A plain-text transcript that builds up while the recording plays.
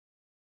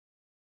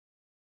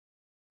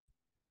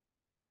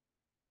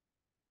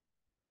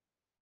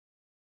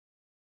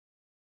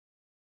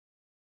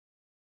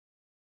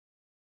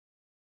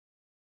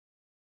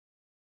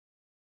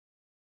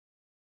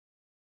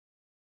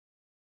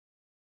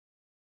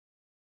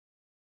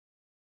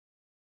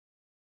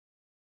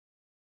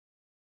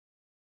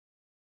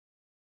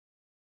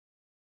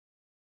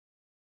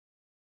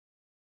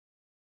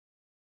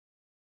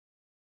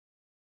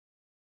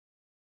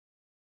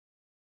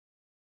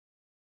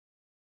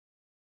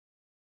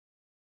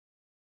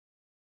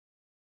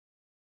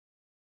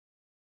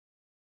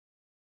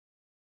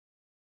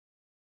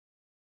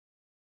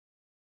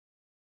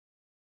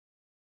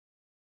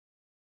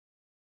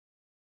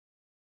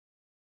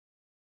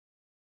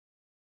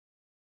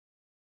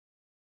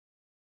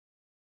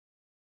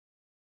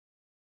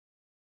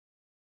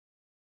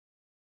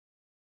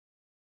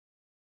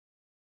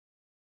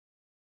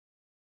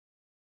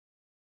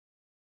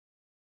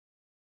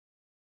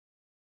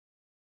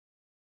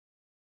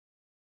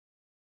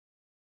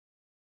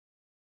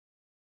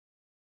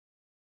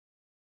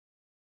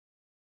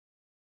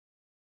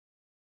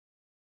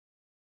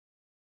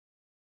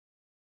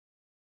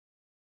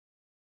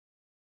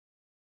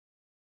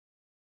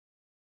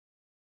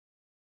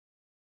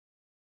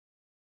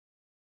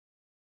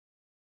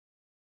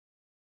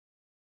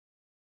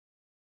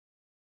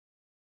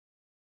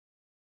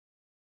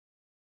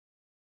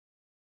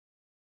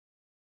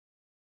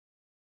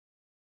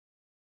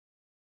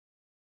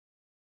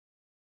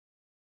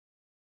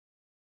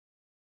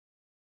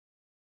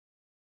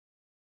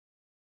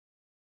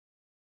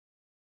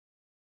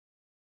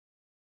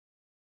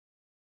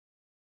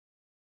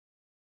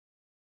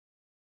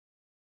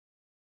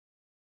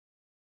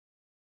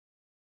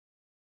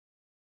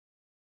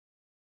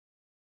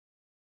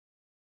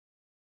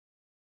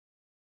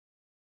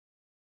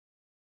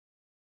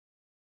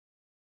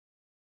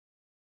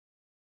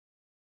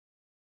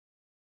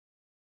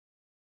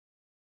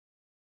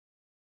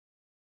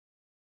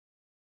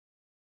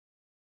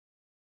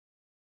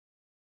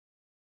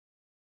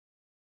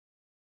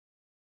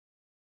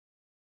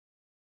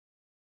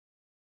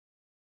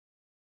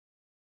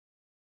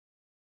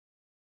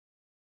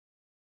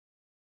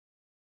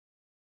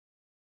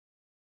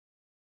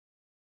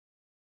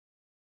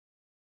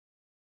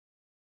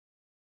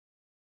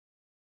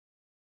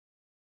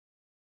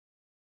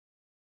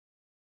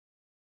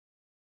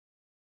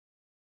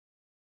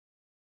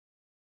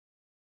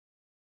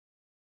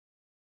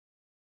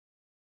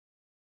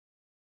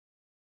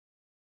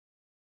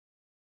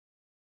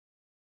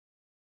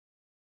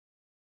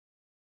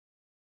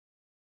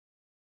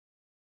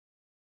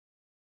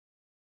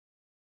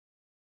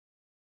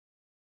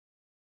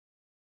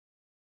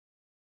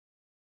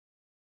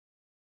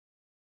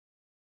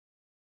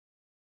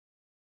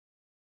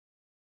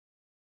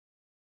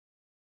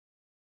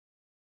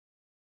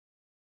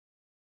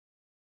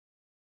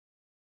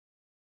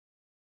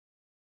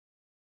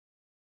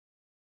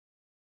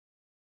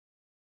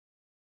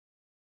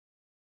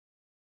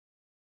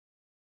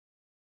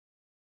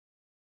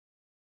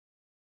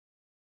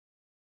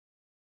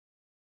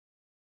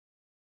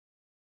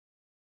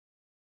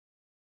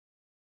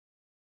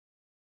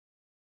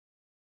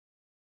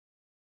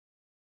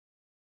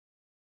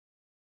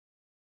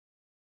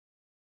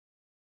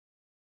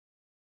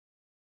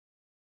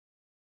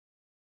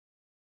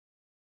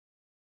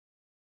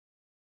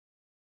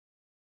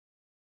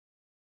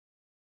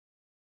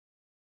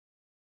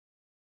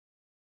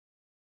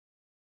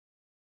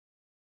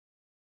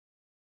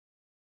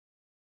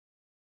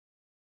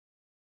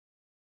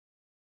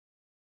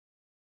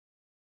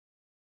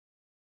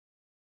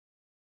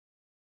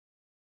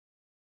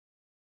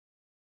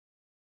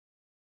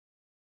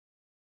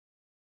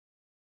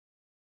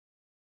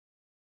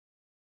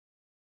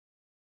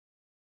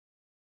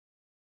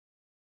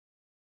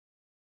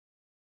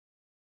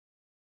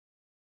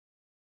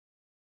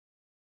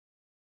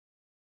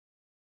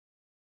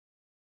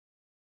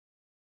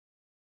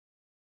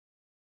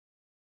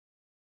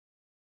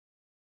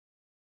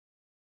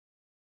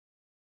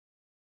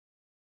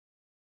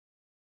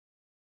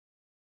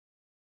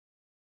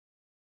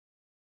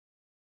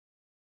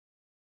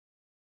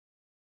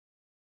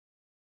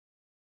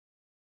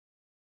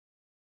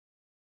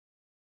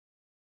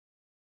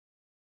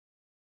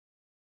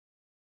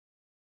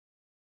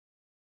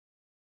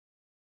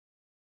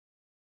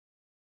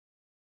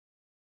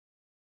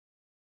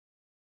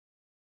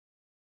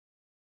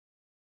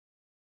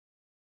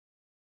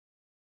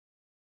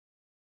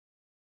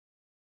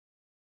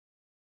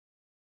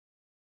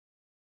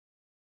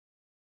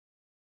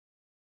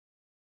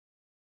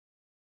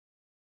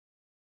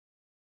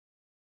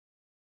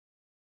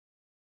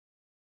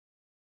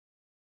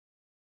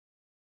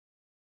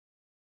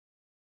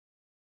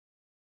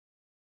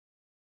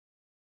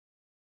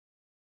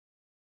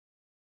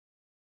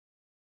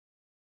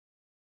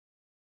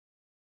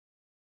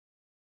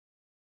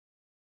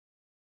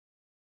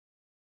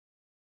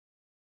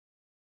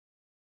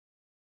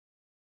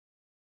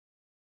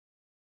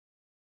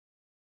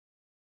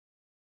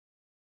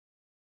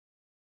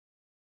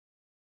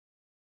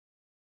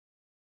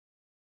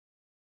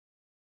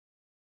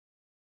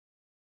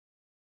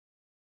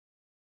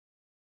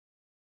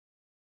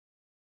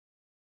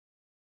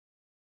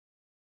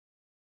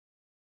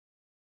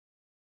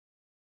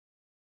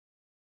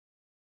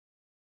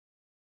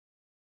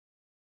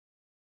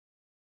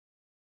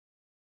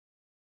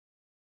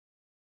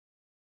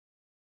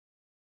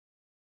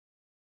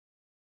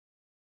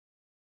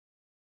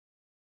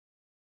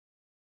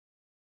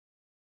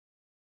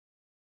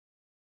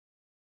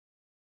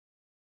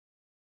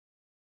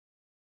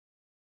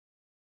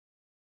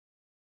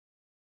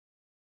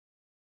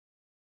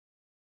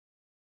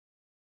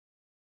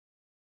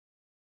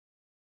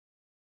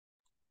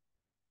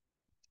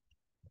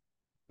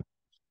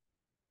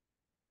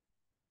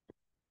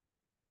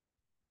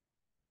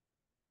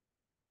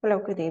Hello,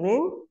 good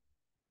evening.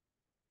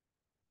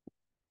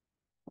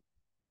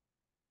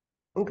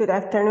 Good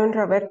afternoon,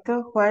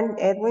 Roberto, Juan,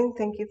 Edwin.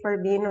 Thank you for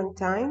being on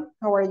time.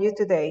 How are you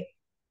today?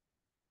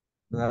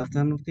 Good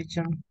afternoon,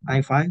 teacher.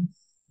 I'm fine.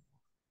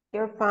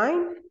 You're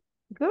fine?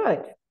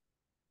 Good.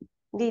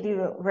 Did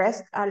you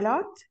rest a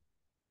lot?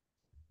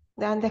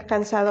 ¿Han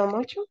descansado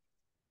mucho?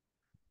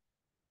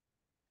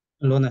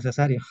 Lo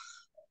necesario.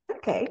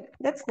 Okay,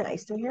 that's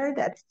nice to hear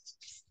that.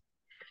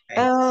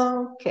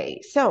 Thanks.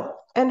 Okay, so,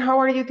 and how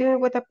are you doing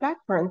with the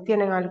platform?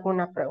 ¿Tienen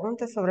alguna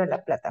pregunta sobre la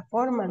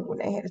plataforma, algún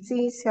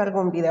ejercicio,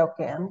 algún video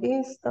que han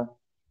visto,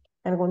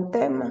 algún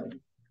tema?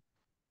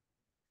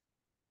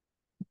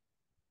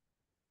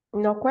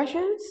 No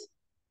questions?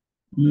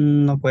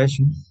 No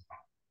question.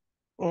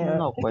 Yeah,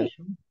 No okay.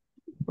 question.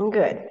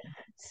 Good.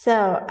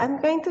 So I'm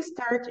going to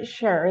start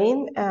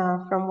sharing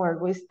from where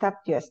we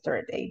stopped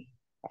yesterday.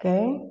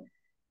 Okay.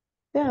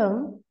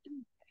 So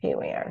here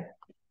we are.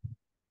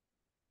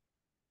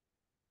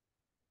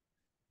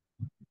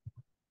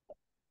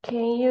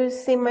 Can you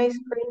see my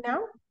screen now?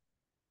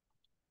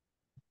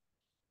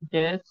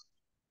 Yes.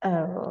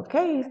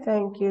 Okay,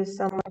 thank you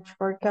so much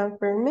for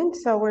confirming.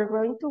 So we're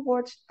going to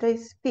watch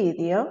this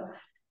video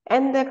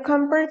and the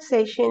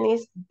conversation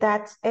is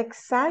that's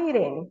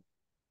exciting.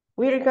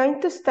 We're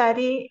going to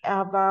study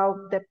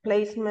about the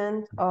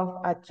placement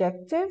of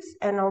adjectives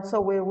and also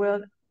we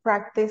will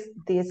practice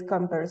this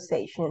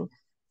conversation.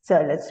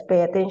 So let's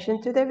pay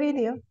attention to the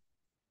video.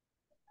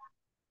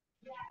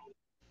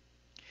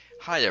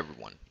 Hi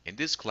everyone, in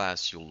this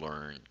class you'll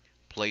learn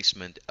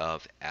placement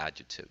of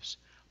adjectives.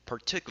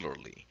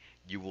 Particularly,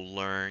 you will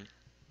learn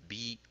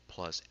be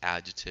plus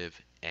adjective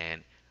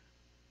and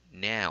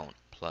noun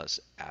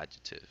plus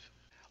adjective.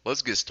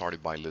 Let's get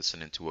started by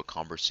listening to a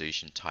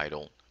conversation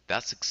titled,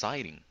 That's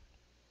Exciting.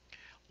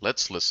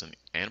 Let's listen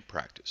and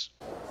practice.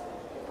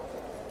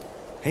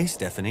 Hey,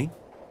 Stephanie.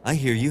 I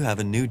hear you have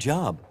a new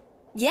job.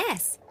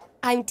 Yes,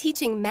 I'm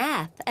teaching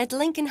math at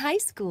Lincoln High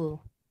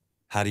School.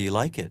 How do you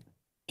like it?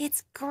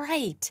 It's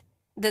great.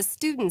 The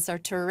students are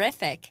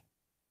terrific.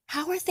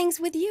 How are things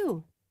with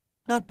you?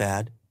 Not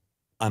bad.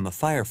 I'm a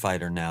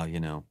firefighter now, you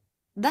know.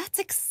 That's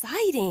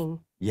exciting.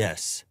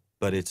 Yes,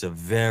 but it's a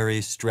very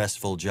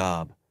stressful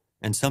job,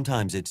 and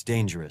sometimes it's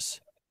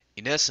dangerous.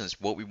 In essence,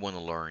 what we want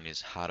to learn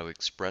is how to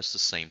express the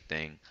same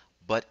thing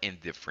but in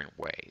different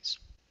ways.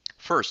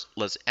 First,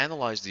 let's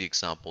analyze the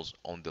examples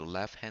on the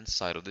left-hand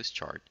side of this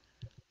chart.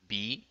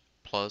 Be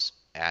plus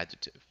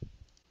adjective.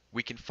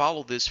 We can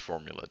follow this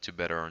formula to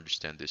better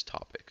understand this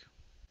topic.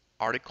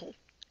 Article,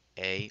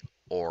 a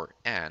or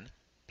an,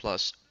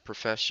 plus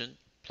profession,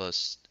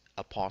 plus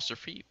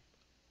apostrophe,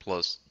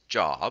 plus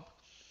job,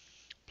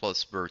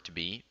 plus verb to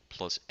be,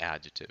 plus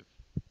adjective.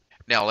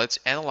 Now let's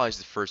analyze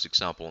the first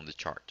example on the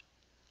chart.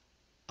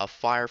 A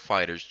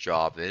firefighter's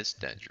job is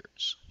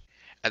dangerous.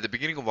 At the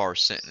beginning of our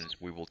sentence,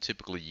 we will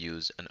typically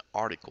use an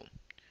article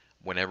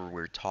whenever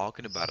we're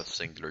talking about a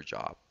singular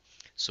job.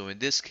 So in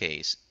this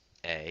case,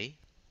 a.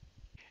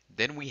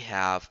 Then we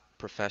have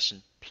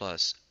profession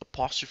plus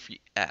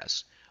apostrophe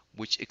s,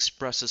 which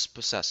expresses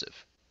possessive,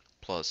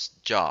 plus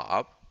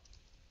job.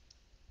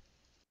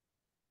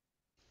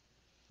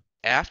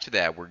 After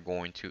that, we're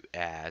going to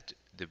add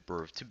the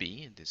verb to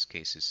be, in this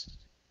case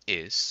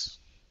is.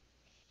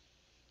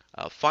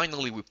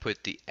 Finally, we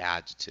put the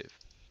adjective.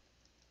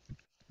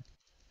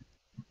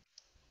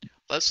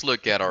 Let's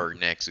look at our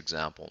next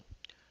example.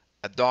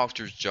 A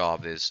doctor's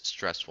job is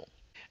stressful.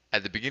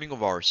 At the beginning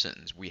of our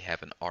sentence, we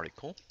have an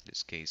article, in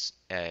this case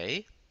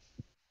a.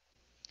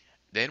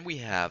 Then we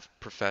have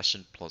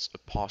profession plus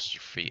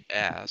apostrophe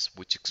s,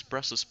 which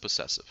expresses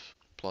possessive,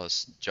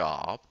 plus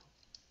job.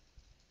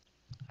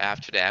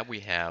 After that, we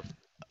have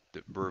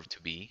the verb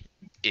to be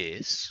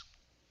is.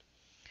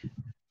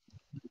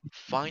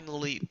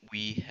 Finally,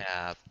 we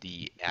have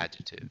the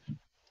adjective,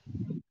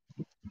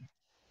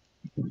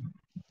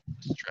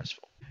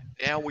 stressful.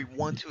 Now we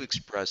want to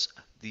express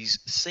these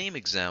same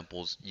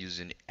examples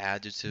using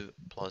adjective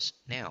plus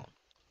noun.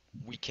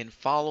 We can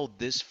follow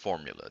this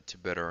formula to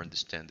better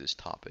understand this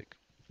topic.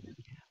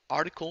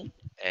 Article,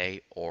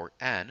 a or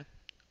an,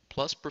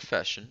 plus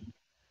profession,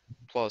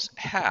 plus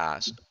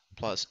has,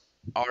 plus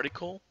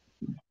article,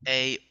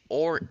 a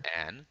or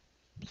an,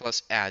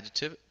 plus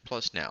adjective,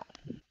 plus noun.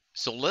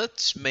 So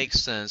let's make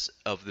sense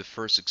of the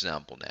first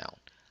example now.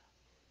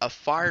 A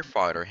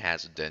firefighter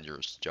has a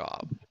dangerous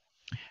job.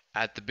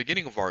 At the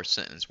beginning of our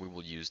sentence, we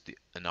will use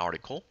an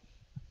article,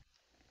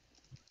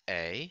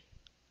 a.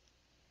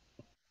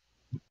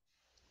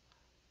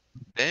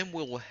 Then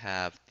we will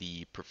have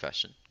the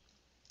profession,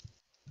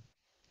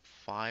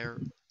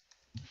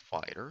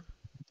 firefighter.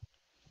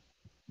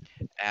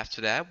 After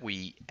that,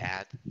 we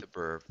add the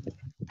verb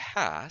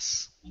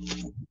has.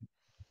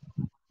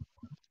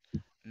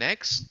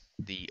 Next,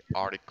 the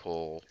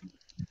article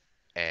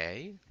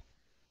a.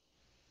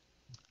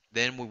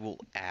 Then we will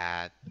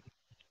add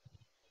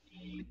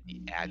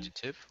the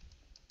adjective.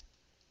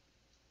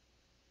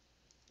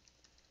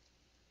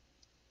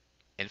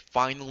 And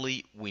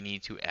finally, we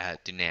need to add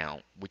the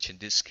noun, which in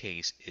this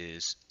case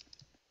is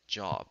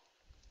job.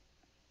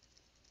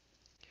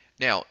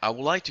 Now, I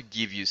would like to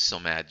give you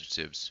some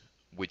adjectives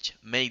which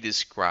may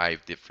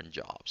describe different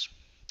jobs.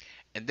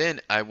 And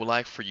then I would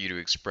like for you to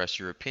express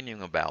your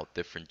opinion about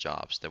different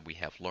jobs that we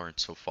have learned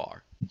so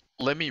far.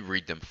 Let me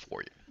read them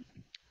for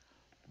you.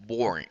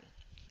 Boring,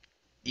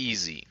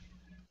 easy,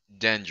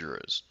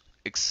 dangerous,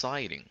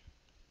 exciting,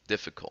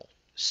 difficult,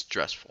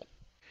 stressful.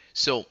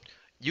 So,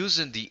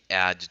 using the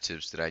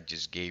adjectives that I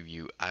just gave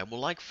you, I would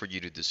like for you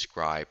to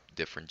describe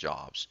different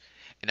jobs.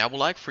 And I would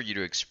like for you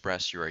to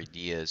express your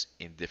ideas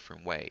in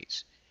different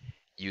ways,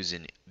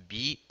 using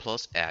be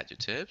plus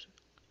adjectives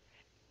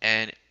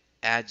and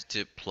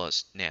adjective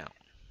plus noun.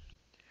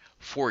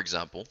 For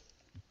example,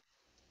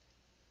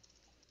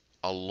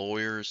 a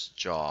lawyer's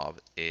job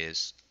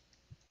is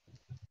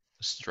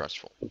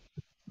stressful.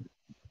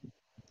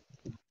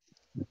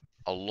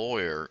 A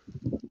lawyer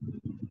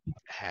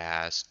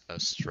has a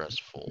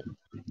stressful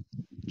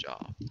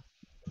job.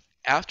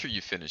 After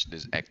you finish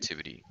this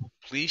activity,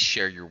 please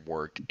share your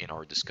work in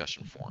our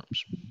discussion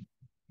forums.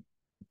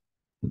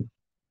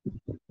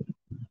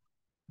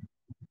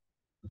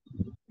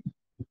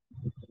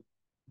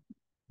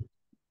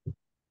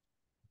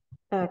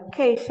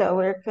 Okay, so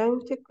we're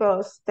going to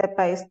go step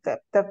by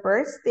step. The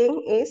first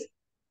thing is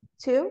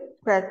to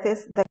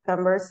practice the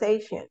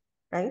conversation,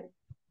 right?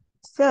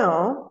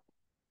 So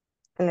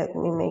let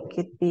me make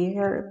it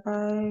bigger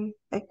by,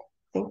 I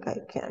think I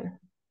can.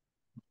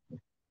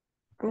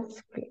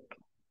 Let's click.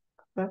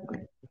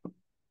 Okay.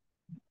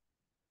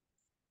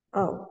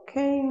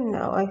 Okay,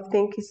 now I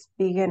think it's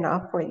big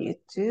enough for you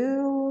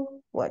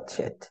to watch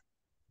it.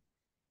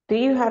 Do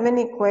you have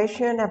any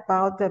question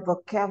about the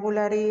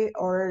vocabulary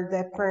or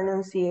the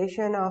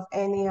pronunciation of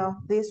any of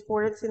these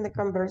words in the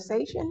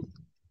conversation?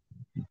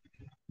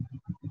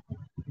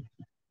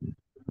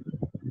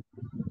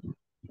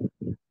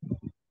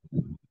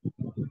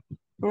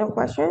 No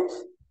questions?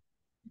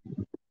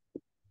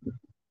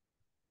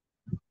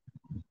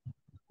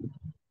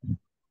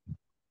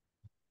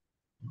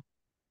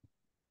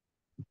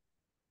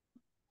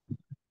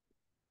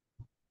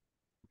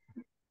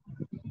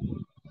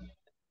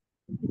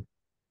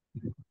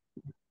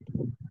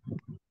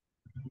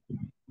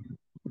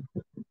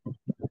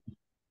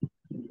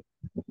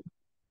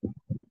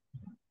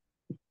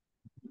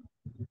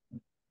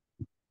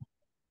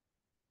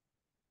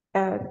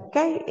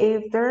 Okay,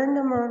 if there are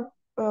no more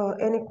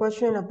any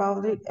question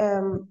about it,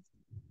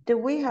 do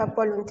we have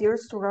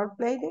volunteers to role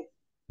play this?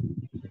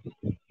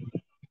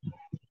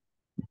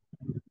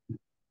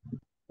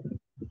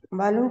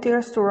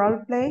 Volunteers to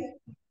role play?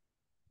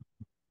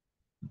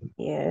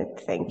 Yeah,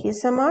 thank you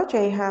so much.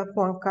 I have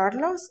Juan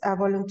Carlos, a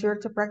volunteer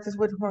to practice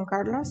with Juan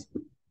Carlos.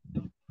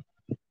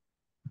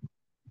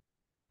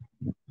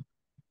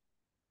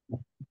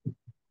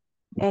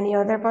 Any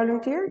other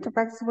volunteer to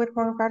practice with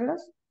Juan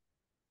Carlos?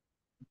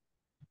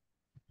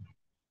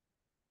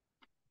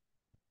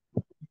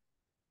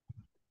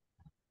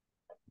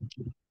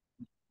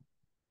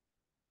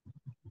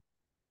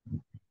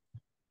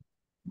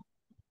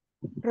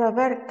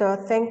 Roberto,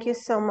 thank you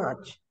so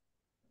much.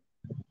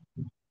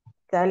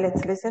 So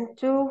let's listen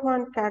to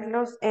Juan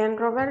Carlos and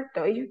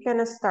Roberto. You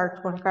can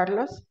start, Juan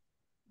Carlos.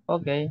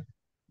 Okay.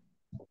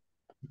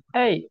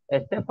 Hey,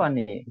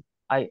 Stephanie,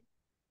 I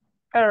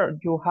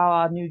heard you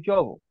have a new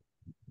job.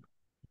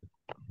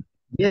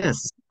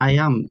 Yes, I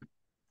am.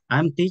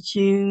 I'm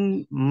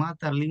teaching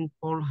math at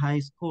Lincoln High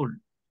School.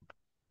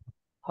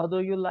 How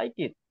do you like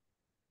it?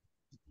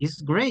 It's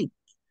great.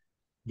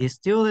 The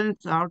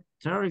students are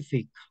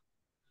terrific.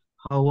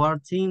 How are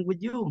things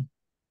with you?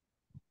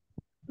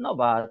 No,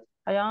 but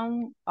I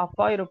am a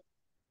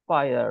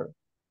firefighter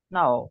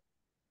now.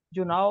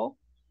 You know?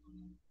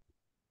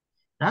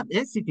 That's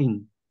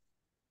exciting.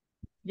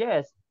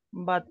 Yes,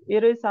 but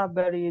it is a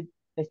very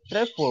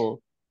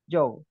stressful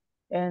job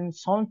and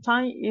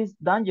sometimes it's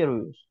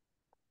dangerous.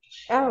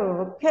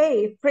 Oh,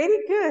 okay, pretty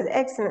good,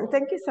 excellent.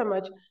 Thank you so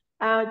much.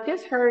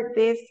 Just heard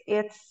this,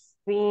 it's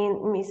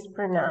been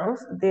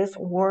mispronounced. This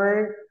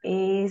word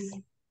is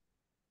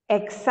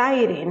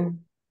exciting.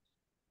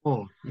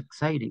 Oh,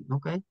 exciting.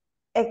 Okay.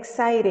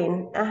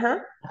 Exciting,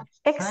 ajá.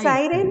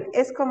 Exciting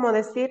es como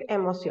decir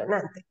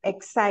emocionante,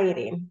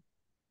 exciting.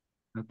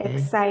 Okay.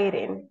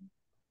 Exciting.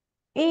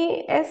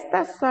 Y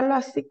esta solo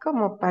así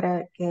como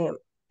para que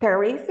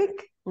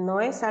terrific no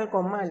es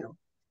algo malo.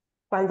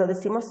 Cuando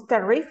decimos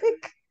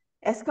terrific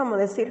es como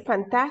decir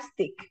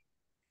fantastic.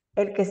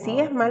 El que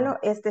sí es malo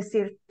es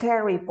decir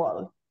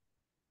terrible.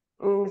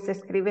 Se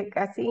escribe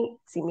casi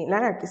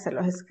similar, aquí se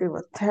los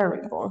escribo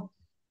terrible.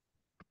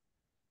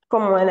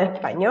 Como en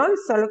español,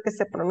 solo que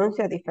se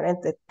pronuncia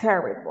diferente,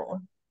 terrible.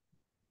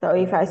 So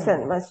if I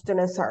said my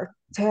students are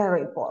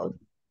terrible,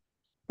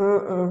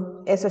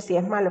 eso sí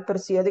es malo, pero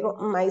si yo digo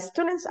my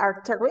students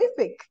are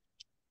terrific,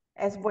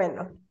 es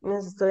bueno.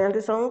 Mis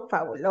estudiantes son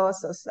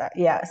fabulosos.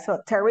 Yeah,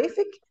 so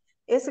terrific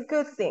is a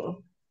good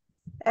thing.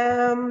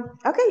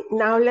 Okay,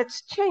 now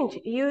let's change.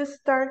 You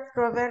start,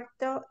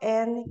 Roberto,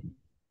 and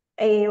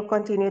you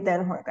continue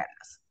then, Juan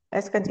Carlos.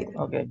 Let's continue.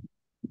 Okay.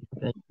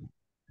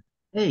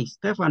 Hey,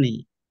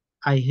 Stephanie,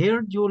 I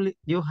heard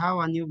you have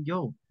a new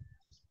job.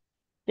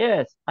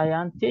 Yes, I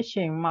am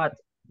teaching math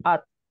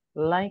at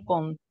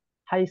Lincoln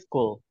High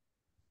School.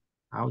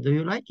 How do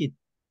you like it?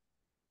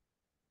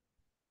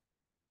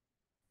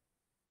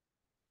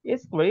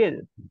 It's great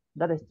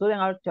that the students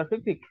are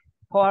terrific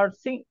who are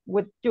sing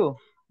with you.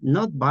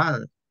 Not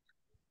bad.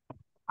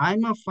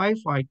 I'm a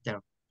firefighter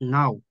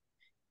now.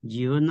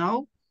 You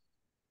know?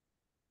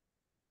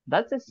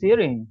 That's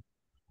exciting.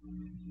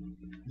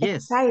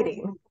 Yes,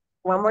 Exciting.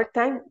 One more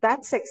time.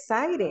 That's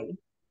exciting.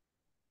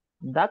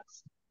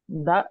 That's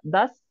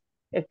exciting.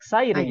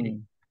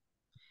 exciting.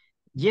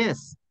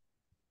 Yes,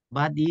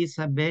 but it's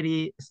a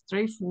very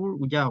stressful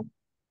job,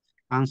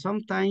 and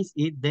sometimes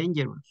it's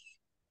dangerous.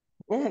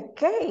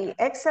 Okay,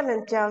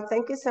 excellent job.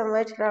 Thank you so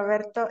much,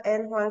 Roberto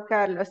and Juan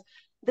Carlos.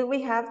 Do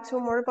we have two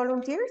more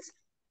volunteers?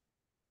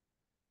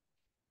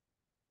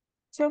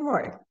 Two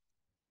more.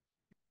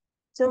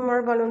 Two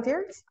more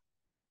volunteers?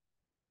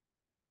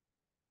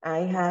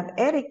 I have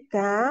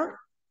Erica.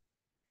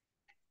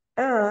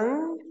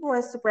 And who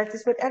wants to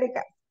practice with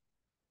Erica?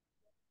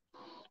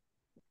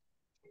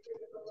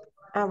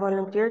 A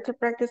volunteer to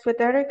practice with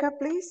Erica,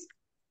 please.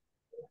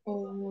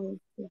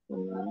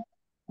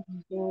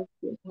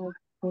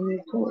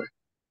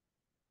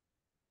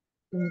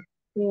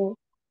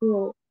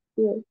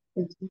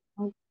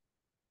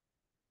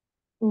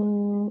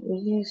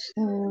 Yes.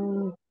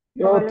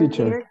 A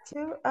volunteer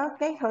too.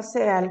 Okay,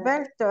 Jose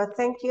Alberto,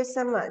 thank you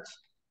so much.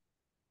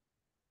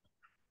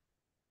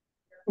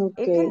 You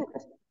Okay.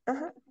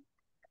 can,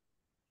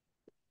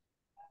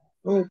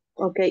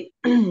 Okay.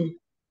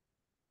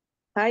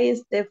 Hi,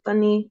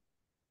 Stephanie.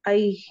 I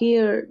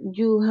hear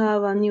you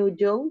have a new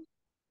job.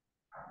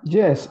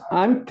 Yes,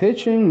 I'm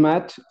teaching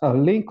math at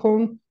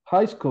Lincoln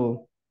High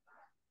School.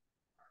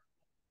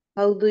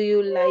 How do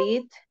you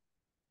like it?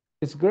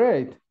 It's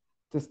great.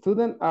 The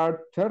students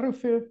are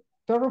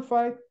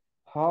terrified.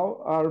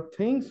 How are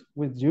things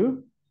with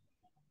you?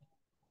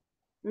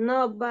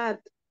 No, but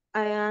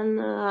I am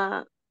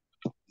a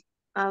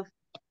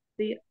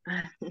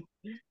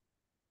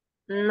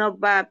no,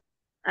 but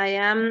I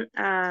am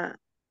a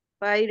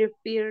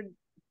firefighter.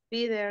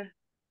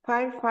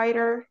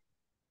 firefighter,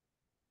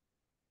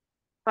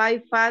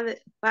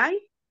 Firefighter.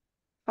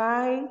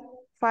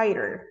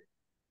 firefighter.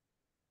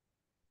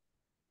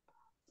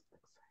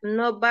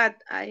 No, but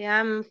I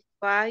am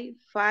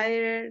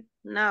firefighter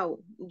now.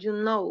 You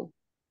know.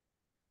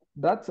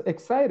 That's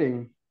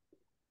exciting.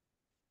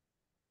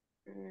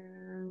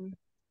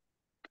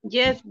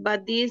 Yes,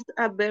 but this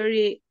a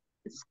very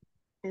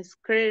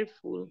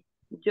stressful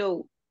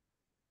job,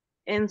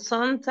 and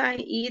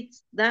sometimes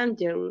it's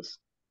dangerous.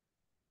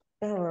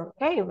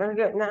 Okay, very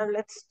good. Now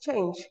let's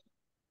change.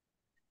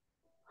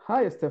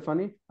 Hi,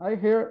 Stephanie. I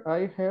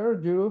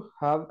heard you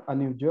have a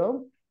new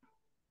job.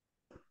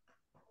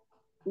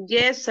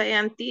 Yes, I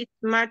am teach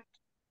math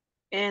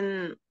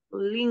in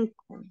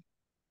Lincoln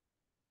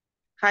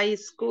High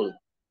School.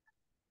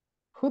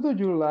 Who do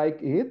you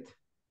like it?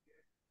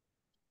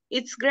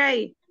 It's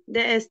great.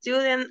 The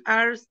students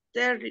are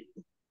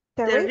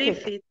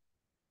Terrific.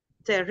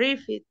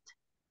 terrific.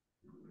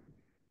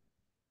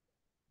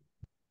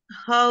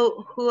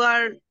 How who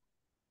are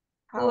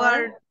How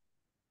are,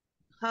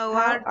 how how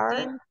are are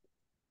things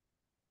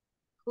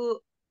who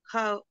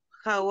how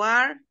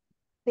are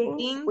things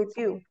things with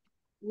you?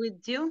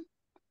 with you?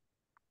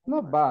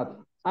 Not bad.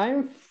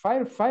 I'm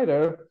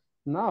firefighter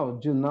now,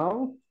 you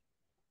know?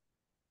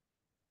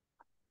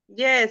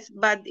 Yes,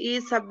 but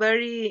it's a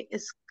very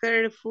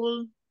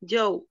careful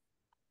job,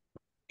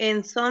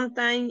 and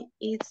sometimes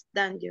it's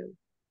dangerous.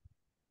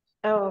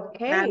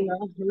 Okay,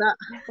 No.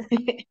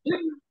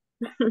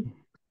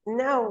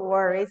 no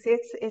worries.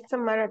 It's a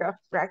matter of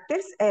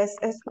practice. Es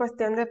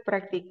cuestión de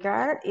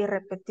practicar y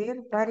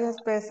repetir varias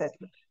veces.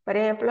 Por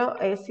ejemplo,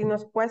 si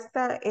nos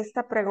cuesta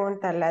esta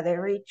pregunta, la de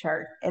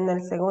Richard, en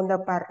el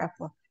segundo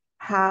párrafo.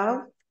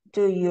 How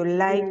do you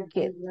like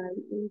it?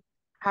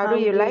 How do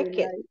you like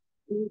it?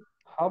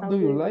 How do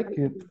you like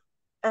it?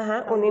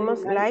 Ajá,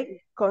 unimos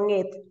like con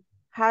it.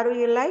 How do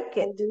you like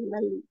it?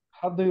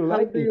 How do you How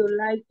like do it? you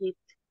like it?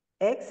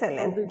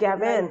 Excellent. Ya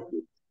ven.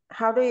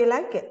 How do you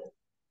like it?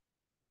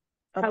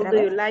 How ¿Otra do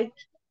you vez? like?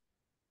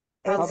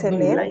 How do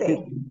you like it?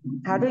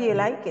 Excelente. How do you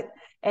like it?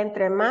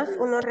 Entre más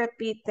uno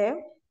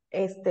repite,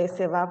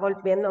 se va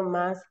volviendo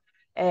más,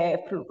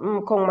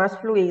 con más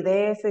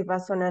fluidez y va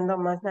sonando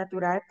más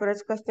natural, pero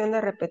es cuestión de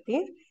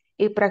repetir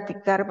y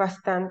practicar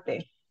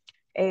bastante.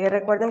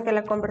 Recuerden que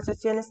la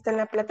conversación está en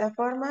la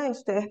plataforma y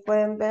ustedes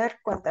pueden ver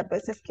cuantas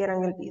veces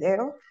quieran el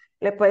video.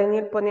 Le pueden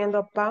ir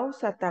poniendo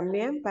pausa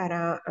también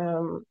para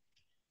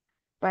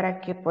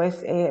que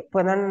pues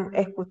puedan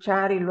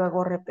escuchar y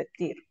luego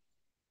repetir.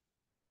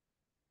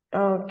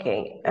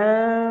 Okay,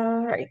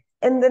 right.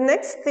 And the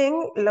next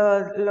thing,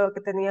 lo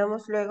que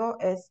teníamos luego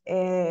es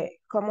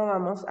cómo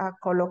vamos a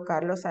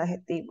colocar los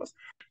adjetivos.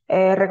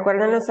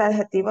 ¿Recuerdan los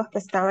adjetivos que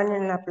estaban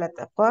en la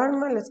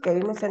plataforma, los que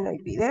vimos en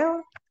el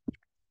video?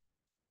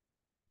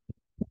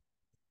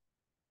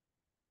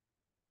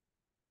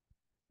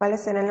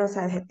 ¿Cuáles eran los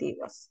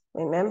adjetivos?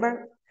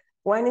 Remember,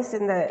 one is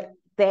in the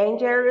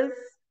dangerous,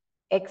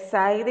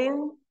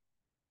 exciting,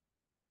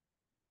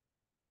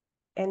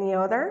 Any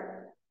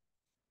other?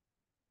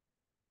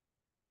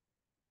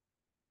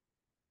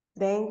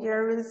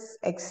 Dangerous,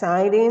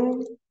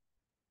 exciting.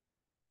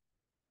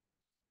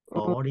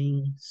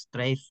 Boring,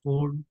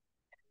 stressful,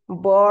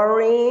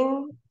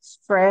 Boring,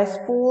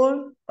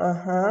 stressful.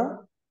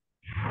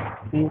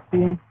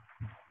 easy,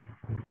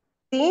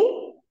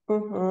 See?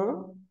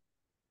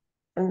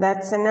 And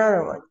that's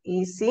another one.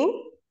 Easy.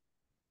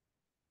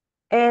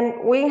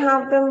 And we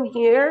have them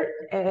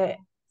here.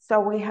 So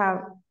we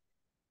have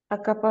a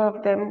couple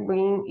of them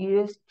being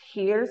used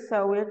here.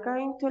 So we're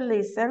going to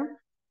listen.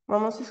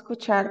 Vamos a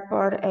escuchar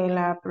por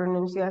la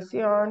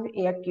pronunciación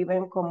y aquí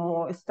ven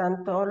cómo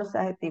están todos los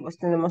adjetivos.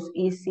 Tenemos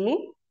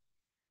easy,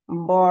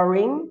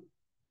 boring,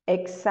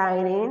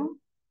 exciting,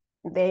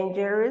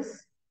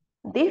 dangerous,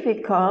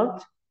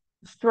 difficult,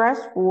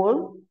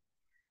 stressful.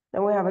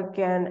 Then we have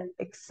again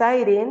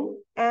exciting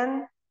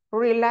and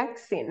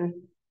relaxing.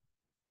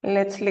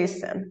 Let's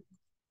listen.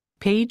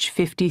 Page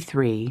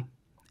 53,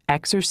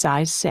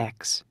 Exercise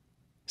 6,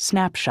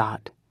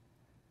 Snapshot.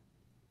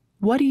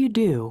 What do you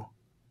do?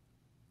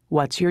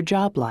 What's your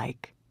job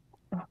like?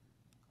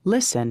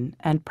 Listen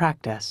and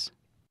practice.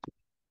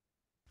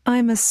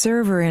 I'm a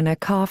server in a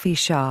coffee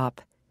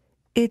shop.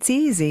 It's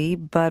easy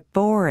but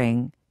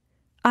boring.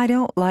 I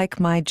don't like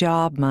my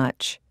job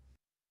much.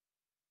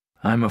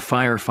 I'm a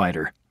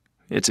firefighter.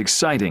 It's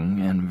exciting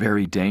and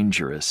very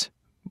dangerous,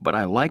 but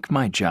I like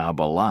my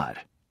job a lot.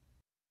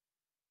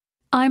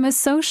 I'm a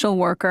social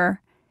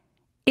worker.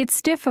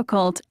 It's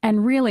difficult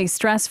and really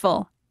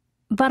stressful,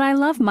 but I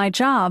love my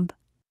job.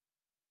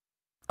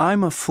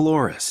 I'm a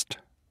florist.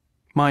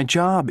 My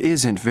job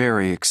isn't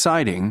very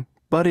exciting,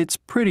 but it's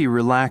pretty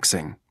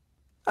relaxing.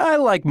 I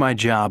like my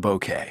job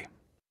okay.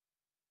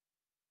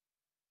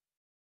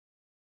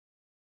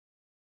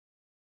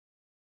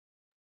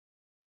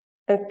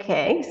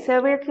 Okay,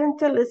 so we're going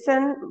to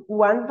listen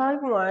one by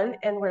one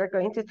and we're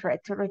going to try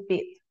to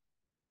repeat.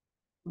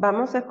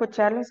 Vamos a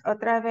escucharlos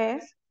otra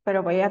vez,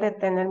 pero voy a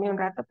detenerme un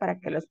rato para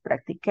que los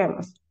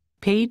practiquemos.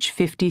 Page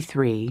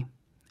 53,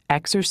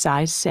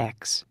 Exercise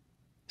 6,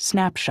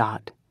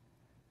 Snapshot.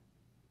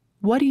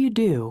 What do you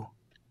do?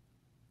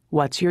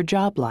 What's your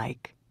job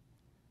like?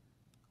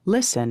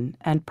 Listen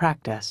and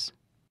practice.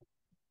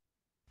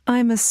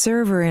 I'm a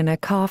server in a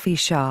coffee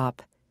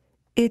shop.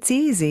 It's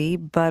easy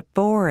but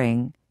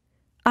boring.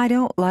 I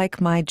don't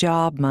like my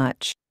job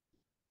much.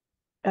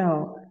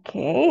 Ok,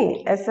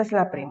 esta es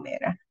la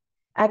primera.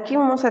 Aquí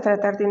vamos a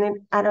tratar de unir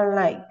I don't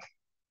like.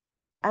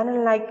 I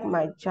don't like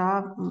my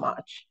job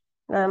much.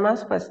 Nada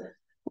más, pues,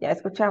 ya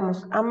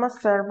escuchamos. I'm a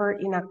server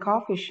in a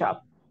coffee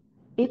shop.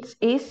 It's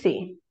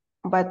easy,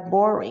 but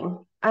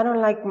boring. I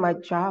don't like my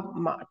job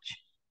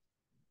much.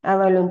 A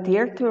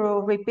volunteer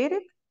to repeat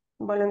it.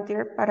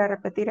 Volunteer para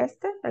repetir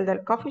este, el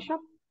del coffee shop.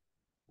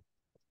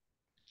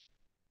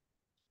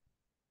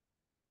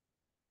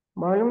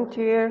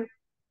 Volunteer.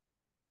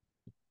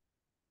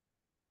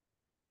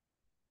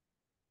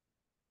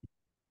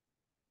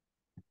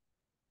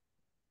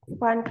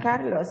 Juan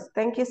Carlos,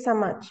 thank you so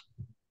much.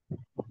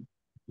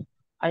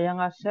 I am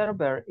a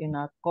server in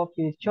a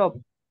coffee shop.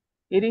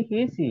 It is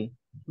easy,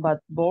 but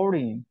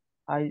boring.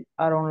 I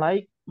don't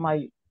like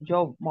my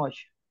job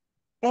much.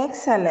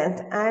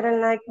 Excellent. I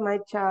don't like my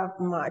job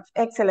much.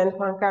 Excellent,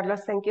 Juan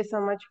Carlos. Thank you so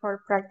much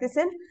for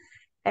practicing.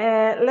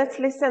 Let's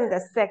listen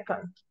the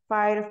second,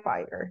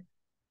 firefighter.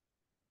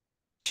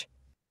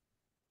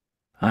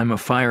 I'm a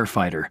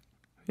firefighter.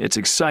 It's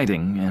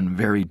exciting and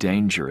very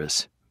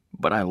dangerous,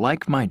 but I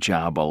like my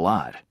job a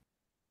lot.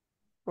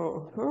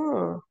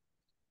 I'm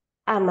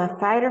a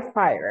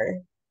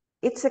firefighter.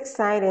 It's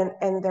exciting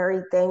and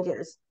very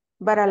dangerous,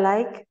 but I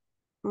like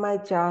my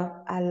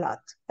job a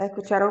lot.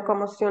 Escucharon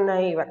como si una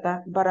I,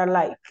 ¿verdad? But I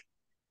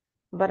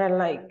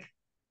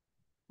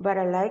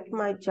like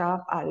my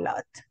job a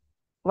lot.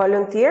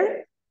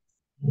 Volunteer?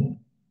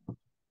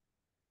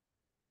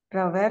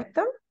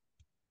 Roberto?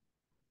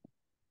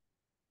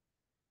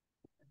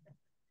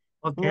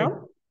 Okay.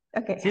 No?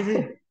 Okay.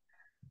 Sí.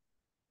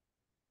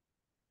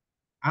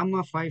 I'm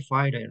a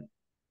firefighter.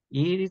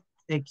 It is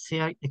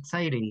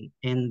exciting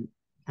and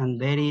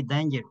very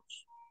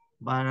dangerous,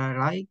 but I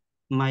like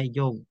my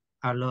job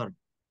a lot.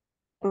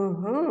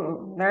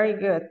 Very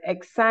good.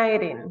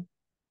 Exciting.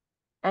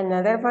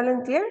 Another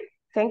volunteer?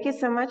 Thank you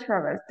so much,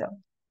 Roberto.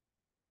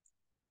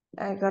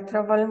 Hay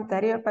otro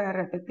voluntario para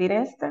repetir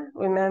esta.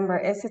 Remember,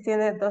 ese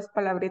tiene dos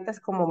palabritas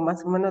como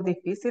más o menos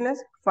difíciles.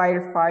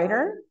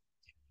 Firefighter.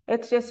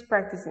 It's just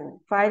practicing.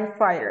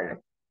 Firefighter.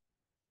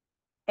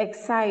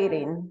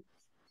 Exciting.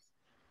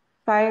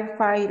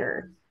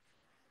 Firefighter.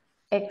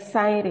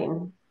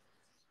 Exciting.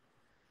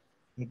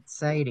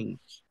 Exciting.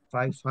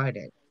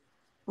 Firefighter.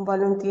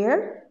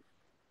 Volunteer.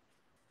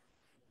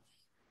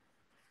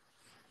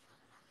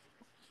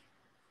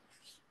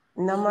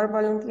 No more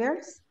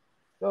volunteers?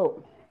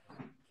 So,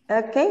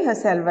 Okay,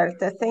 Jose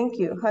Alberto, thank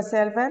you. Jose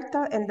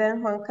Alberto and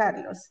then Juan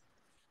Carlos.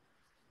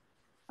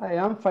 I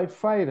am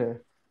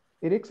firefighter.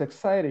 It is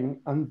exciting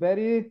and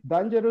very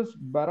dangerous,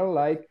 but I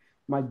like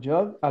my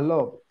job a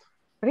lot.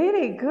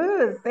 Really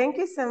good. Thank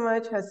you so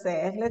much,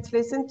 Jose. Let's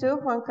listen to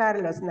Juan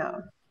Carlos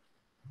now.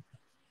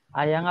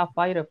 I am a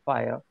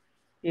firefighter.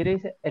 It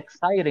is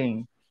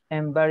exciting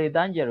and very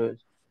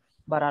dangerous,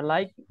 but I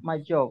like my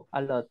job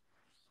a lot.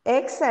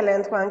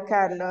 Excellent, Juan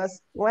Carlos.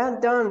 Well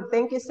done.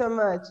 Thank you so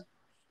much.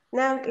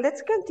 Now,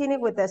 let's continue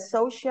with the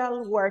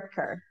social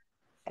worker.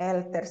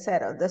 El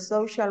tercero, the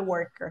social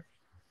worker.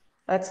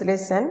 Let's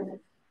listen.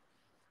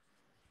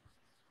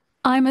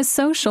 I'm a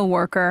social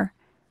worker.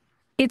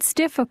 It's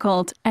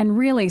difficult and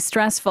really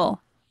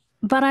stressful,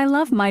 but I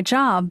love my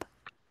job.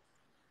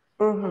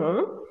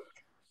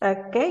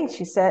 Okay,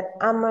 she said,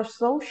 I'm a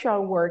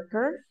social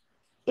worker.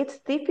 It's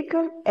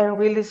difficult and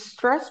really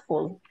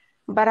stressful,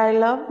 but I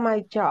love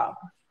my job.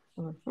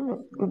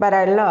 But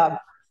I love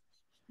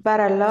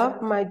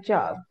my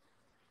job.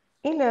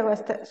 Y luego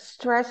está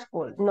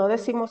stressful. No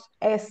decimos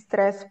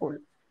stressful.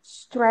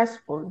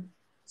 Stressful.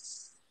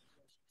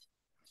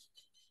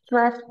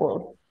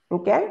 Stressful.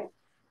 Okay?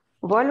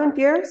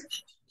 Volunteers?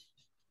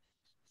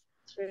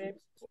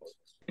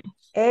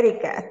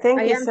 Erika,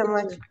 thank you so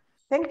much.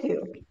 Thank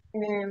you.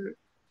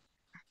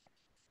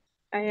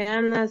 I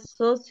am a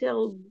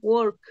social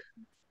work.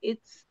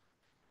 It's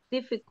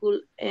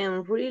difficult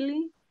and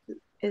really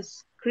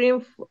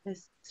stressful.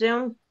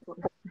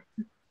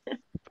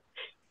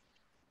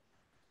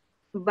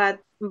 but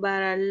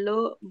I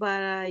love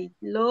my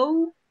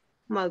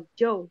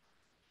job.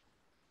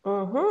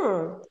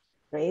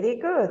 Pretty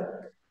good.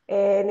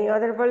 Any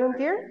other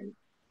volunteer?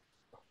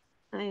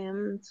 I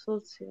am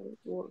social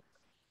work.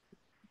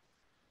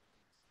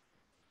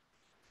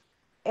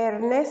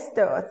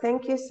 Ernesto,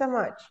 thank you so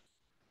much.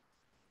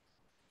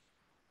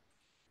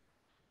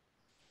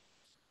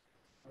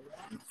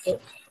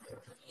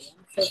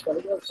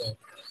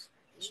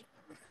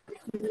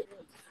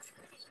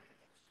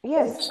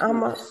 Yes,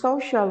 I'm a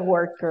social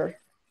worker.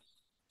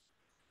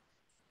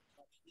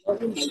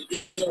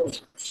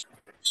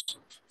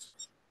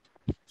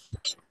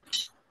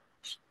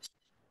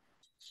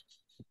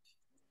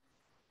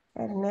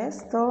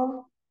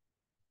 Ernesto.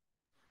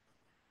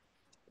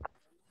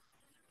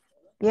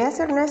 Yes,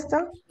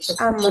 Ernesto.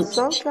 I'm a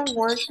social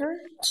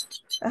worker.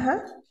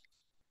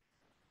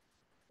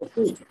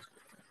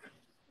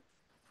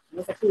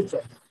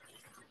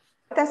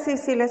 Ahorita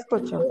sí le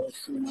escucho.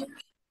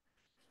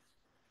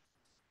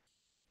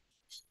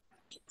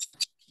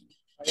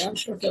 I am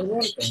social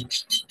worker.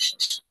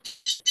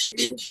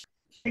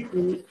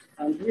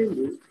 And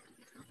really,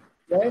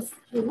 that's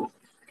true.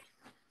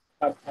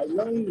 But I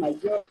love my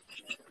job.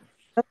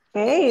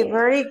 Okay,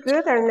 very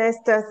good,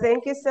 Ernesto.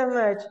 Thank you so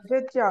much.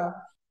 Good job.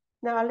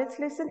 Now let's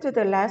listen to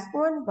the last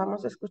one.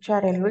 Vamos a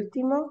escuchar el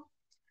último.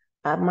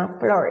 I'm a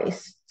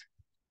florist.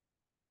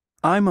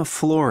 I'm a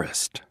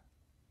florist.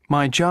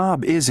 My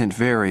job isn't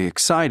very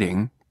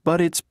exciting, but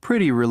it's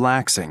pretty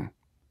relaxing.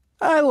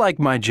 I like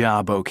my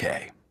job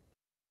okay.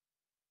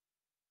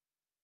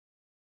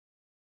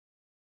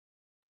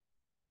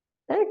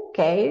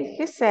 Okay,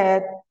 he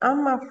said,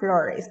 I'm a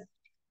florist.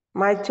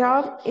 My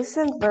job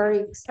isn't very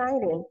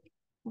exciting,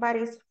 but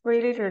it's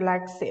pretty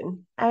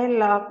relaxing. I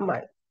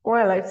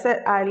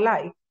said I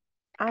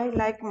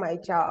like my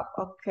job.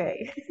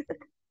 Okay.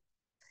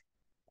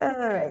 All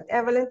right,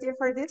 I volunteer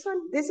for this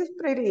one. This is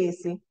pretty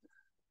easy.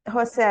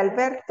 Jose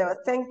Alberto,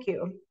 thank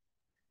you.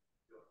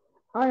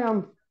 I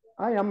am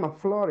a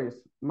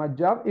florist. My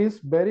job is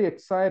very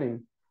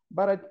exciting,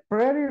 but it's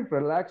pretty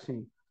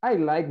relaxing. I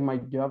like my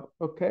job,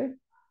 okay?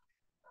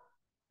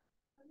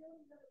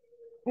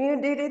 You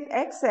did it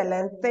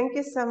excellent. Thank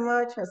you so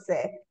much,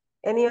 Jose.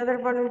 Any other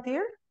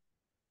volunteer?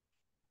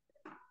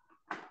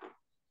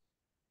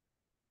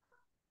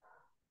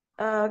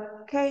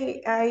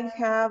 Okay, I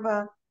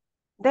have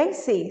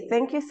Daisy.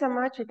 Thank you so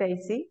much,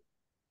 Daisy.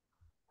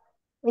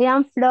 I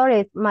am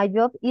florist. My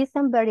job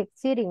isn't very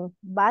exciting,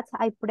 but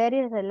I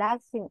pretty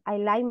relaxing. I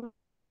like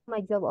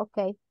my job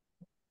okay.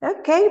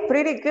 Okay,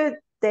 pretty good,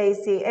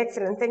 Daisy.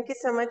 Excellent. Thank you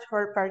so much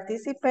for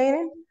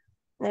participating.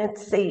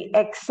 Let's see,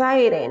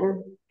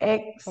 exciting.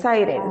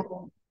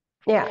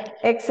 Yeah,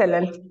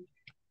 excellent.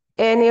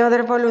 Any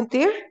other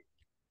volunteer?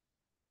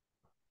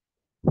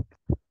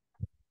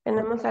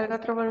 ¿Tenemos algún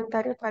otro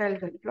voluntario para el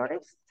del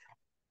florist?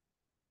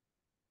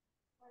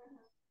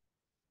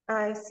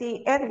 I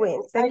see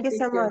Edwin. Thank you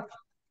so much.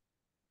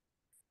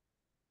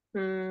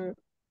 I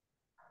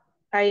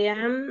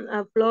am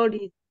a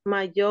florist.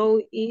 My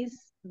job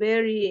is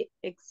very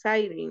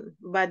exciting,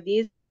 but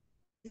it's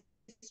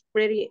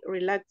pretty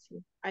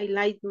relaxing. I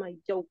like my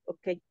job,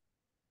 okay.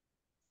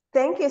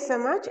 Thank you so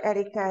much,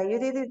 Erika. You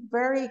did it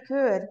very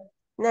good.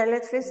 Now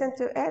let's listen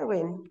to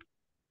Edwin.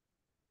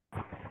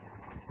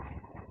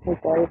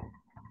 Okay,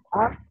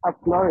 I'm a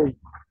florist.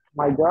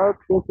 My job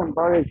isn't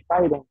very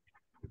exciting,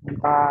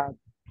 but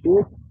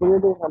it's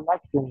pretty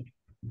relaxing.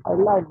 I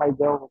like my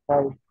job,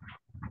 okay.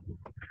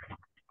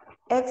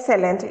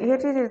 Excellent. You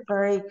did it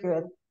very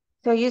good.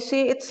 So you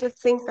see, it's a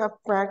thing of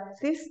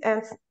practice,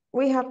 and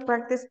we have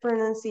practiced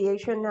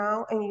pronunciation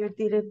now, and you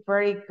did it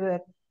very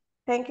good.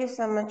 Thank you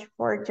so much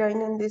for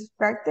joining this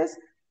practice.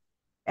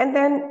 And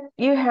then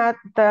you had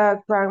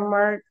the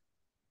grammar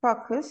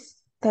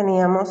focus.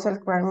 Teníamos el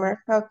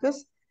grammar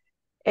focus.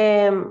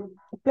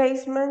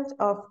 Placement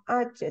of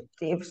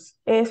adjectives.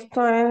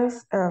 Esto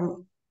es,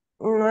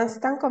 no es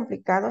tan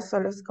complicado,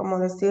 solo es como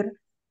decir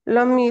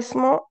lo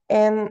mismo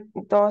en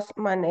dos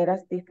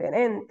maneras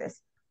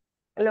diferentes.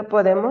 Lo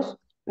podemos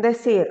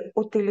decir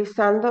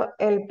utilizando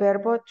el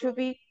verbo to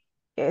be,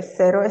 que es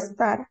cero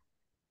estar.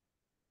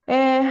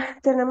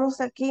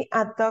 Tenemos aquí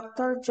a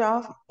doctor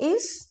job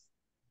is,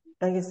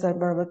 ahí está el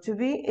verbo to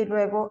be, y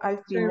luego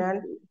al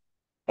final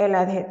el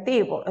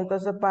adjetivo.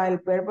 Entonces va el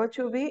verbo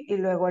to be y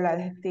luego el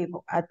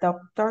adjetivo. A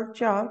doctor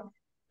job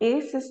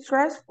is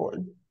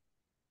stressful.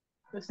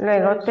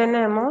 Luego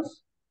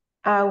tenemos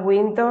a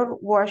window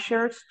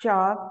washer's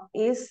job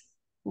is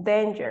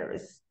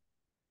dangerous.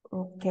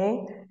 Ok.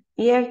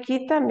 Y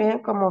aquí también,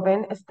 como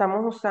ven,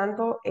 estamos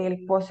usando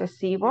el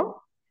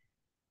posesivo,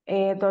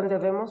 donde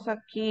vemos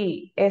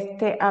aquí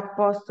este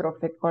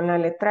apóstrofe con la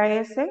letra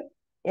S,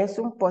 es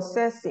un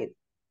possessive.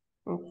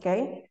 Ok.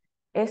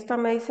 Esto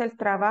me dice el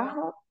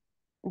trabajo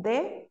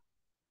de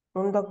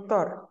un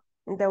doctor,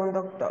 de un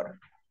doctor.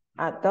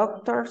 A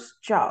doctor's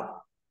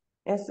job.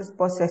 Eso es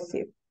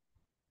posesivo.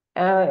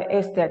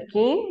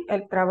 Aquí,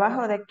 el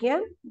trabajo de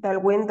quién? Del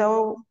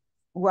window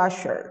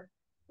washer.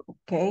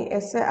 Ok,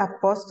 ese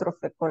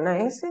apóstrofe con la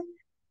S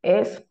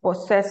es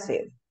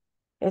possessive.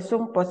 Es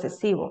un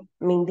posesivo.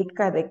 Me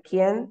indica de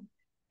quién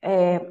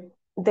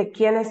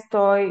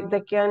estoy,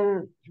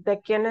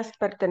 de quiénes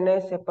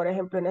pertenece. Por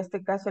ejemplo, en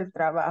este caso, el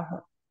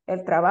trabajo.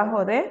 El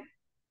trabajo de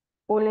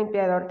un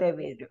limpiador de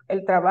vidrio.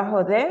 El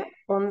trabajo de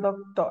un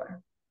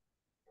doctor.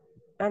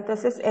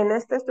 Entonces, en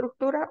esta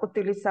estructura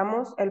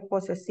utilizamos el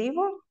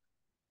posesivo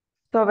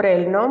sobre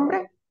el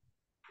nombre,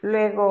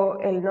 luego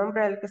el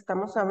nombre del que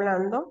estamos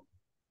hablando,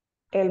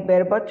 el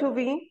verbo to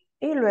be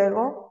y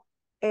luego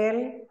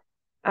el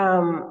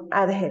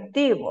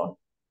adjetivo.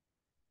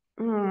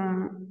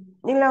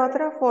 Y la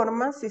otra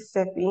forma, si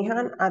se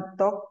fijan, a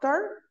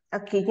doctor,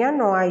 aquí ya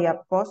no hay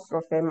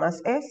apóstrofe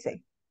más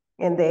S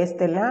en de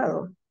este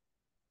lado.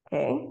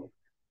 ¿Ok?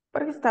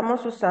 Porque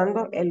estamos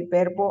usando el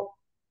verbo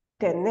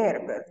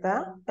tener,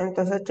 ¿verdad?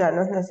 Entonces ya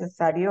no es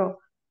necesario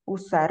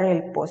usar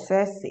el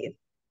possessive.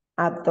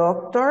 A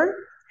doctor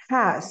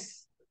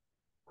has.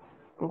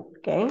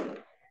 ¿Ok?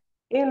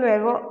 Y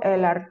luego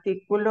el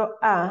artículo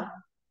a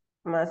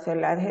más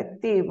el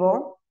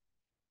adjetivo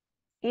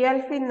y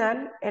al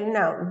final el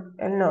noun,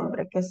 el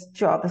nombre, que es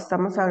job.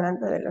 Estamos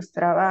hablando de los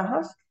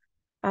trabajos.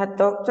 A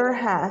doctor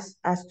has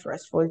a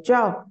stressful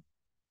job.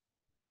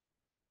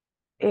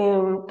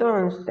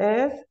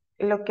 Entonces,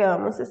 lo que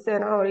vamos a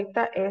hacer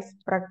ahorita es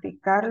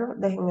practicarlo.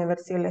 Déjenme ver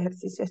si el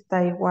ejercicio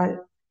está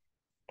igual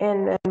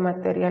en el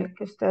material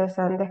que ustedes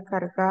han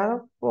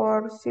descargado,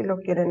 por si lo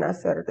quieren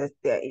hacer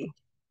desde ahí.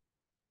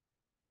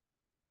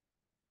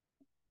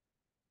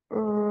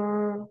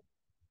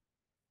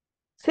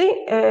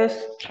 Sí,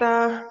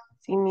 está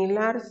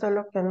similar,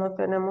 solo que no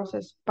tenemos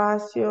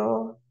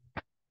espacio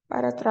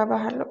para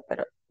trabajarlo,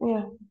 pero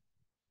yeah.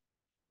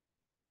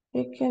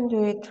 You can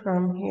do it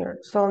from here.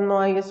 So no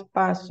hay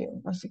espacio.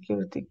 A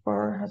security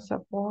guard has a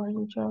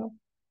boring job.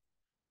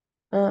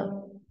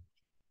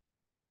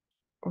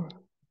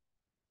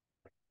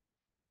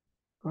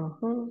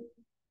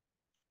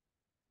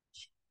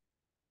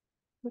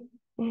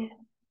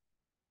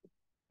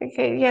 Ok,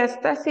 ya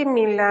está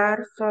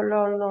similar,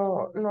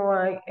 solo no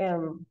hay,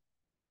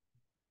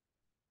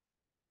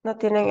 no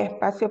tienen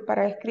espacio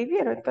para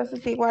escribir,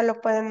 entonces igual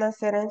lo pueden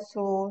hacer en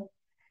su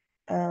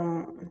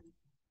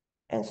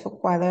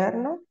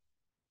cuaderno,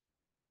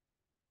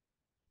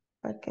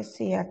 porque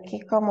sí,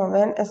 aquí como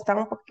ven está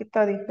un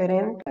poquito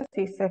diferente,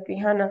 si se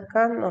fijan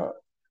acá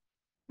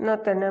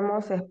no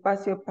tenemos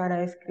espacio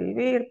para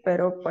escribir,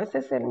 pero pues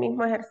es el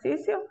mismo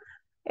ejercicio,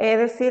 es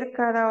decir,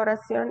 cada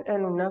oración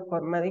en una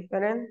forma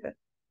diferente.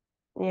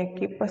 Y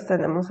aquí pues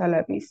tenemos a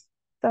la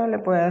vista,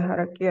 les voy a dejar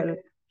aquí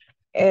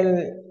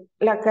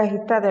la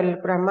cajita de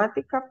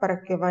gramática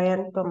para que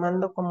vayan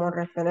tomando como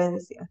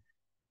referencia.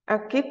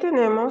 Aquí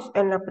tenemos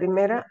en la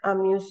primera, a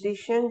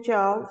musician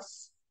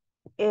jobs,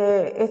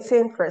 it's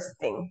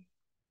interesting.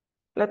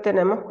 Lo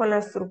tenemos con la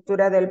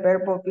estructura del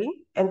verbo be,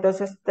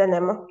 entonces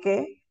tenemos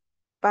que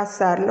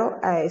pasarlo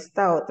a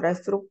esta otra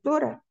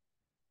estructura.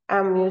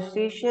 A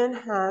musician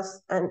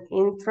has an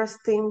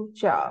interesting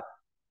job.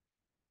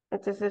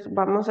 Entonces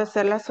vamos a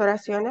hacer las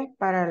oraciones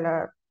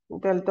para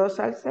del 2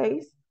 al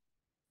 6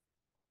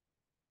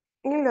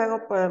 y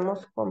luego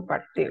podemos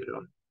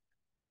compartirlo.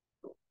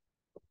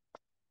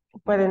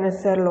 Pueden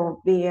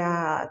hacerlo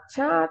vía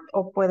chat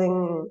o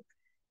pueden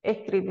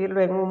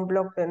escribirlo en un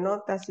bloc de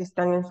notas si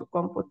están en su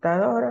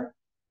computadora.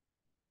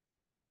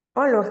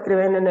 O lo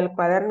escriben en el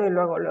cuaderno y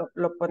luego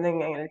lo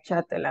ponen en el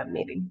chat de la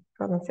meeting.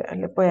 Entonces,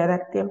 les voy a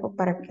dar tiempo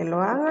para que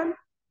lo hagan.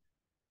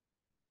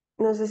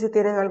 No sé si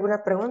tienen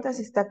alguna pregunta,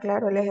 si está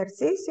claro el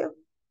ejercicio.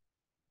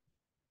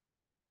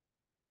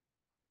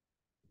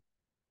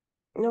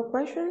 No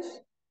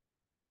questions?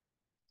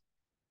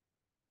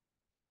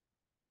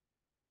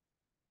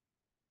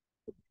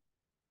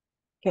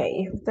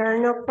 Okay, if there are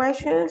no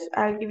questions,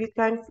 I'll give you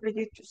time for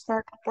you to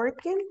start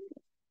working.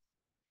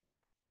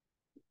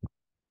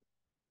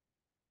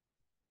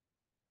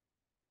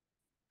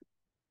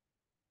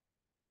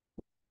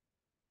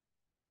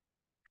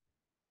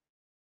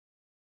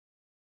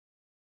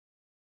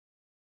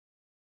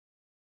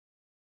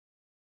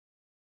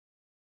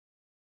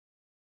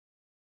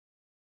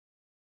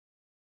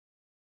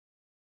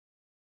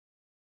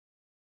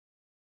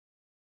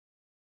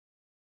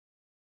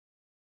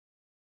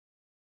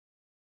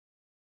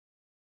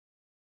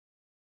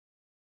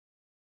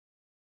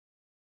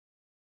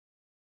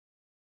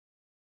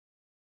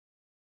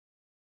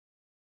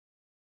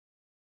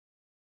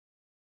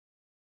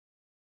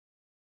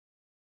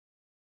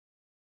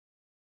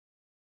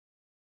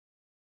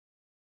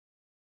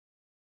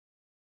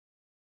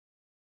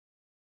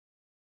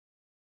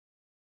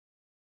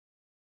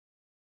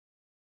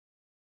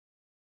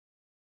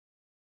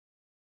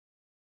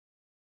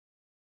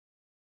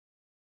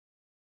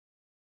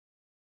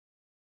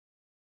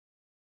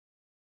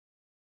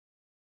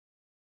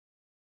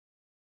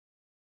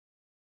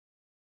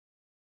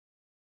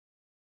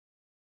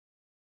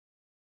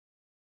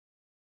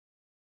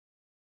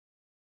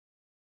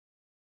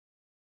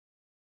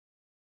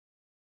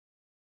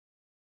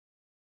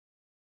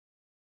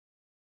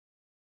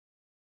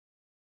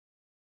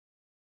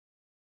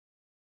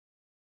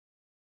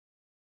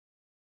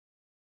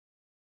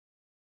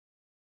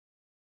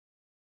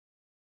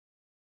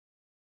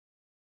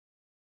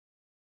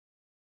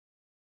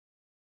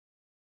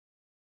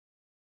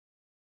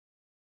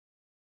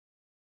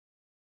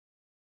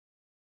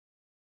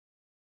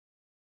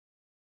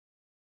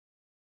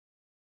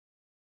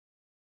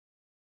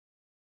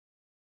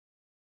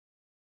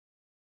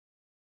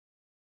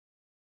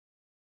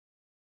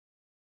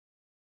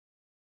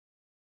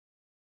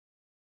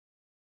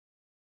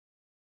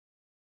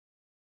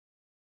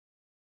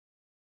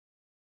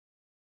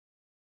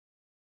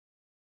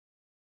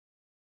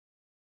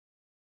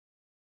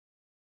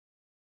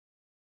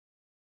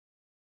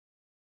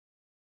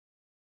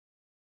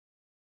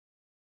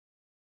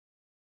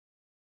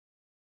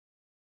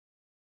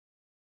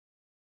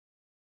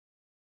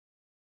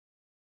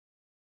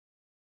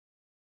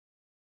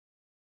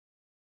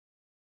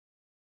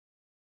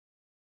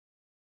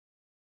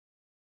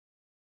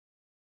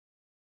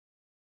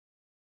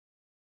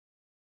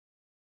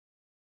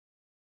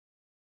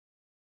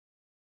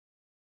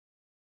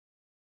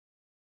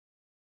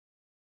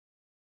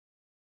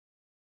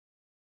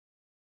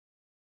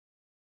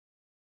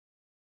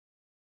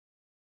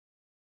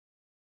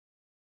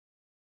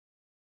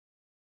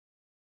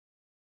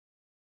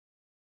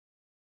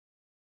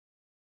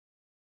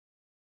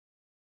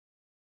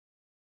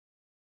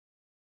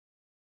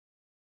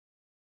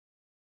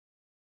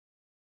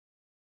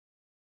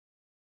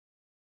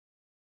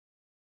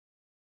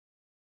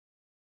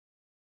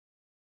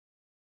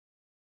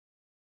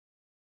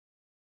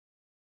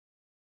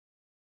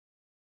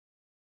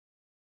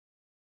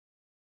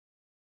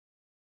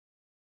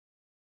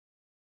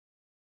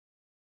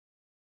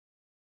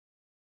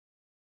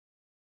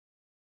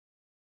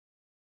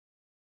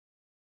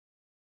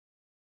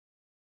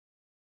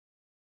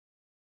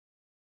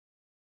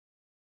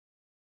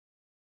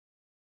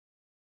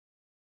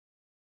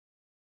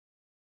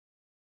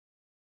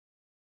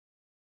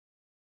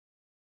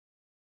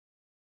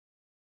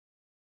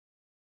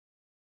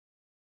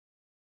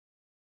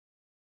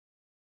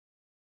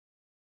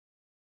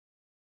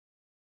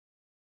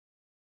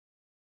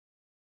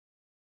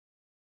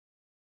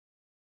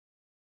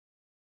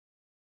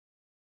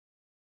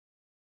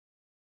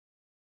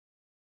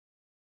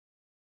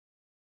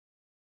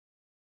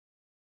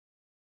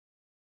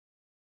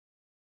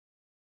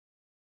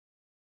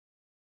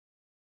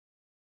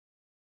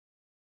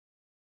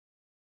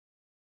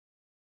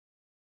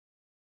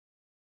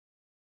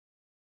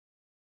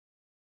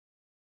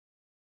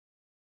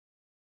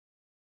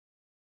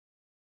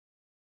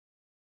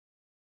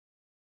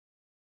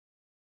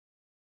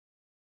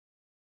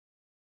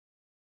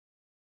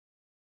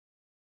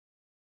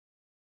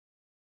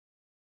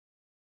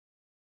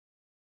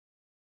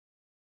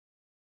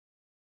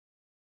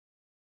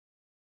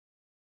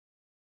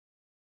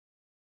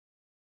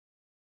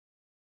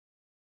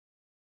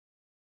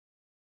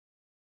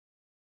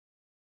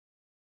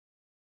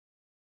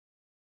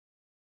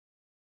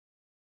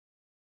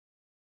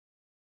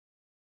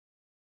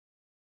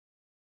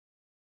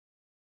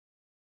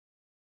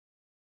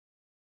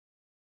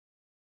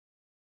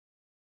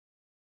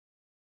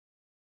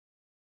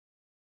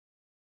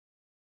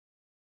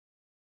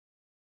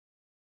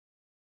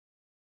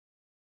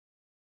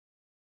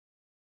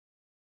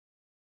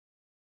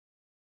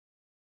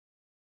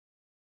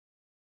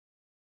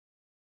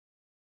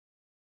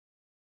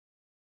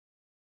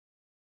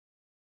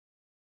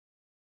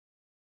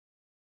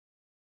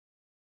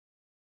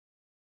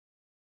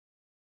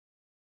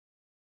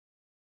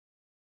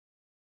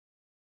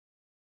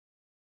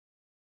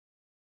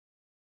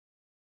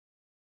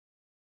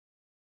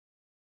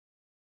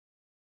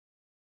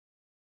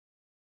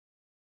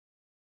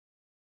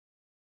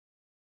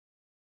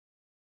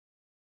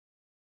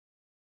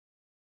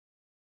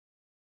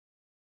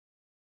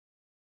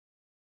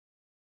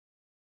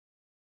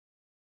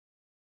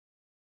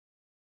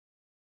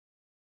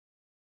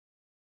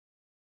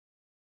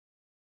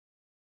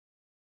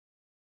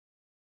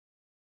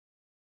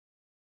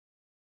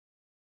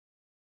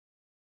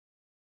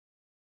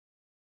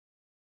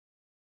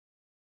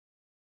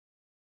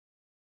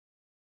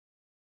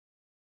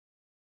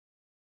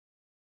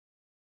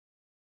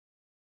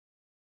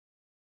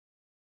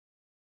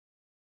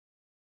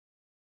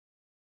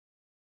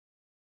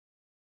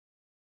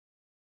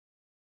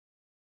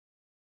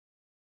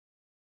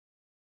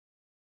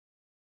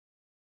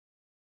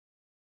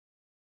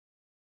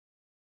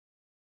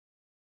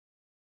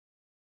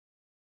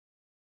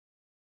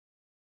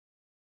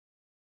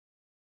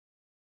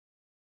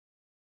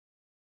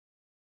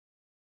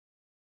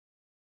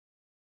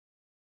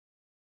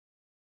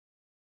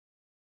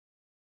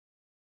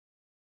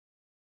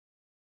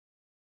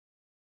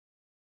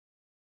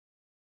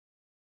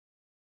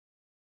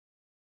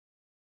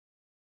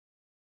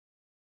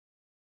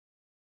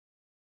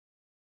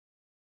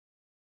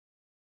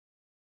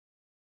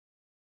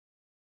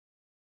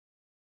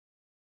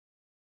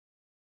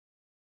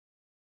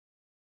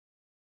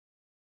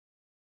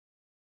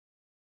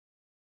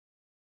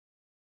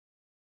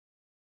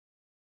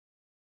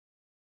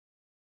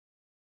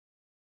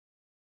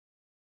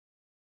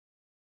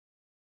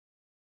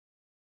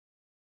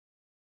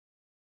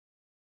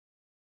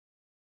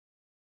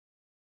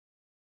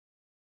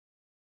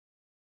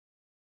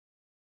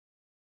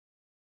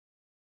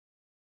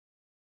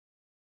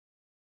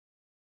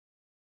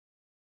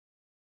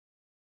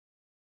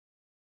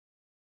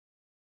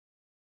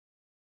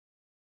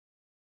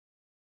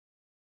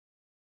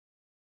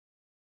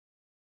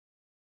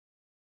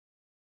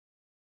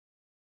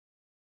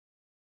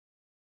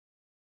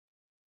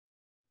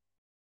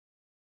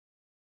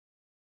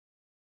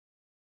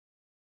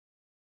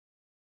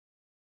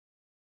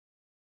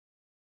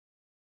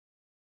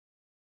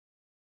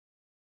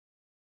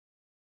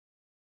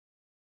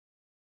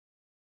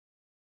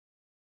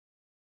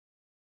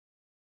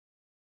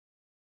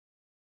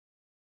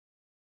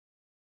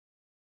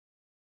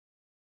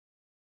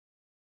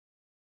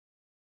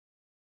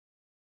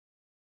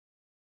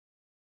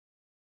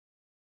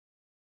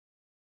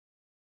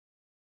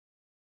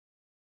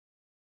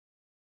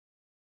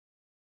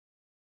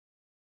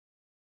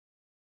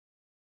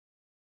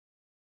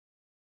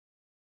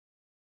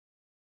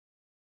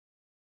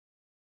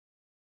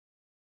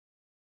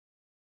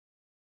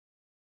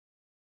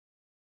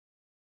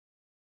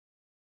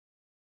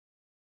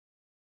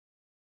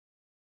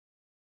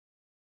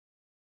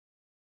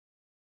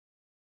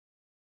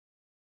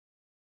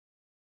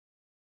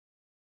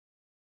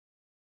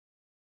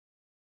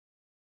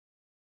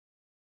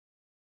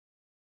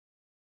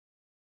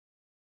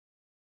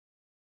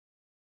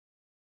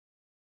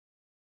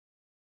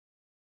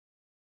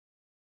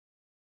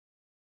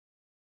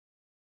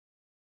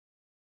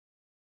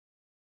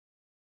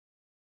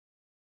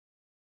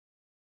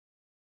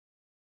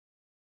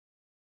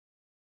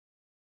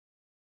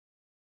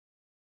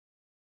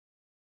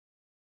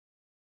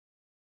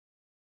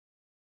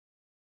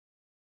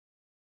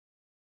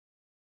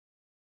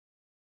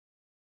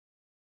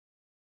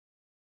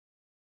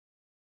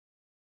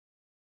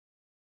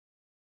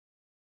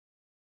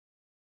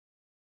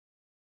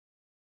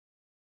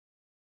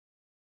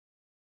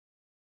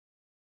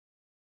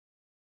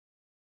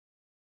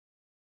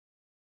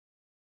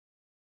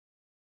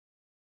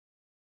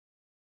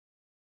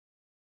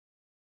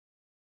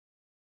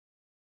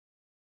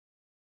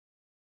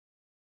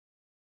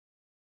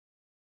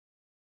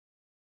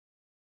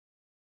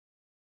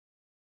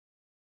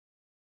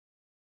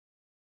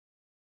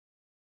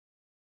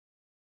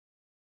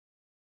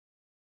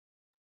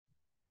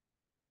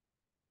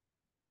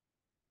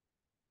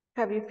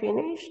 Have you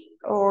finished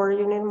or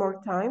you need more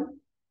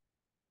time?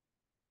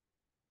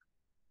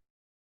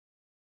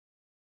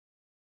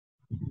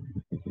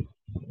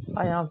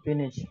 I am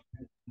finished.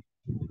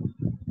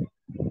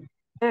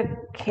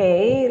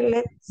 Okay,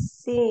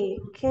 let's see.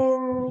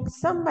 Can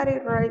somebody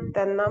write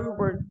the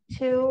number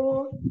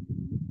 2?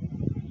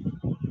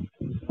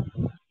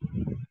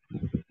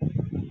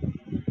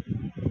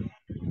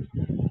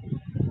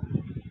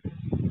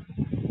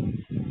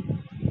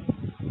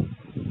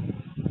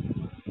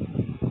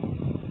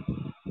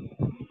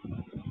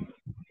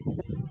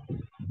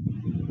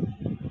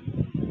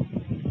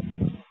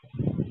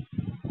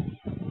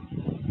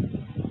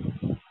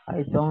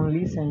 I don't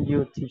listen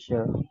you,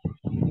 teacher.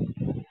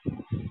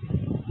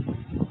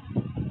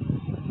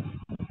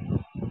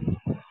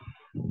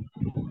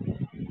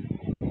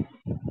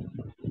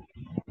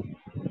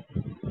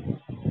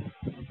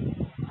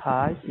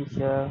 Hi,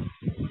 teacher.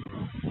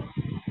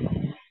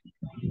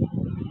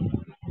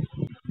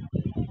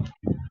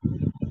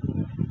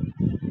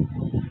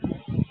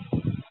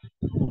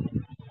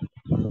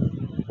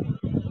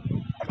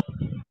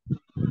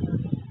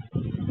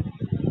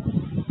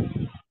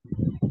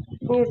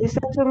 You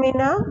listen to me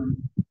now?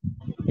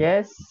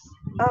 Yes.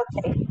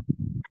 Okay.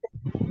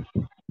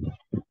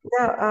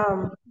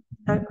 Now,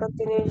 I'll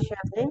continue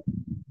sharing.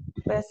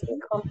 Voy a seguir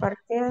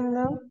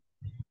compartiendo.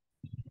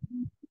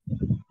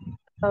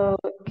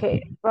 Ok,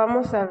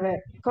 vamos a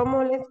ver.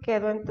 ¿Cómo les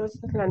quedó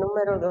entonces la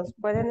número 2?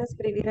 Pueden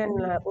escribir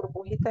en la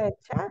burbujita de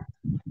chat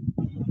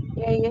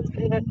y ahí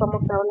escribe cómo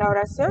quedó la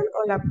oración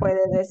o la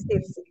puede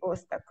decir si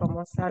gusta,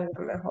 como salga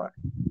mejor.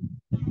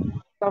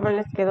 ¿Cómo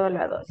les quedó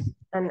la 2?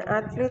 An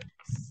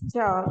athlete's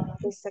job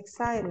is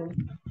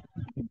exciting.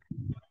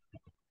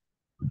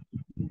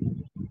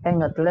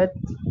 An athlete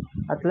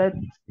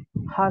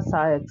has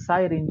an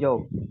exciting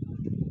job.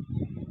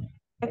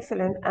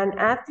 Excellent. An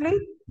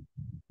athlete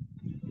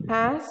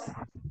has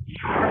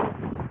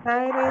an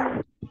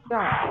exciting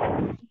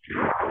job.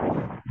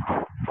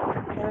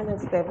 Ya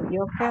les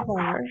debió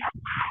quedar.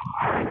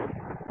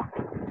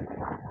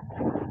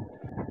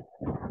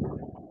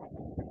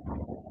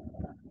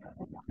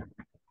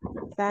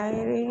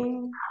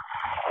 Exciting.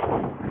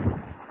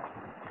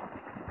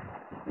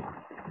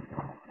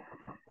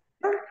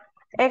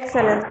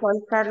 Excellent, Juan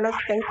Carlos.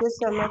 Thank you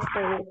so much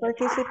for your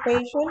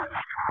participation.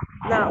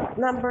 Now,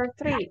 number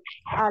 3,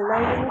 a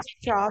lawyer's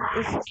job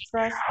is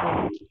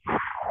stressful.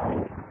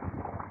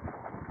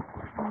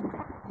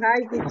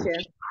 Hi,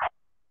 teacher.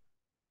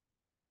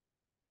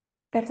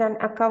 Perdón,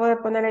 acabo de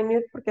poner en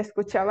mute porque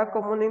escuchaba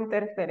como una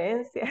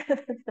interferencia.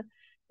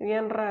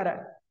 Bien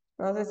rara.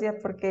 No sé si es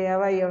porque ya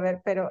va a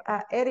llover, pero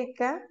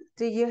Erika,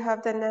 do you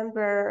have the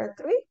number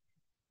 3?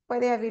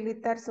 Puede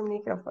habilitar su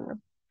micrófono.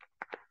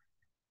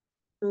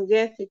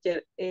 Yes,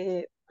 teacher.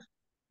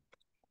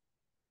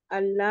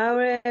 A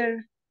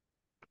lawyer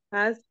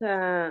has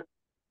a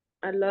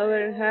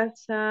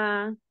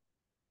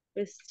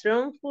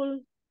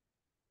stressful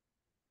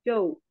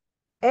job.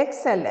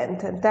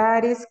 Excellent.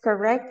 That is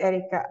correct,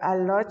 Erika. A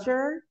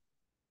lawyer.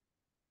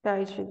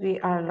 That should be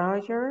a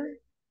lawyer.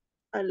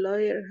 A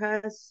lawyer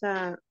has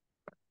a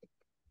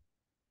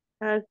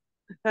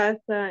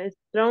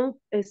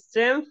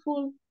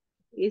stressful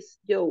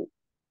job.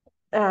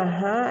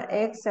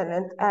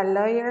 Excellent. A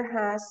lawyer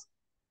has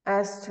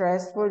a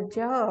stressful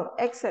job.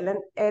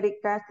 Excellent,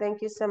 Erika.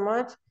 Thank you so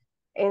much.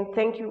 And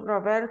thank you,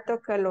 Roberto,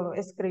 que lo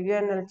escribió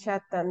en el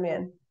chat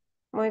también.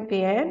 Muy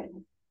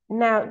bien.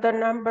 Now, the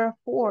number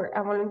 4,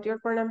 a volunteer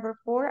for number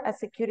 4, a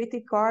security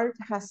guard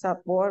has a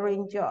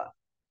boring job.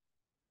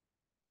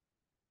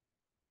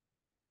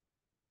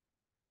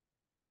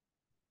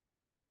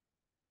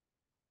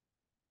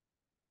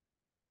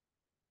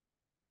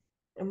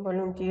 A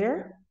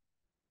volunteer.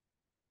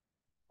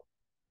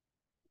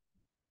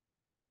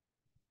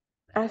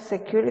 A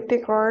security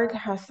guard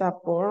has a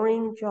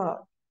boring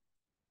job.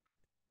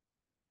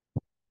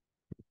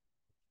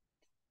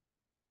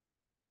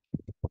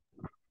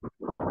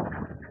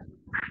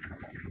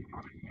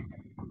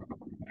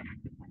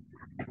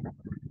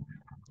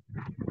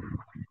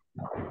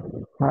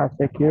 A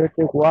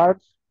security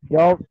guard's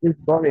job is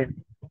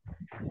boring.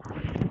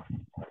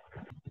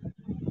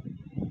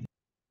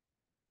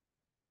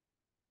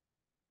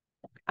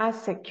 A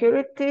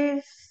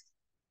security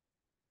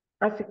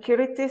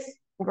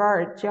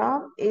guard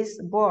job is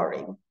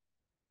boring.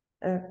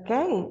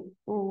 Okay,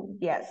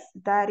 yes,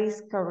 that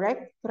is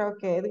correct. Creo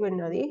que Edwin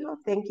lo dijo.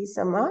 Thank you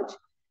so much.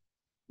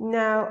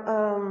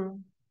 Now,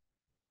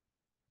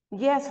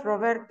 yes,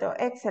 Roberto,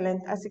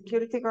 excellent. A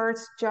security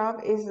guard's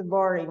job is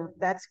boring.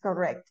 That's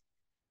correct.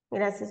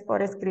 Gracias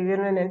por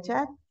escribirlo en el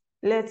chat.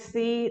 Let's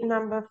see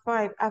number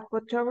 5. A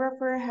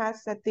photographer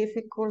has a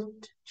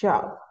difficult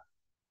job.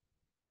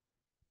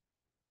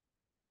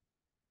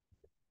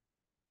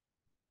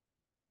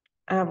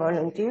 A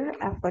volunteer,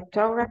 a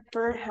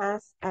photographer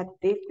has a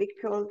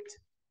difficult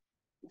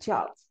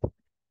job.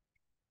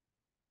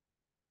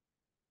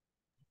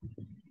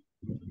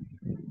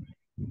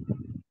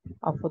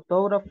 A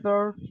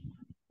photographer's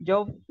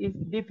job is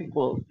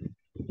difficult.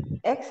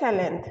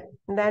 Excellent.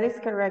 That is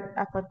correct.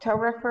 A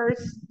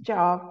photographer's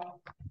job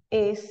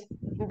is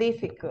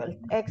difficult.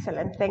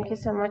 Excellent. Thank you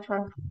so much,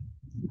 Juan.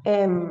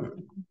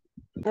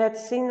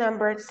 Let's see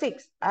number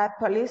 6. A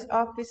police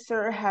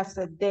officer has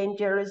a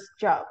dangerous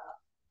job.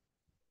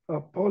 A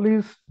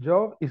police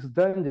job is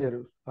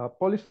dangerous. A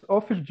police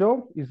office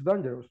job is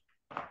dangerous.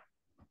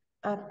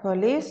 A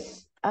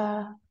police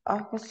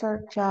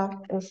officer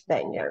job is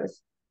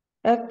dangerous.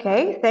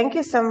 Okay, thank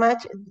you so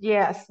much.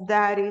 Yes,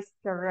 that is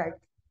correct.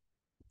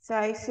 So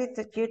I see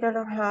that you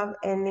don't have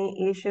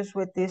any issues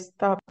with this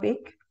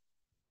topic.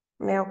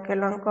 Veo que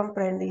lo han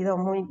comprendido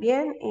muy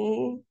bien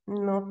y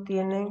no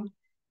tienen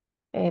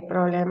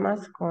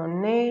problemas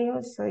con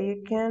ellos. So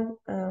you can,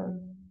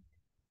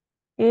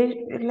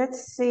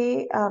 let's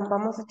see,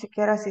 vamos a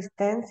chequear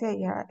asistencia,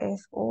 ya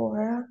es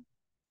hora.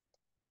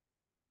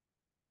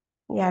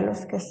 Ya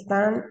los que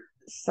están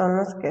son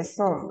los que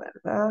son,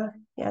 ¿verdad?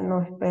 Ya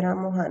no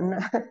esperamos a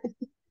nadie.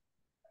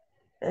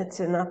 It's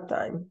enough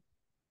time.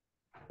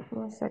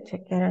 Vamos a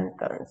chequear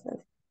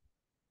entonces.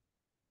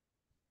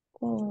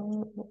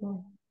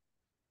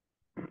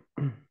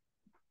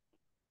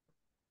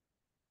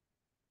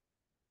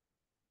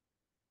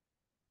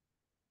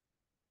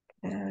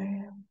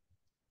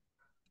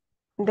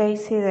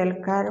 Daisy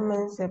del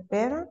Carmen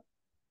Cepeda.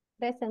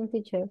 Present,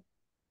 teacher.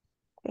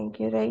 Thank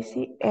you,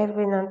 Daisy.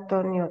 Edwin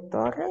Antonio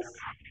Torres.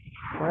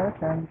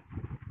 Present.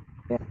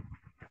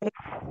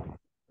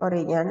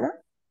 Orellana.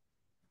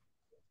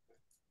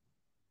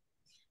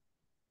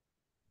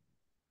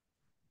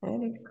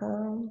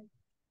 Erika.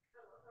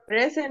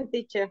 Present,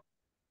 teacher.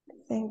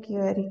 Thank you,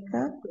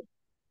 Erika.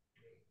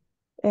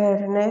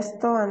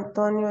 Ernesto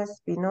Antonio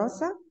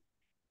Espinosa.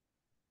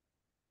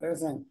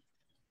 Present.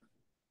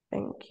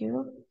 Thank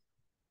you.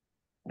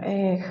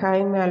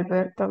 Jaime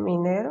Alberto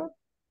Minero.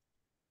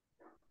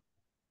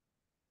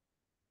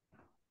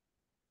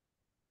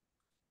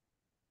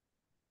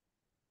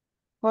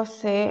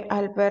 José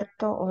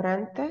Alberto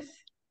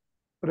Orantes.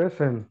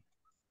 Present.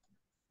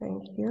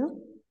 Thank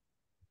you.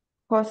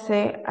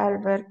 José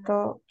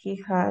Alberto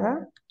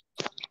Quijada.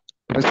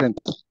 Present.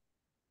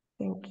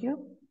 Thank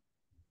you.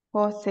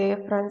 José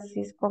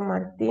Francisco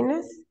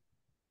Martínez.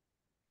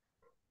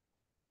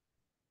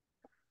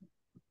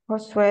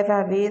 Josué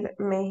David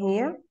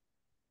Mejía.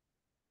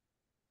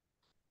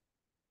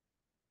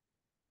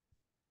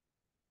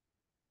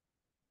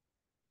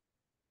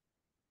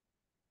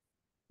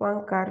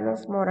 Juan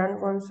Carlos Morán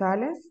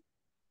González.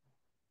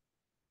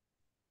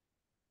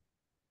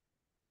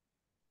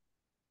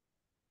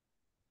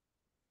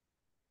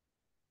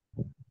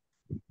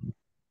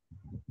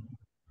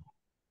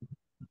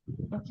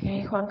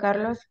 Ok, Juan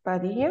Carlos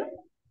Padilla.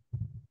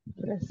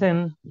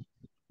 Present.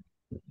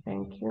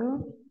 Thank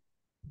you.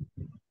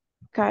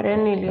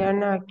 Karen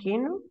Liliana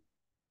Aquino.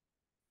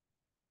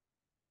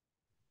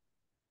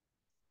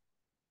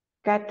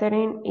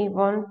 Catherine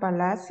Ivonne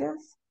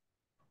Palacios.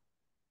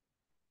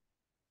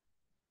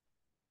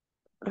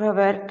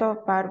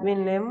 Roberto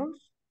Parvin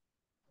Lemos.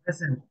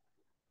 Present.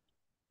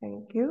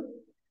 Thank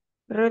you.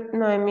 Ruth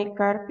Noemí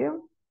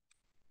Carpio.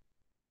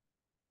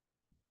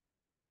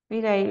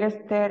 Abigail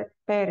Esther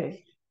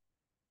Pérez.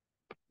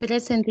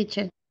 Present,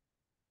 teacher.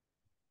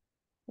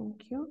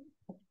 Thank you.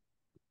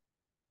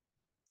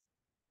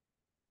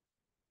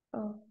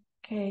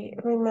 Okay,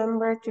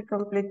 remember to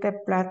complete the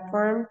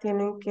platform.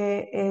 Tienen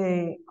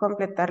que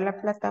completar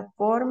la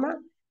plataforma.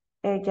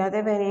 Ya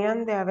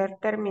deberían de haber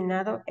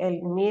terminado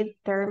el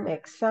midterm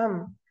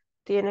exam.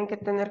 Tienen que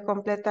tener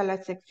completa la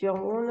sección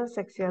 1,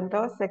 sección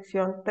 2,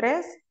 sección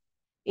 3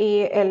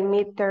 y el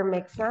midterm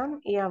exam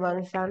y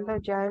avanzando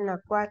ya en la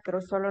 4.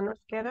 Solo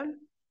nos quedan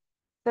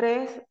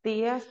 3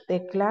 días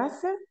de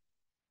clase,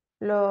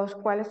 los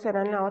cuales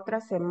serán la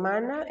otra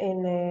semana.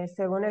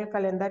 Según el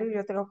calendario,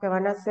 yo tengo que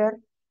van a ser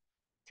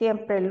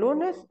siempre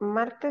lunes,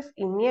 martes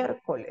y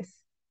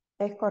miércoles.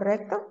 ¿Es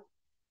correcto?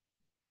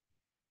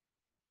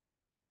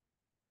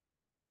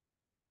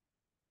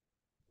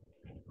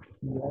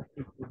 Yes.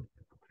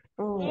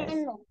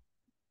 Ujú.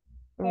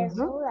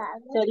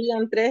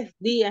 Serían 3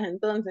 días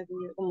entonces,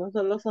 como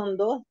solo son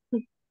 2.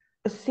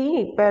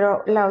 Sí,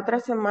 pero la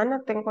otra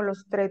semana tengo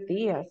los 3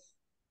 días.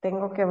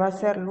 Tengo que va a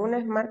ser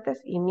lunes,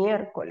 martes y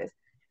miércoles.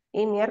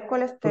 Y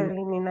miércoles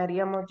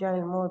terminaríamos ya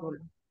el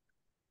módulo.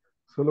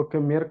 Solo que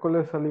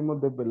miércoles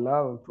salimos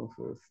desvelados,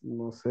 entonces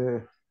no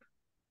sé.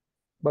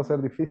 Va a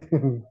ser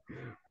difícil,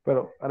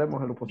 pero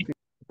haremos lo posible.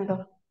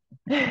 No.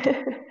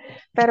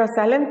 Pero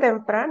salen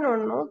temprano,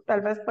 ¿no?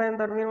 Tal vez pueden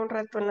dormir un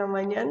rato en la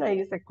mañana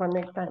y se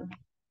conectan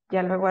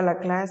ya luego a la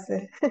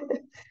clase.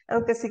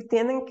 Aunque si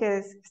tienen que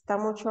está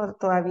mucho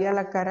todavía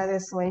la cara de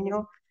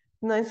sueño,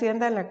 no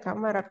enciendan la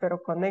cámara,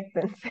 pero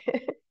conéctense.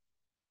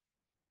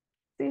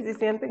 Sí, si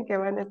sienten que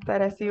van a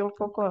estar así un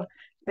poco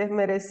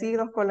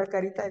desmerecidos con la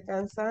carita de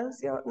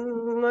cansancio,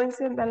 no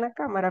enciendan la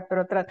cámara,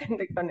 pero traten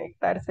de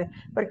conectarse,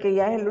 porque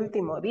ya es el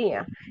último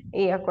día.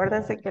 Y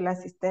acuérdense que la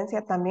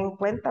asistencia también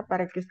cuenta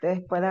para que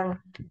ustedes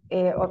puedan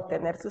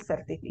obtener su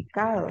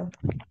certificado.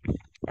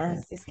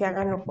 Así es que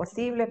hagan lo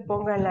posible,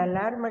 pongan la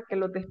alarma que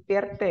los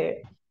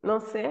despierte, no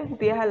sé,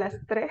 10 a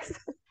las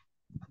 3.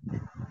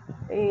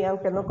 Y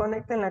aunque no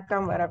conecten la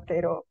cámara,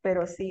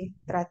 pero sí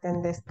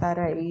traten de estar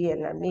ahí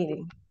en la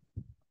meeting.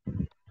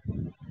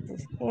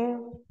 Así que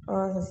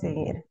vamos a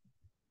seguir.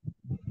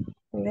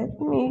 Let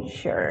me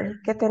share.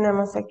 ¿Qué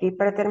tenemos aquí?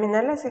 Para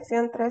terminar la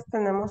sección 3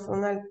 tenemos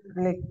una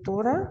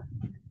lectura.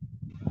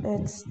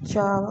 It's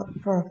job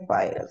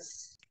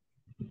profiles.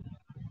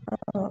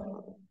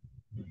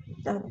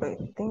 I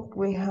think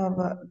we have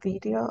a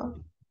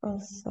video.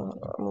 So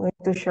I'm going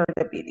to share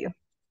the video.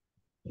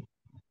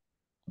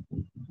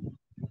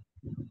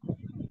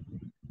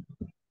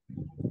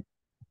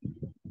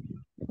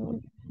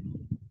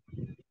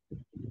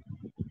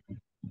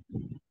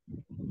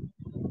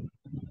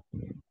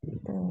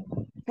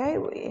 Okay,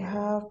 we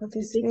have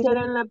this Si video.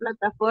 en la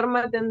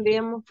plataforma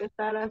tendríamos que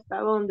estar hasta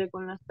dónde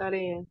con las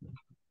tareas.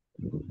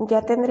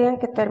 Ya tendrían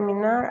que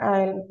terminar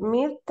el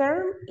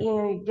midterm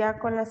y ya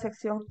con la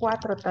sección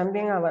 4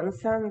 también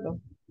avanzando.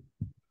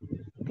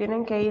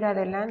 Tienen que ir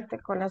adelante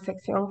con la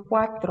sección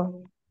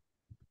 4.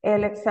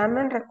 El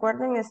examen,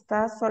 recuerden,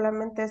 está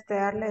solamente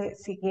darle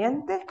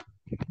siguiente.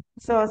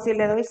 So, si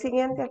le doy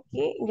siguiente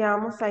aquí, ya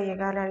vamos a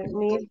llegar al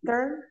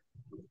midterm.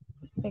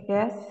 I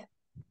guess.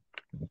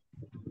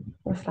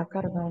 Lo está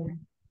cargando.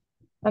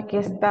 Aquí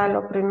está,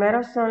 lo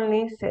primero son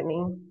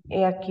listening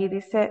y aquí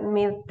dice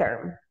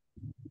midterm.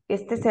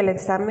 Este es el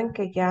examen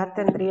que ya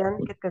tendrían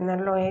que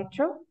tenerlo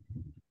hecho.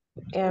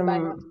 Vale,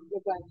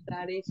 voy a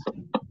entrar eso.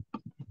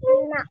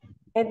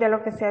 Es de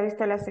lo que se ha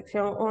visto en la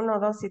sección 1,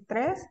 2 y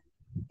 3.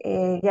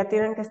 Ya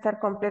tienen que estar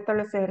completos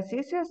los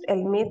ejercicios,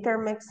 el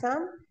midterm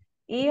exam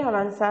y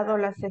avanzado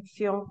la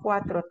sección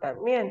 4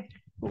 también,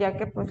 ya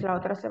que pues la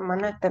otra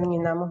semana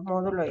terminamos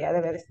módulo, ya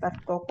debe de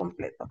estar todo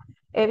completo.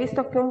 He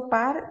visto que un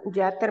par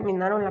ya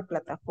terminaron la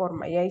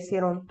plataforma, ya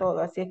hicieron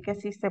todo, así es que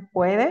sí se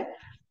puede.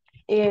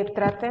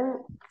 Traten,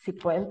 si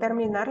pueden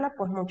terminarla,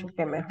 pues mucho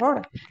que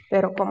mejor,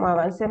 pero como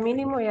avance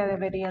mínimo ya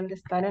deberían de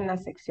estar en la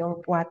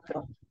sección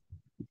 4.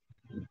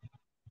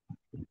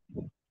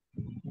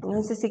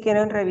 No sé si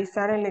quieren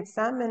revisar el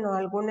examen o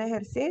algún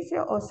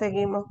ejercicio o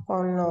seguimos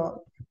con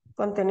los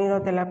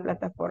contenidos de la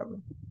plataforma.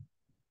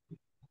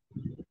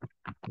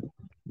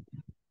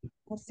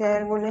 O si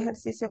hay algún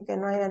ejercicio que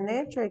no hayan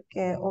hecho y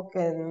o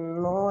que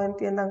no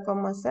entiendan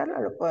cómo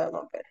hacerlo, lo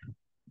podemos ver.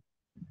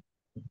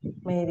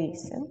 Me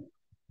dicen.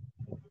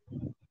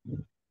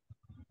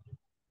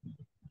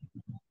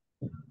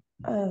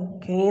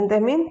 Okay, in the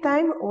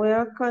meantime,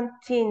 we'll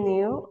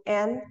continue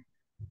and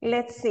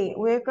let's see,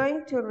 we're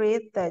going to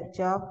read the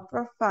job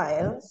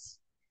profiles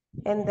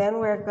and then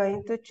we're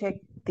going to check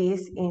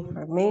this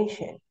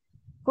information.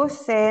 Who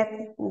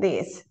said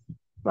this?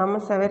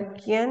 Vamos a ver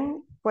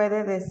quién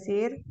puede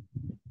decir,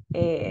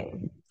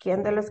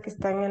 quién de los que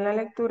están en la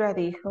lectura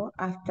dijo,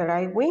 after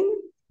I win,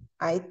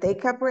 I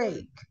take a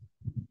break.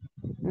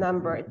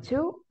 Number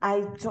 2,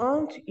 I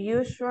don't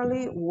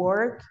usually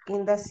work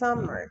in the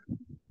summer.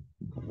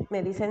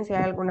 Me dicen si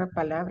hay alguna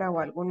palabra o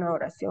alguna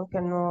oración que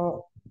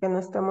no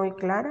esté muy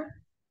clara.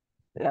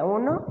 La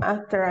 1,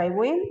 after I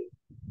win,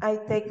 I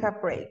take a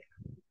break.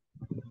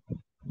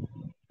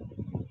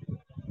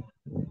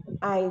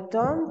 I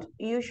don't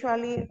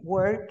usually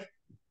work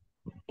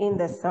in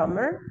the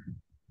summer.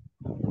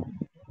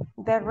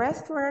 The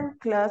restaurant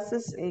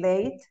closes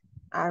late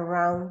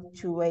around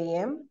 2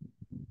 a.m.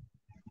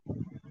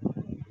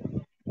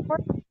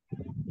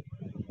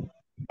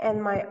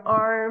 And my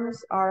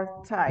arms are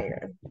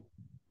tired.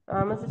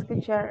 Vamos a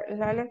escuchar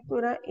la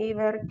lectura y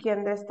ver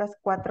quién de estas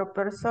 4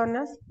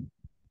 personas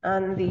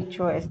han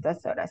dicho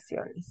estas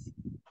oraciones.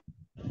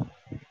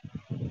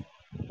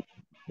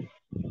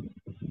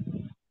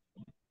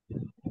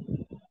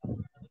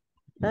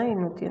 Ay,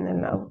 no tiene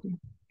el audio.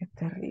 Qué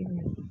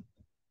terrible.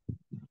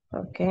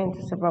 Ok,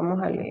 entonces vamos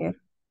a leer.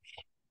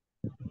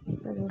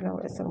 Pero la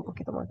voy a hacer un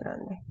poquito más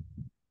grande.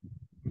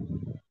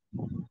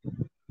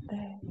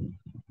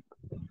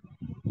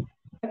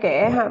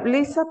 Okay, I have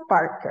Lisa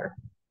Parker.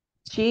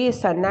 She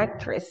is an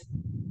actress.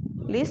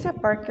 Lisa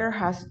Parker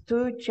has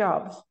 2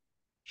 jobs.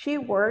 She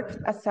works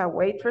as a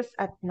waitress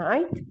at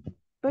night,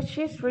 but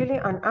she's really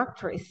an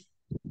actress.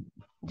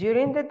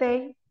 During the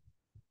day,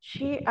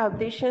 she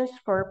auditions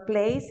for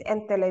plays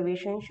and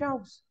television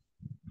shows.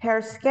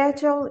 Her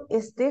schedule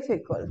is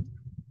difficult,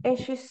 and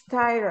she's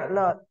tired a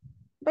lot,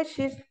 but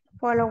she's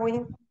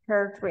following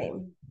her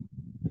dream.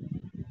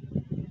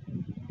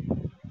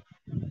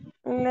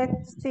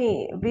 Let's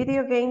see,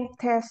 video game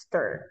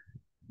tester.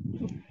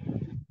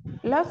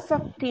 Lots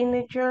of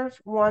teenagers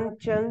want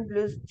John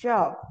Blue's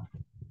job.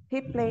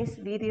 He plays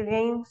video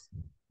games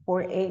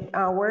for 8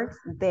 hours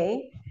a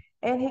day,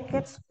 and he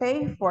gets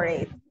paid for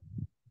it.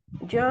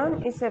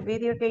 John is a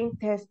video game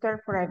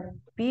tester for a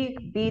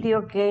big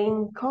video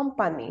game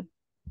company.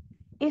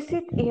 Is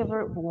it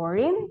ever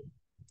boring?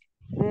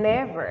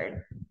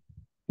 Never.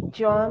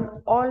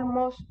 John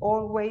almost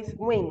always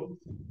wins.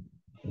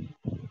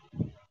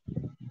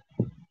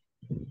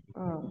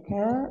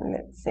 Okay,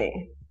 let's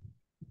see.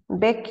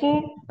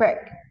 Becky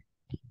Peck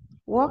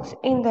walks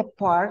in the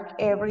park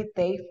every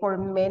day for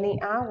many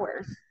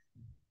hours,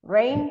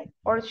 rain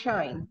or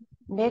shine.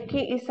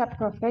 Becky is a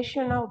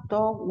professional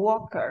dog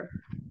walker.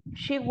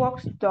 She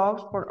walks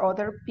dogs for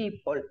other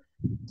people.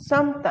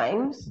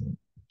 Sometimes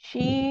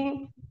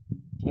she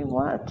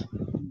what?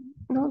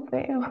 No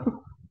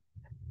veo.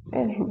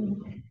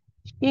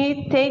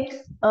 She takes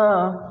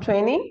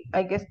 20,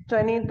 I guess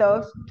 20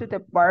 dogs to the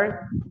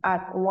park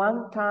at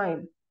one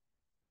time.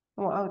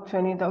 Wow,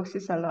 20 dogs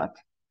is a lot.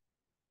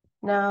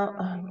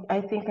 Now,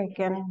 I think I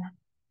can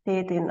see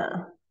it in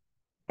a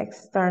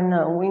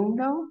external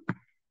window.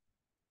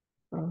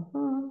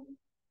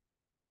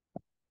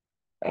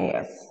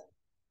 Yes,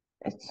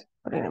 it's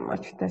pretty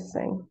much the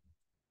same.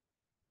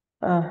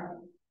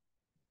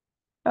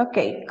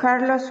 Okay,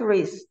 Carlos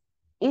Ruiz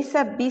is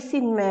a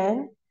busy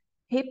man.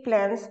 He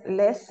plans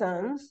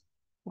lessons,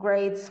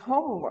 grades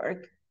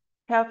homework,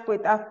 help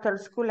with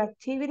after-school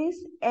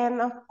activities,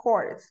 and of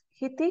course,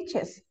 he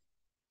teaches.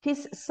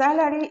 His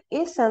salary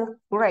isn't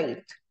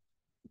great,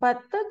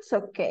 but that's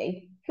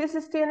okay. His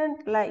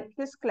students like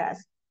his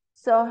class,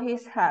 so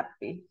he's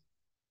happy.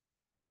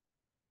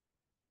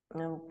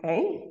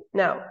 Okay,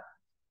 now,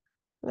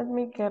 let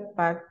me get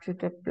back to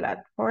the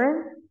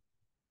platform.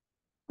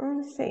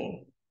 Let's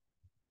see.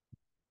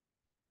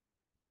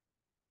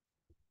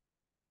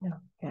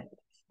 Okay.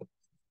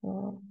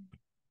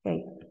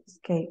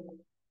 Escape.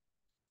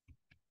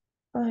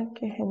 Ay,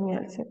 qué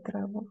genial se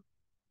trabó.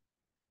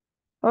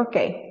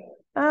 Okay,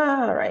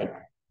 all right.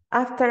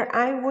 After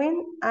I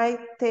win, I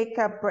take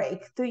a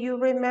break. Do you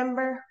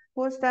remember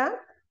who's that?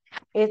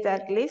 Is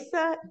that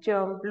Lisa,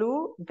 John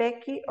Blue,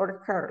 Becky,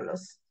 or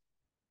Carlos?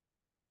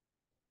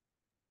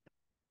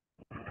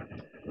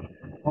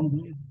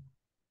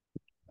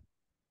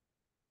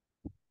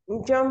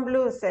 John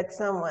Blue said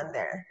someone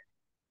there.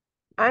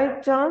 I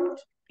don't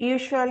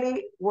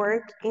usually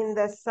work in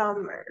the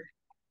summer.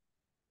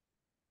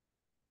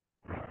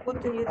 Who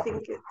do you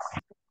think it's?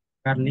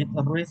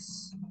 Carlito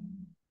Ruiz.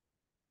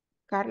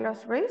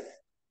 Carlos Ruiz?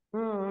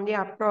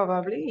 Yeah,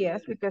 probably,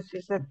 yes, because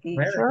he's a Puede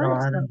teacher.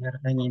 trabajar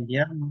en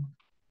invierno.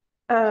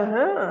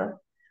 Uh-huh.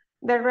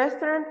 The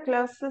restaurant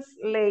closes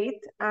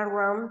late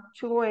around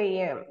 2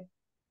 a.m.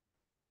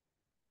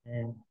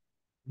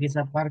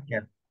 Lisa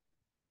Parker.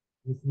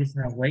 This is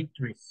a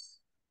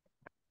waitress.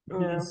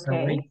 She's a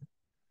Okay. waitress.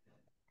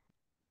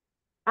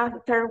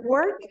 After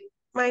work,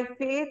 my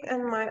feet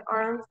and my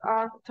arms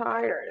are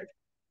tired.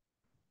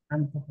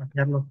 Antes de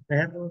pasear los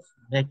perros,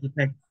 Becky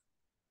Peck.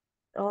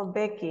 Oh,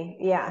 Becky,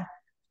 yeah.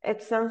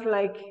 It sounds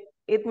like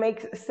it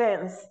makes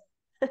sense.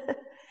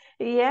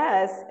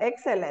 Yes,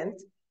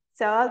 excellent.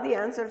 So all the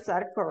answers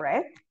are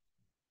correct.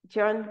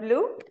 John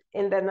Blue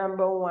in the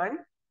number 1.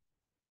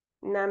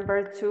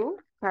 Number 2,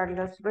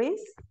 Carlos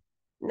Ruiz.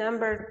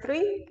 Number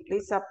 3,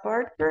 Lisa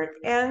Parker.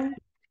 And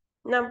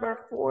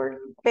number 4,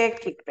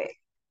 Becky Peck.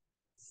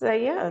 So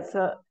yeah,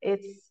 so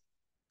it's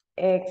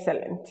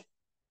excellent.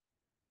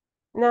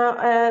 Now,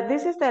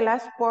 this is the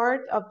last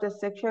part of the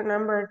section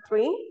number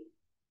 3.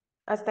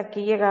 Hasta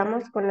aquí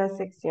llegamos con la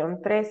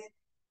sección 3.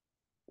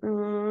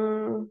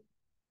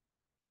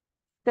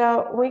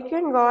 So we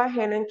can go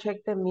ahead and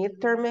check the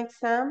midterm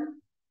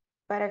exam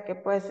para que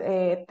pues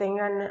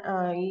tengan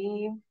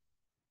ahí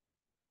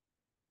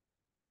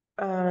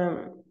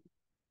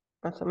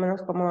más o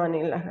menos cómo van a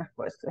ir las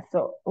respuestas.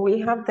 So we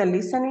have the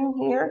listening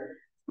here.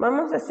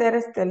 Vamos a hacer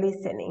este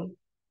listening.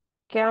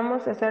 ¿Qué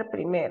vamos a hacer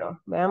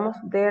primero? Veamos,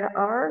 there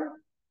are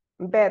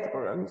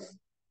bedrooms.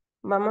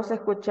 Vamos a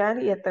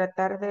escuchar y a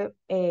tratar de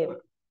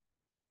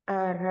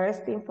agarrar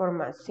esta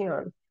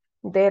información.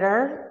 There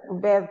are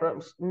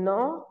bedrooms,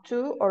 no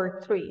 2 or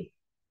 3.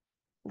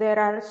 There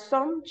are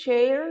some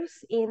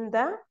chairs in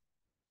the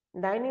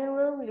dining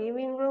room,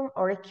 living room,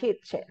 or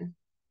kitchen.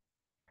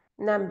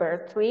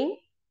 Number 3,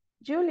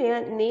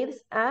 Julia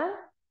needs a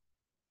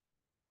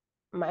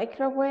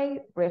microwave,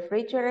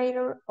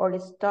 refrigerator, or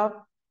stove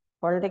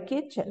for the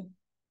kitchen.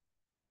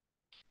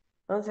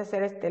 Vamos a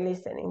hacer este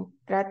listening.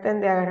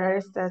 Traten de agarrar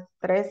estas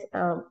 3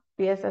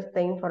 piezas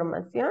de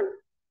información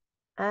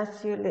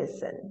as you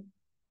listen.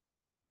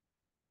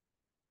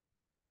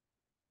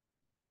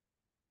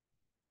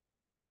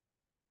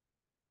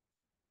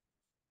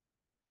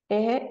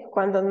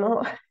 Cuando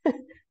no,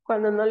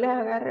 cuando no les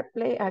agarre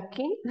play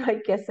aquí,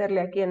 hay que hacerle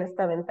aquí en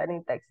esta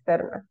ventanita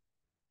externa.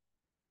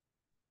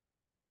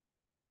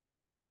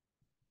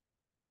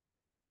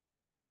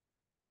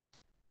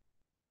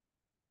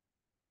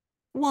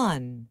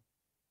 One.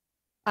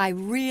 I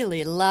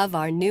really love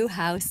our new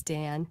house,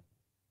 Dan.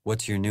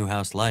 What's your new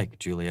house like,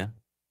 Julia?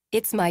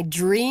 It's my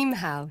dream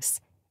house.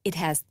 It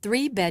has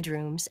 3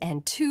 bedrooms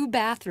and 2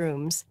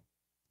 bathrooms.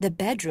 The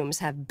bedrooms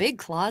have big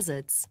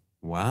closets.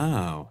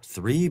 Wow,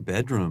 3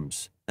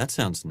 bedrooms. That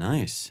sounds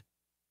nice.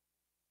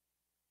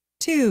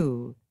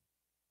 2.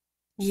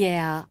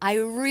 Yeah, I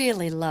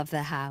really love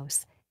the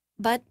house,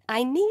 but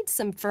I need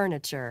some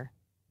furniture.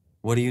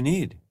 What do you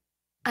need?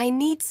 I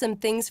need some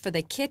things for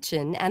the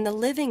kitchen and the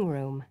living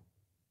room.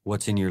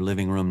 What's in your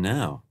living room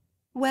now?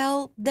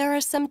 Well, there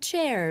are some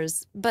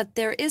chairs, but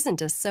there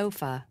isn't a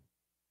sofa.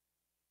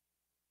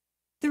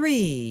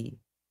 3.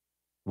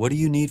 What do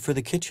you need for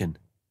the kitchen?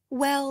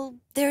 Well,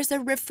 there's a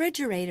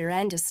refrigerator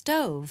and a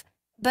stove,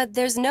 but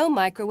there's no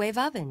microwave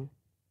oven.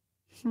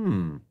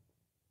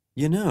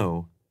 You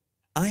know,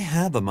 I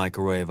have a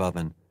microwave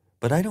oven,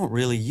 but I don't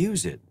really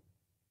use it.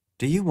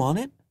 Do you want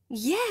it?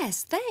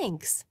 Yes,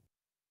 thanks.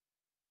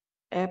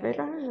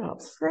 Everybody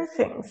loves free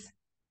things.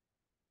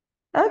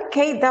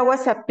 Okay, that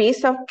was a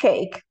piece of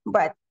cake,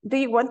 but do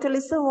you want to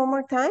listen one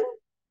more time?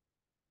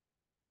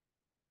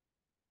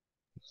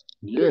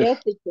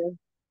 Yes, teacher.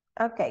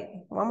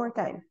 Okay, one more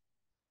time.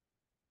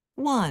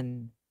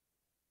 1.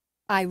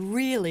 I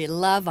really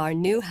love our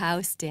new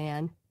house,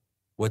 Dan.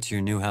 What's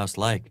your new house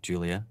like,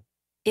 Julia?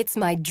 It's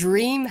my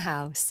dream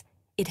house.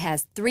 It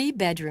has 3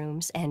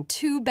 bedrooms and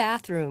 2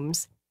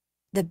 bathrooms.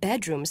 The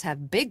bedrooms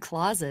have big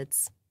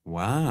closets.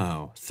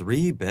 Wow,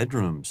 3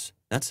 bedrooms.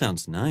 That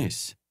sounds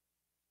nice.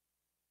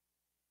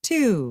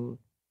 2.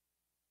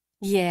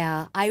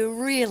 Yeah, I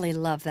really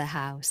love the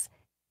house,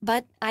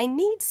 but I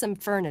need some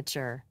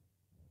furniture.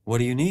 What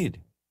do you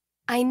need?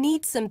 I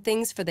need some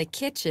things for the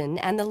kitchen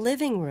and the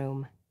living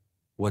room.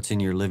 What's in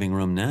your living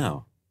room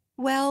now?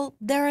 Well,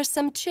 there are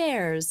some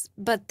chairs,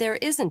 but there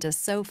isn't a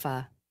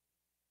sofa.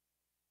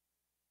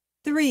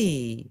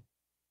 3.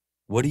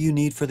 What do you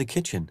need for the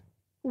kitchen?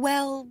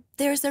 Well,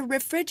 there's a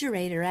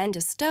refrigerator and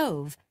a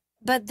stove,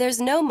 but there's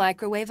no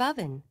microwave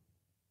oven.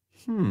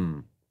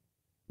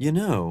 You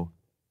know,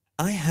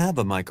 I have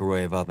a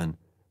microwave oven,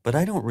 but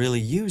I don't really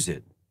use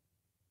it.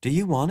 Do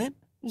you want it?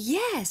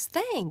 Yes,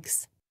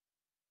 thanks.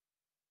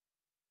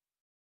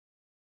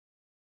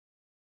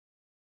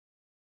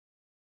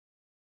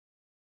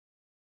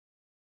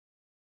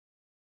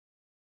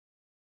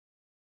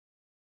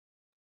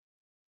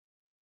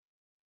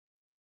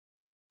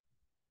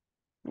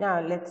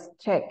 Now let's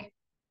check.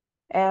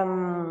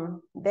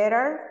 There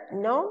are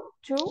no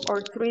 2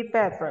 or 3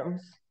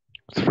 bedrooms.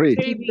 3.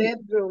 3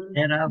 bedrooms.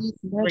 There are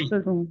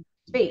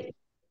 3.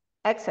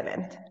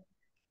 Excellent.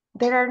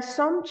 There are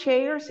some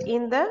chairs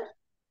in the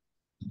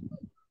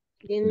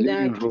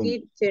Living room.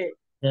 kitchen.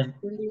 The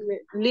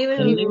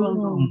Living living room.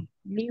 room.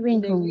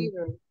 Living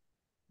room.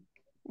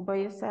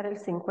 Voy a usar el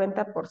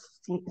 50 por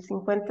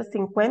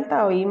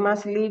 50-50 o y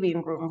más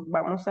living room.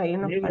 Vamos a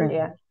irnos para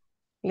allá.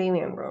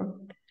 Living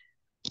room.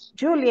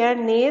 Julia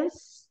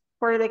needs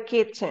for the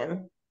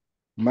kitchen.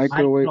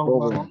 Microwave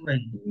oven.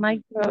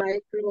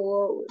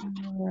 Micro.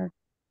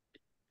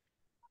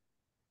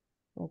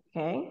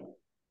 Okay.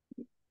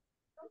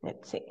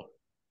 Let's see.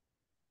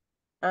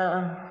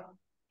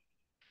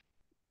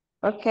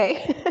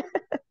 Okay.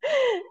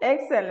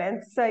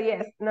 Excellent. So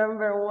yes,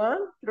 number 1,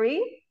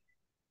 3.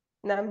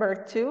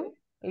 Number 2,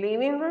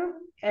 living room.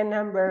 And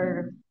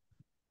number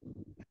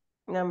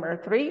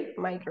 3,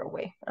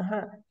 microwave.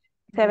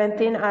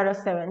 17 out of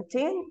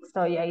 17.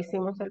 So ya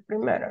hicimos el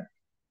primero.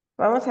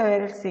 Vamos a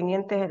ver el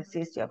siguiente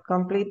ejercicio.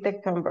 Complete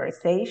the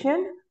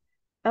conversation.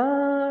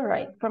 All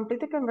right.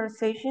 Complete the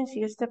conversations.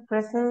 Use the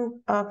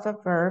present of the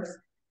verbs.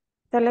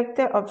 Select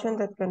the option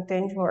that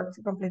contains words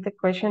to complete the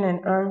question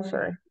and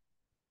answer.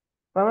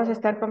 Vamos a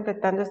estar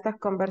completando estas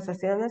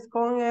conversaciones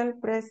con el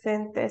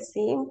presente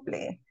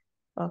simple.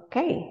 Ok.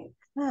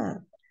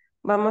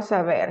 Vamos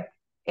a ver.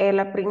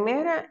 La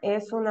primera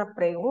es una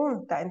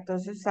pregunta.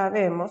 Entonces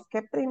sabemos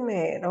que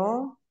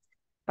primero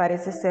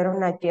parece ser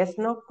una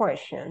yes-no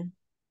question.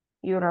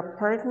 Your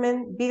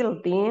apartment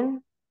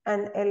building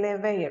an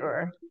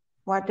elevator.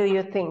 What do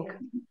you think?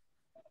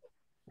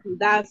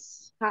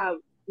 Does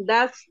your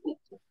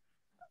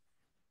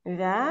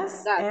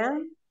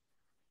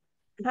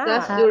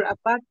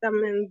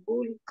apartment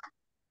building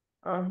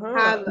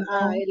have an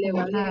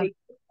elevator?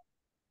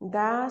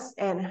 Does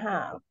and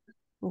have.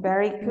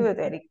 Very good,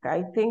 Erika.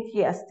 I think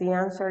yes, the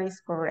answer is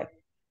correct.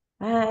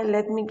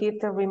 Let me give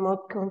the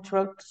remote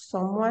control to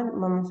someone.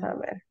 Vamos a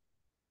ver.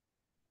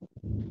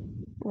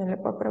 No le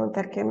puedo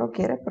preguntar quién no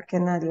quiere porque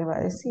nadie va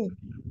a decir.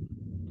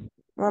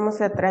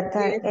 Vamos a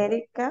tratar, yes.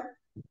 Erika.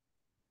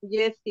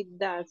 Yes, it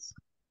does.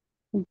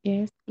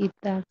 Yes, it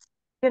does.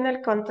 Tiene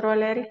el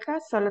control, Erika.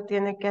 Solo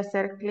tiene que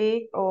hacer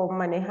clic o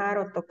manejar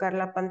o tocar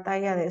la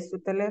pantalla de su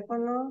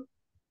teléfono.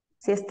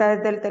 Si está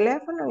desde el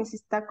teléfono y si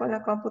está con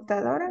la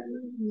computadora,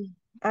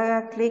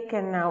 haga clic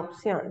en la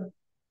opción.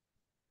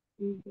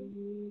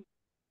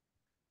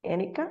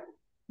 Erika.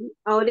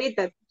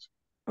 Ahorita.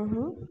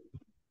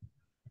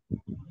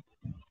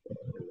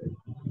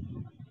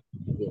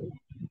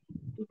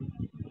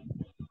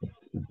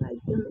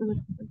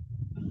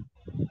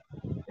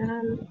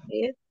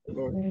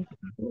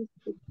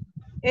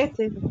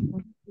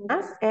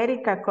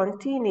 Erika,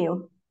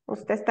 continue.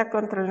 Usted está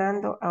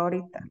controlando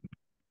ahorita.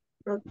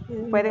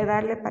 Okay. Puede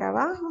darle para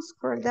abajo,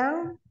 scroll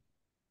down.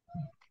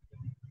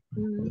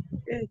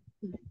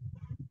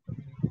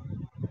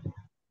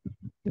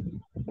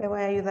 Le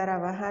voy a ayudar a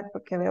bajar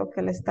porque veo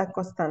que le está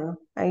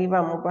costando. Ahí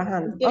vamos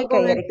bajando. Okay,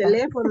 con el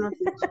teléfono.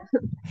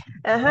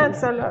 Ajá,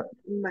 solo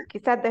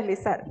quizás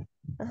deslizar.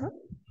 Ajá.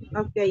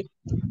 Ok.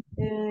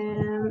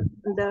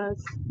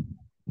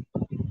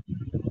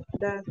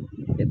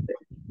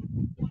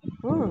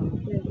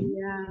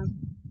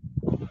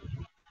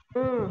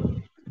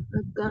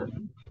 Acá.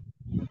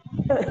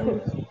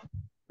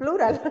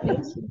 Plural.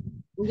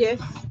 Yes.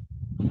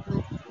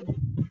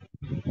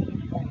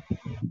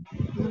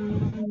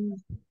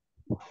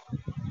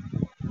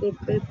 the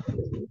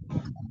bedroom,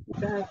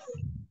 that's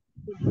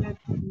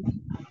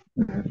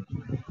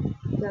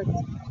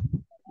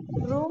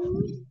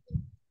room,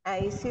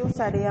 Ahí sí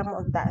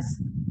usaríamos das.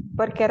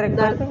 Porque that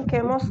recuerden que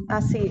hemos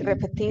así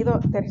repetido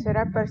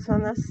tercera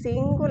persona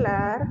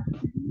singular,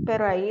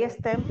 pero ahí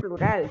está en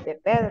plural,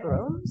 the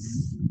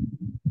bedrooms.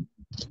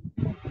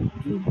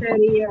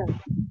 sería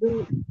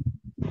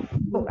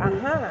do,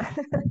 Ajá.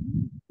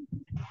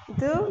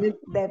 Do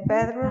the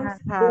bedrooms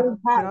do have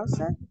have.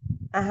 closet?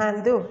 Ajá,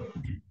 do.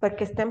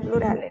 Porque está en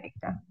plural,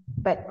 Erika.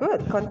 But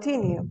good,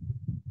 continue.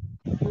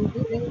 And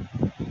then,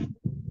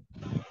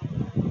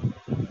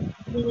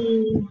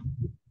 mm,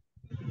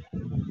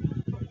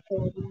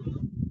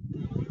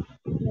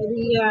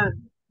 sería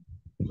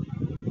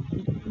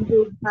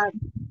do have.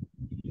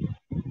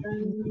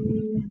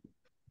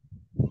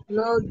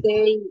 No,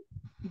 they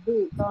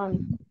do.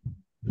 Don't.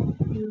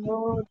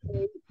 No,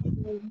 they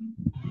don't.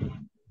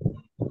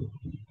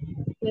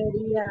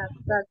 Sería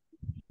that.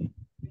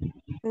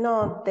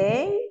 No,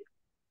 they.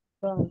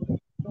 Don't.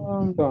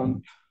 Don't.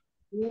 Don't.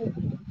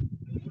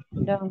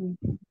 Don't.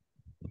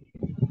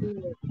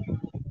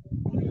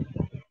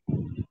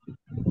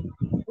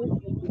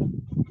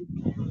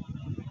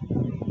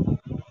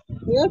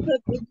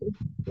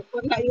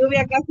 Por la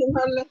lluvia casi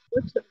no lo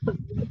escucho.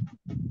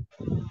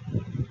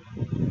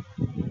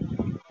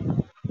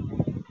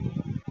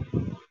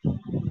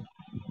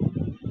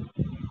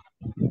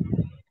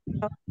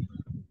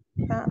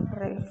 Está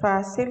re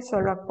fácil,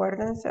 solo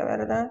acuérdense,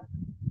 ¿verdad?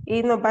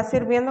 Y nos va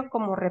sirviendo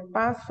como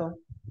repaso.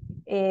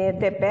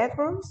 The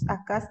bedrooms,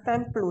 acá está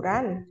en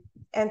plural.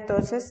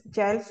 Entonces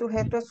ya el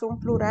sujeto es un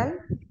plural.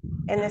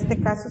 En este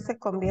caso se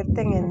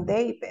convierten en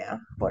they, ¿vea?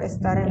 Por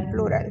estar en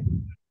plural.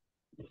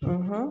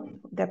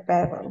 The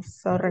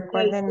bedrooms. So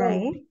recuerden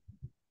ahí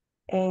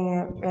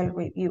en el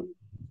review.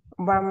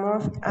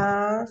 Vamos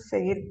a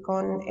seguir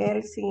con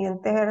el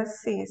siguiente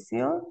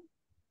ejercicio.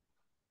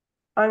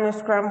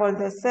 Unscramble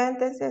the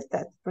sentences,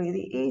 that's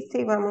pretty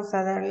easy. Vamos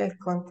a darle el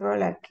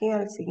control aquí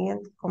al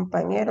siguiente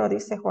compañero,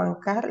 dice Juan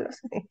Carlos.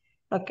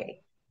 Ok,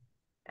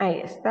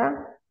 ahí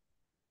está.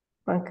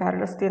 Juan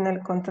Carlos tiene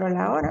el control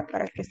ahora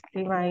para que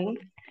escriba ahí.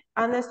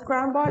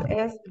 Unscramble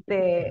es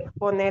de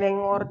poner en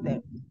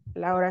orden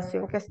la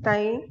oración que está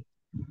ahí.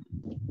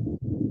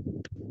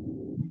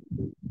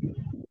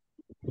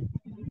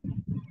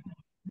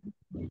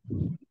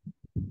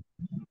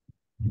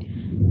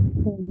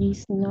 There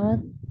is not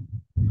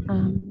a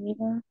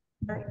mirror.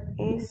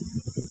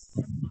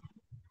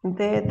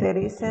 There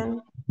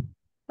isn't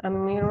a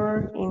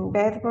mirror in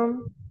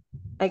bedroom.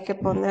 Hay que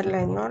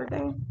ponerla en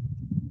orden.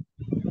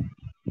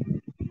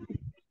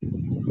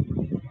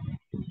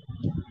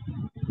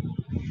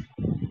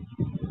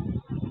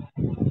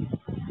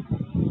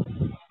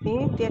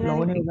 Sí, tiene Lo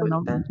único que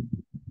no, dificultad.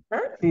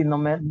 sí, no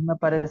me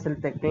aparece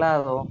el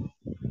teclado.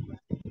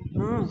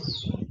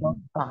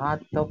 Ajá,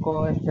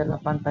 toco la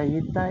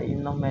pantallita y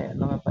no me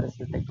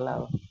aparece el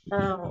teclado.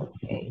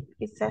 Ok.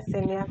 Quizás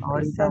se le ha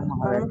Ahorita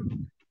vamos a ver.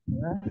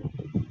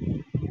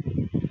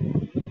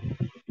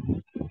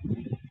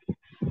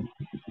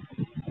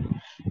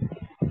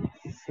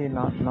 Sí,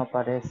 no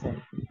aparece.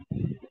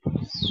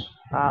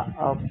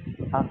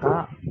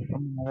 Acá,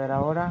 vamos a ver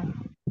ahora.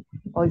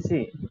 Hoy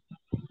sí,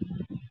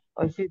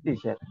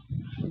 teacher.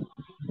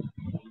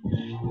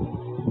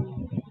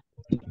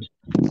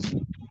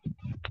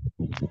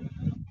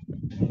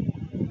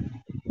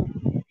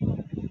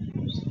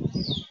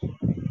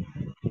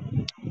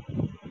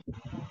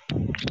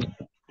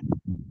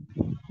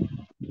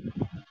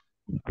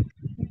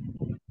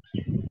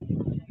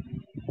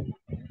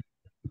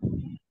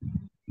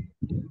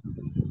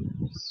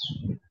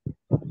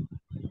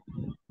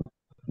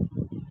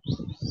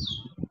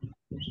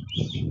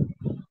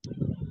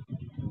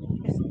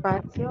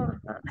 Espacio.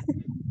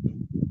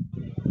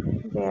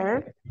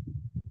 There.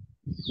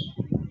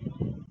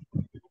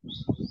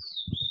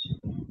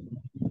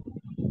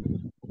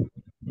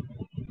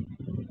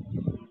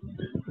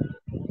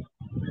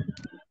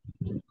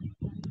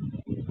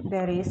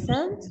 There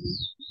isn't.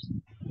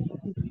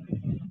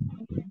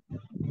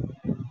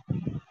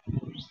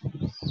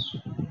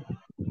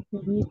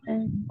 There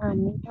isn't a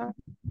mirror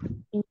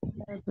in the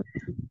bedroom.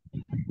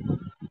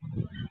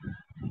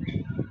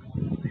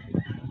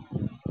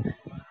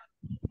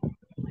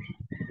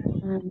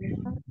 A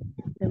mirror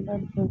in the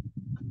bedroom.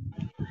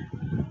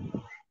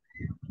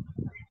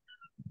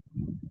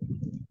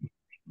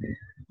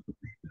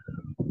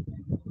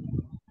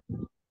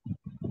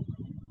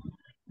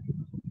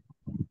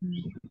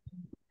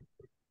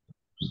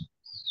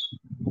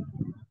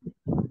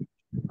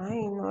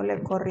 Ay, no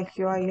le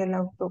corrigió ahí el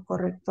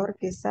autocorrector,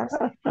 quizás.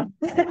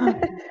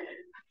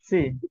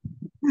 Sí.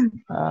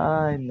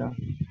 Ay, no.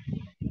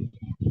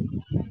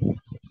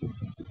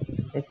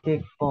 Es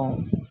que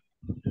con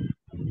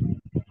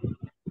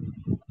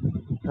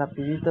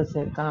rapidito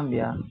se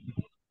cambia.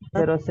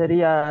 Pero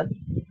sería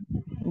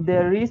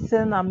there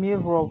isn't a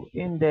mirror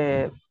in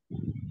the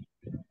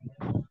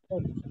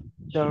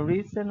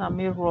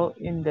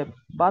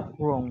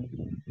bathroom.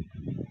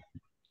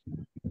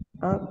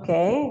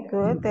 Okay,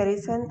 good. There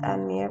isn't a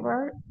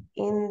mirror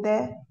in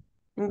the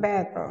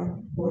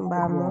bedroom.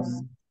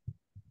 Vamos.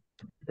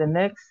 The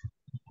next.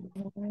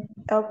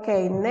 Ok,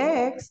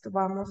 next,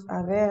 vamos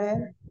a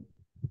ver.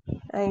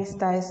 Ahí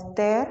está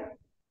Esther,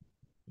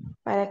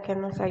 para que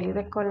nos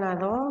ayude con la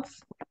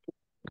 2.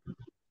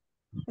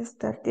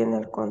 Esther tiene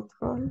el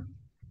control.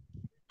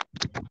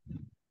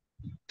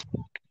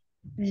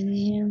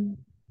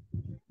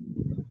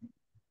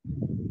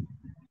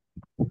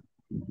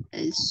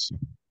 Es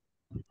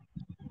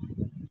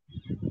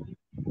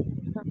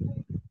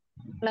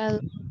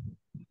lado.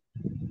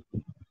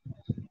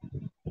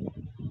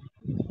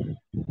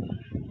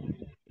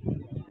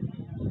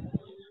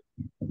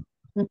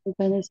 No te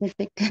parece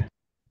peca.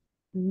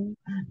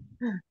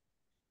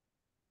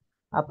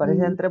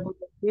 Aparecen 3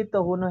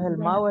 botoncitos, uno es el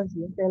Ya. mouse, el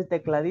siguiente es el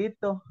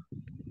tecladito.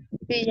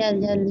 Sí, ya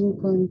lo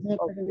encontré,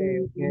 Ok,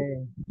 pero ok.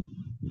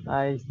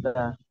 Ahí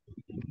está.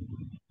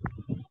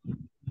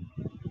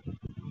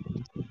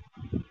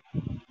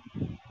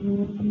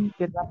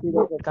 Qué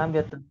rápido que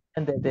cambia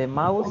de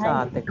mouse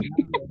a ay, teclado.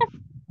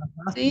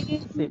 Ajá. sí,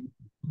 Sí,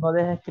 no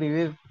deja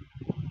escribir.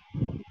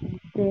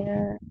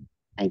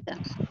 ahí está.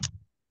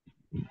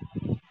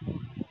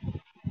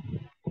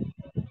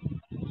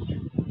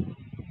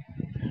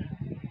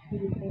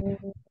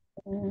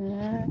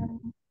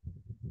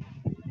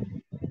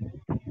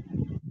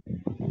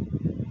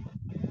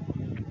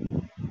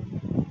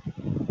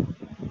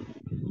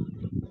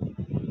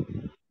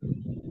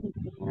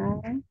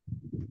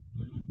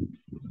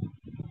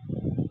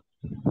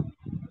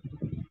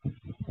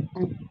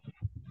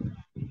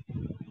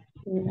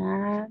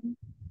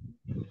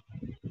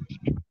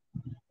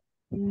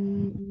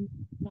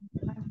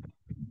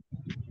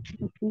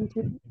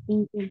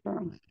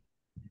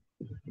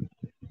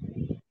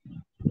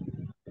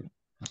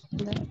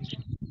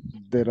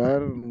 There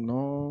are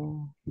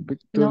no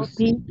no pictures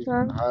in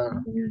picture.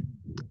 her.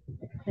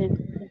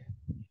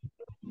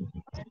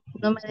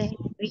 No me dejes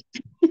escribir.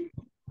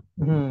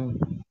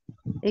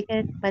 Es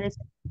que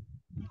parece.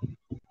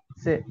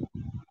 Sí.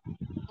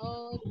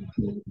 Oh,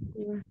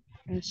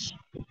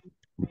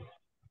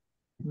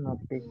 No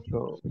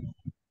picture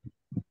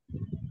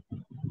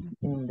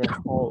in the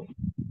hall.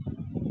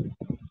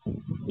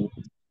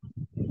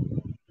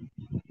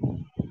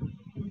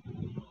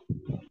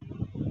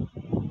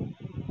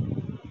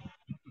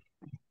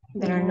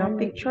 There are no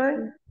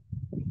picture.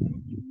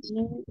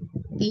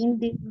 In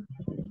the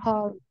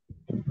hall.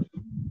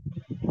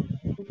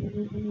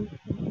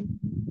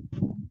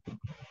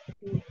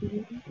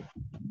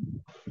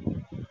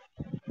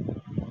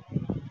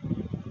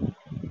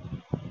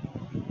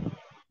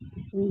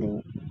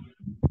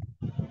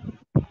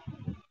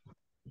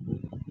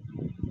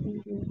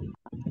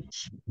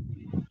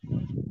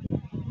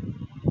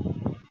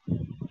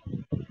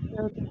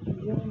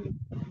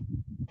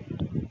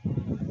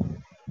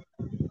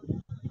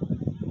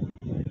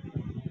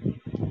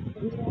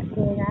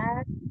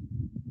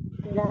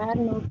 There are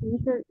no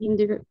pictures in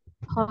the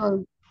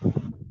hall.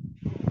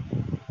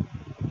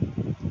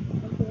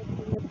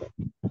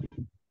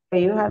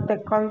 You have the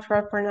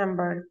control for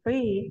number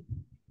 3.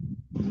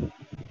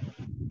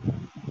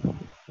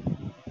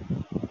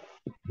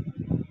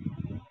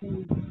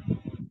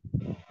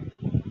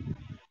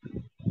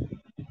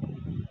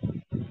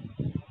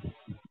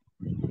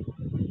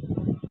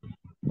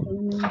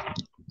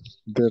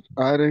 There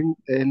aren't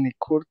any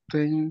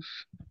curtains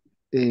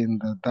in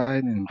the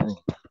dining room.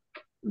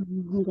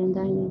 The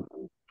dining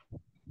room.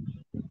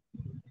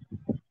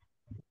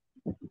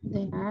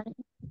 There are.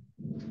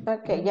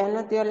 Ok, ya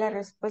nos dio la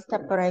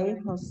respuesta por ahí,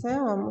 José.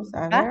 Vamos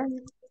a ver.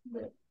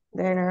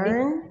 There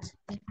aren't.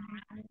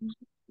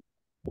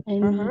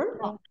 Any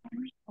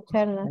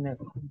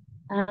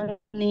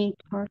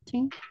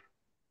curtain?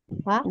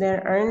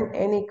 There aren't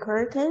any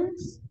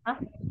curtains.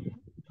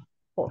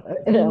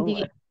 In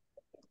the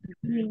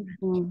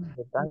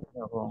The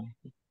dining room.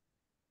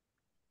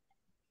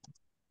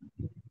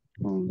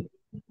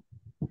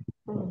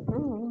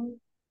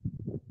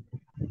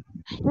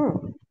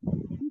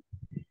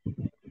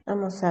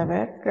 Vamos a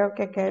ver, creo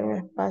que aquí hay un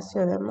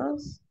espacio de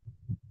más.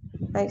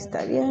 Ahí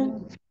está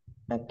bien.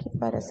 Aquí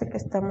parece que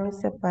está muy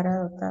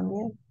separado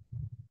también.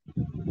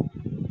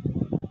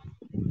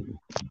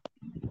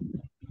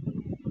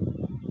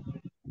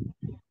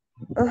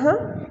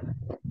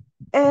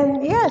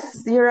 And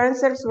yes, your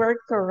answers were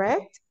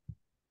correct.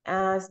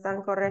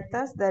 Están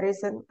correctas. There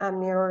isn't a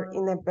mirror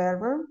in the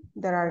bedroom.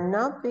 There are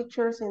no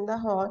pictures in the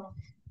hall.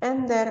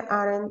 And there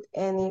aren't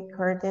any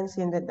curtains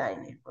in the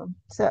dining room.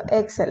 So,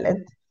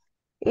 excellent.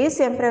 Y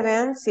siempre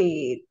vean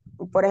si,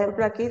 por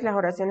ejemplo, aquí las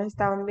oraciones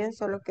estaban bien,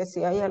 solo que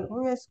si hay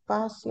algún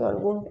espacio,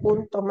 algún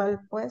punto mal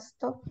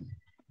puesto,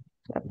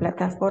 la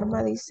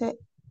plataforma dice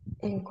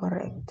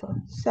incorrecto.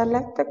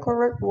 Select the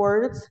correct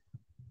words.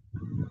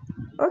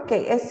 Ok,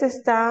 este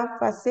está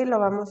fácil, lo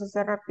vamos a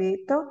hacer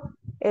rapidito.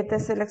 Este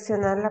es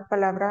seleccionar la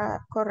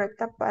palabra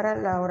correcta para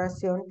la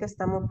oración que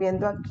estamos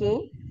viendo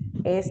aquí.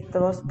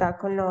 Esto está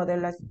con lo de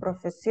las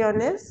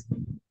profesiones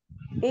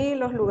y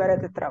los lugares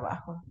de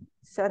trabajo.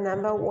 So,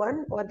 number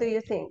 1, what do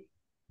you think?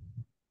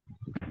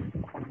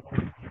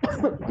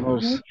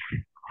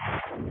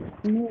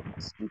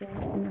 News,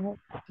 no.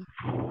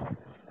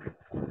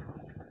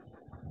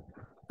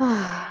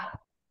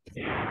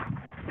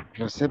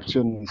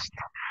 Receptionist.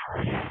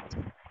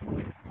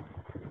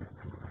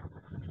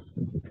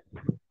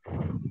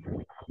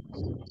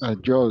 A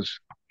judge.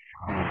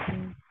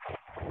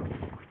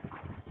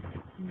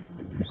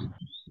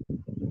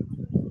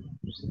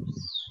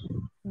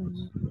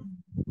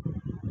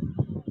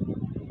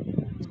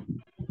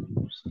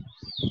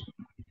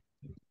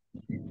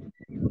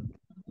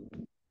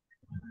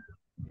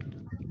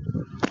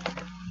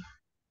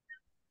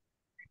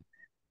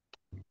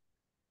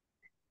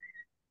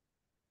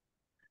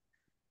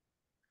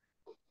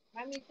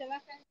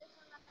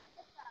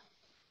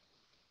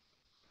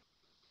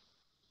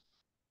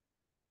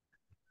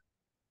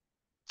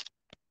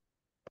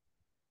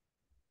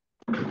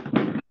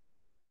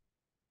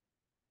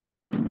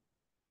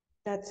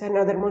 That's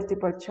another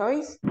multiple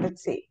choice.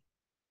 Let's see.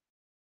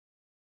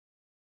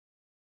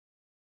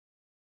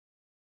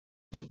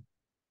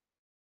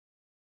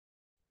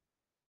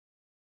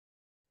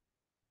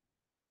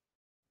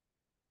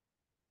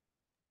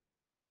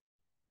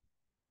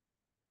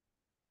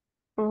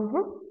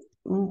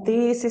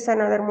 This is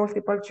another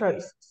multiple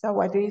choice. So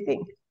what do you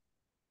think?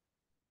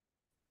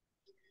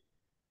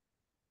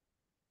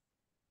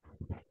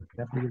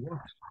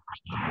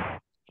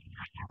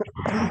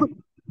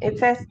 It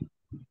says,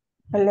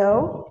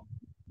 hello,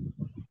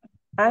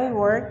 I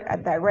work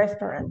at the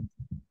restaurant.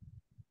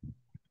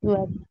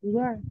 Where do you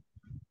work?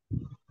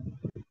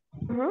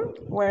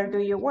 Where do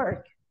you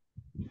work?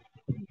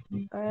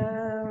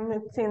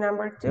 Let's see,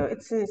 number 2,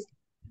 it says,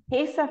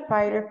 he's a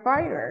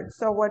firefighter.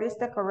 So what is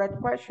the correct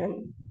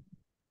question?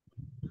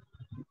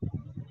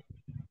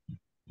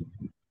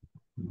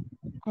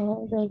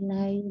 Oh, they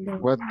like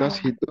What does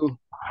he do?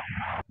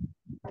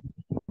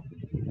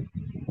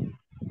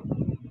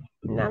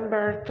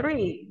 Number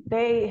 3,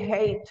 they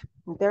hate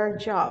their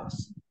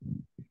jobs.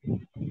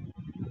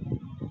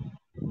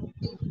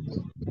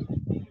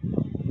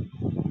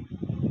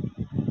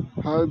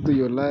 How do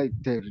you like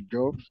their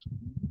jobs?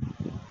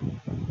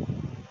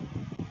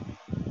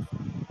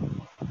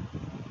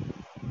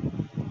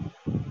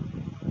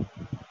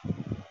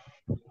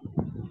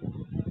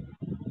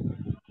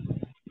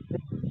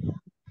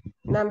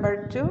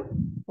 Number 2,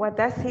 what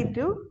does he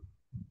do?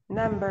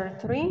 Number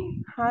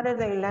 3, how do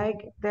they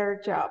like their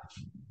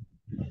jobs?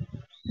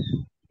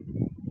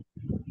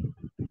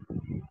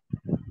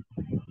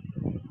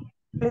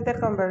 Complete the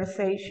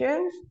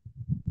conversations.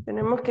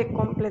 Tenemos que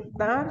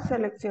completar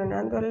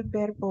seleccionando el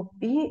verbo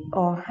be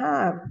o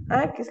have.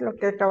 Que es lo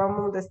que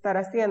acabamos de estar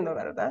haciendo,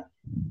 ¿verdad?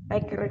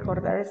 Hay que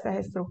recordar estas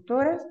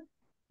estructuras.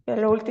 Es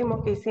lo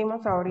último que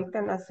hicimos ahorita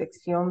en la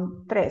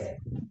sección 3.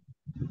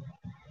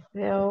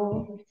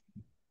 So,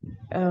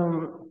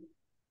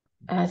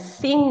 a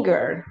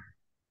singer.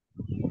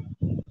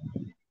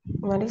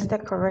 What is the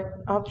correct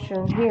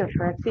option here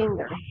for a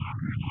singer?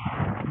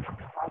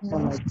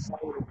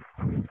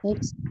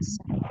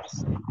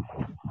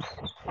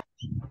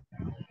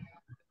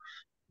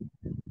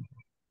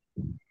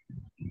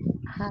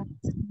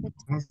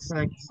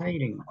 exercise.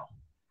 Exciting.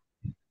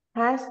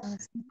 Has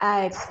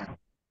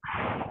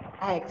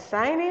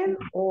exciting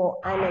or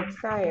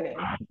unexciting?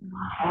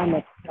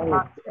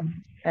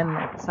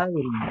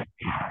 Exciting.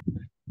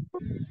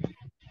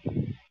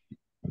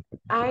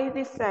 I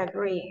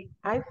disagree.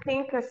 I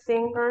think a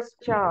singer's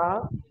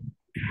job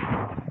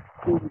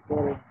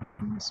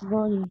It's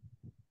boring.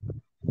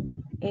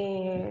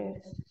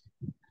 is...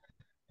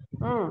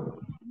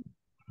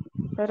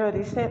 Pero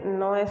dice,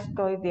 no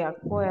estoy de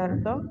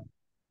acuerdo.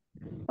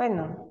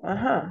 Bueno,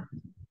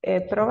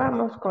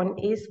 probamos con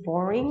is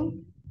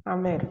boring. A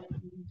ver.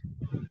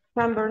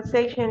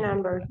 Conversation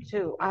number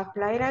 2. A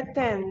flight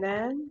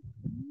attendant.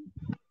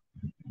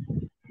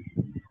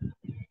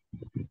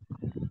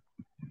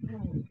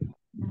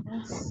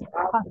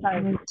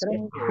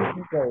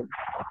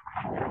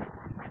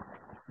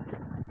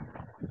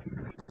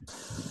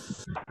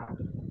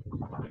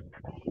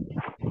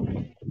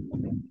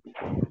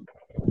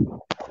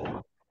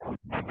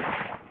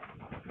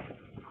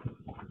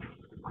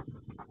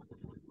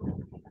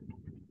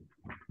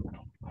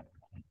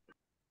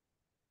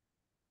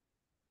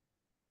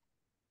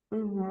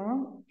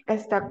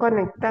 Está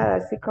conectada,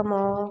 así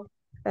como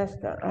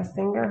esta. A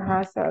singer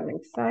has an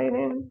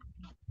exciting.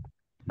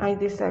 I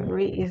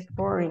disagree, is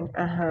boring.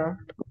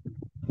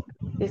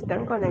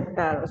 Están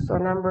conectados. So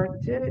number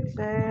 2, it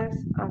says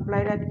a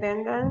flight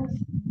attendant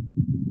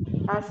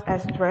has a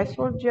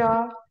stressful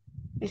job.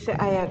 Dice,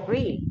 I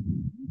agree.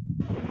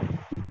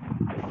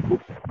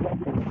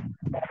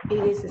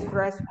 It is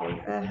stressful.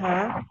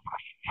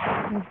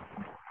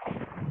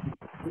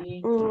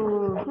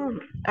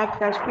 A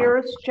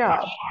cashier's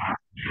job.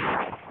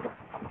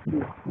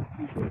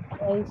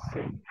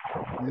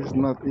 It's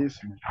not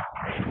easy.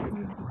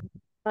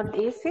 Not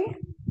easy?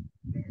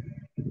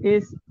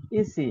 Is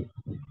easy.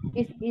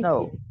 It's easy.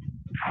 No.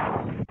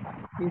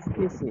 It's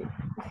easy.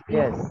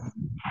 Yes.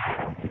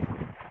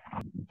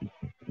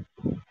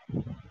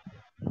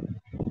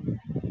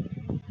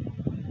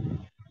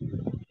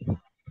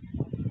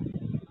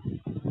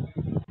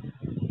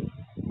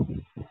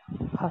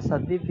 as a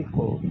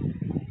difficult.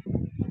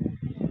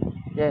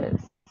 Yes.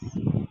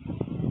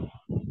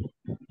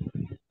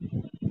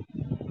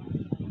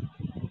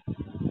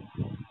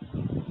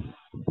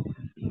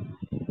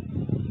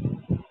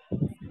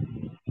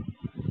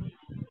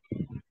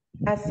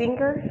 A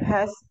singer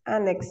has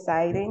an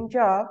exciting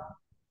job.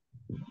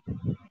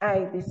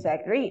 I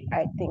disagree.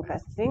 I think a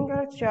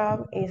singer's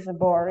job is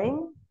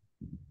boring.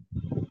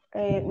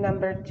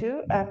 Number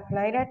two, a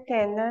flight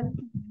attendant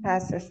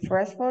has a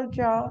stressful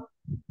job.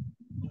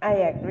 I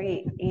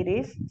agree, it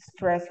is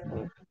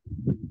stressful.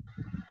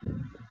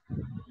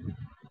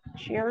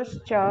 Cashier's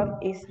job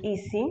is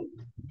easy.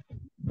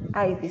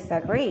 I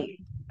disagree.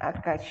 A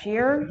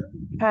cashier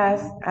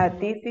has a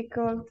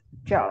difficult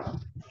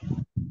job.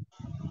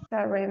 So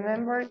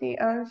remember the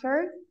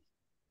answer.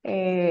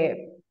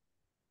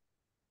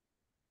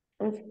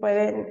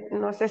 Pueden,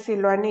 no sé si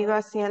lo han ido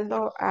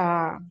haciendo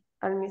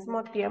al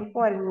mismo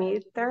tiempo el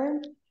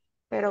midterm,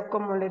 pero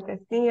como les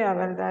decía,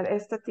 ¿verdad?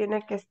 Esto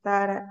tiene que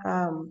estar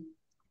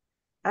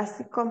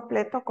así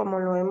completo como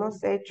lo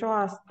hemos hecho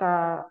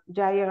hasta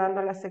ya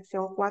llegando a la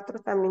sección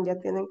 4, también ya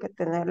tienen que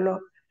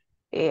tenerlo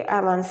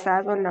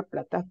avanzado en la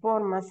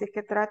plataforma. Así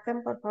que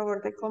traten, por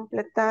favor, de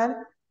completar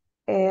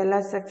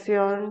la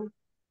sección.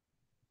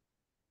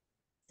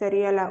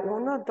 Sería la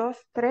 1, 2,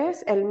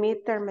 3, el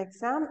midterm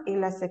exam y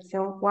la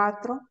sección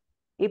 4.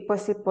 Y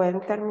pues si pueden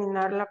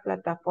terminar la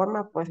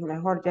plataforma, pues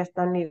mejor, ya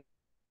están libres.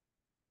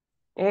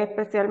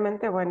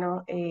 Especialmente,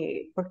 bueno,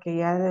 porque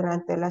ya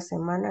durante la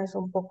semana es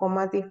un poco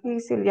más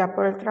difícil ya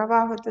por el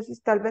trabajo,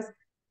 entonces tal vez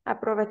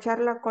aprovechar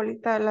la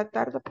colita de la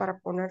tarde para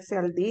ponerse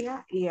al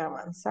día y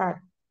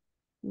avanzar,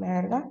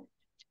 ¿verdad?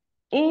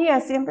 Y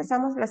así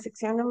empezamos la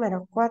sección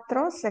número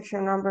 4,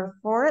 section number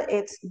 4,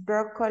 it's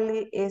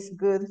broccoli is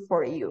good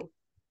for you.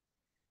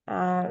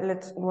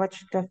 Let's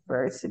watch the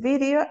first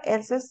video.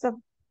 It's just a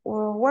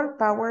word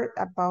power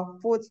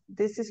about food.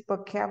 This is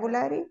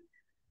vocabulary.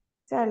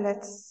 So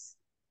let's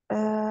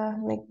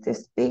make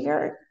this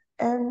bigger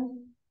and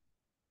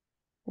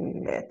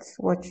let's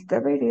watch the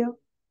video.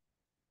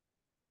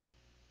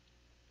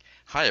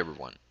 Hi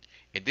everyone.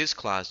 In this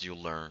class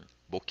you'll learn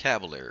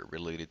vocabulary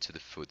related to the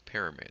food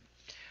pyramid.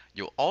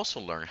 You'll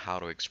also learn how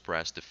to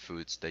express the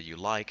foods that you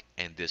like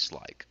and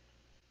dislike.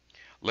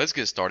 Let's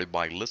get started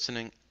by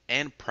listening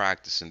and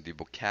practicing the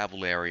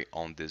vocabulary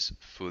on this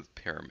food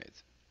pyramid.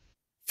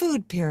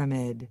 Food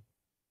pyramid.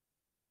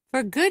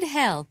 For good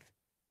health,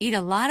 eat a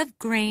lot of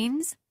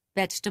grains,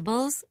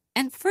 vegetables,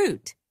 and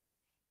fruit.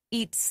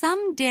 Eat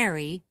some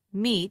dairy,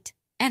 meat,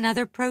 and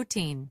other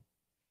protein.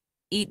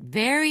 Eat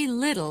very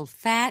little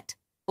fat,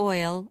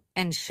 oil,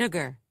 and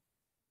sugar.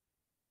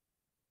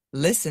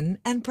 Listen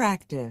and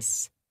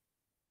practice.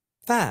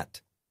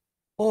 Fat,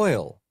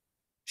 oil,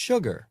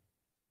 sugar.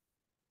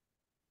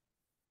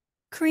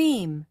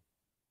 Cream,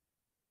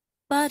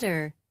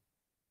 butter,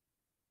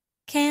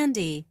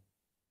 candy,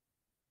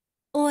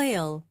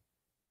 oil,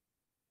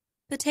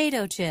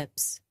 potato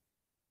chips,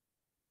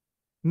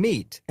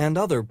 Meat and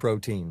other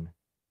protein.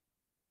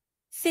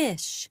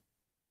 fish,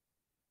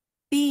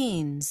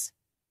 beans,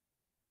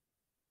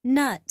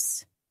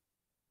 nuts,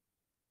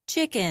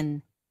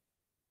 chicken,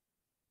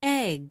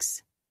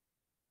 eggs,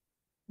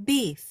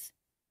 beef,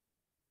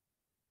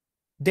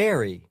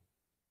 Dairy,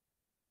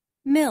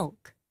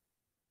 milk,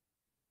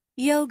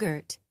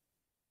 yogurt,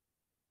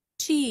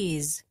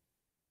 cheese,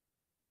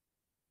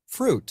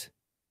 fruit,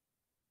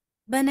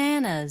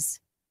 bananas,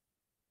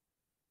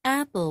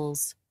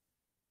 apples,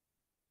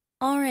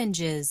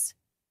 oranges,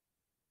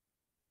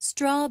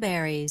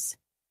 strawberries,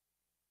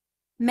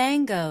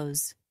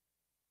 mangoes,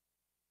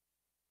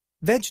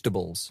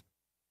 vegetables,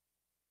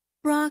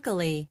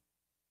 broccoli,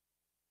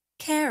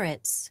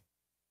 carrots,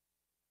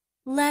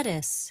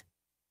 lettuce,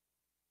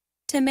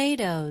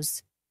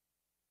 tomatoes,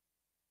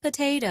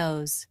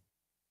 potatoes,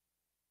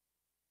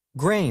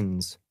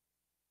 grains,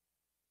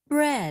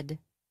 bread,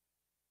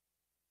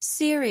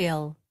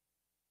 cereal,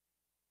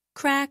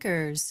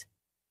 crackers,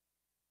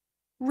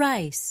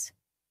 rice,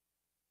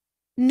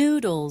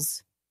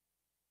 noodles,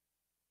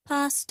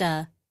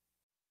 pasta.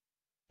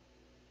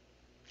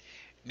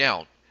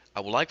 Now, I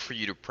would like for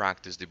you to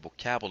practice the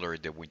vocabulary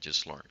that we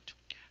just learned.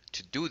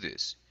 To do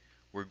this,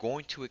 we're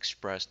going to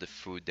express the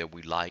food that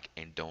we like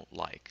and don't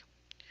like.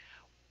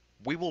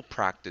 We will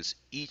practice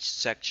each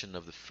section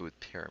of the food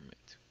pyramid.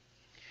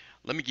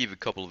 Let me give you a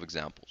couple of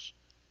examples.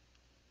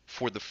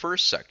 For the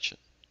first section,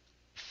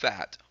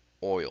 fat,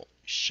 oil,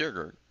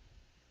 sugar,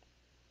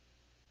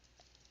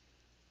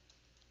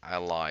 I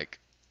like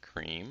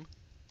cream,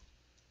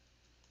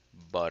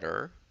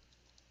 butter,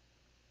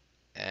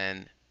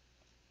 and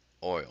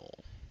oil.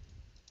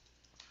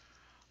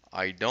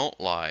 I don't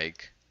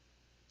like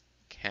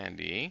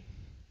candy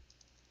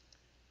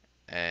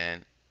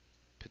and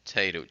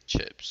potato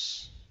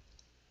chips.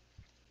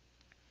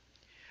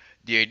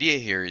 The idea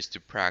here is to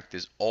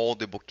practice all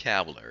the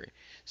vocabulary.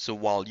 So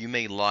while you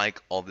may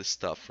like all the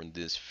stuff from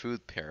this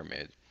food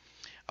pyramid,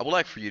 I would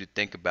like for you to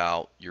think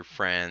about your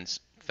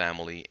friends,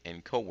 family,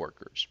 and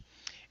coworkers,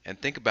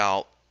 and think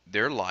about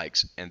their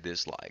likes and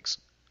dislikes.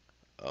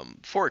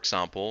 For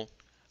example,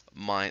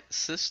 My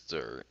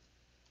sister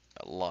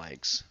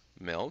likes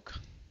milk,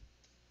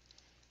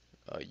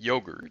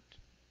 yogurt,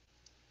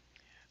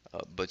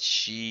 but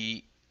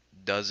she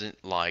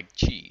doesn't like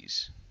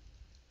cheese.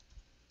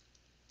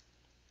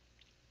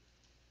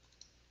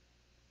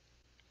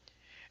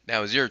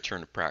 Now it's your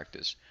turn to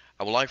practice.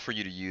 I would like for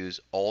you to use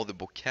all the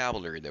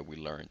vocabulary that we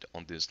learned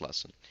on this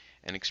lesson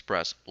and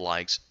express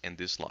likes and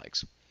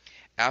dislikes.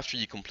 After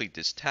you complete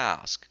this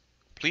task,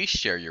 please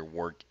share your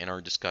work in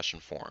our discussion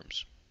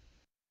forums.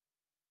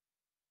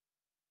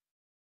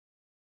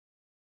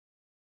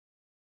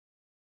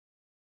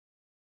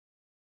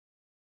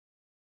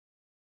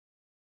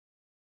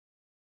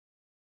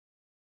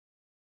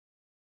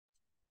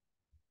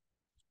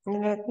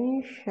 Let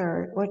me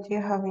share what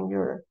you have in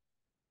your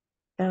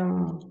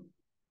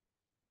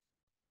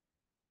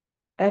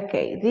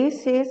okay,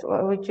 this is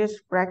what we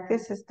just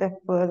practiced is the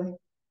food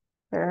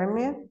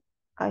pyramid.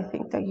 I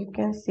think that you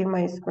can see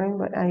my screen,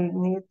 but I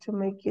need to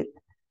make it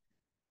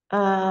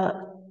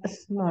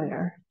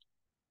smaller.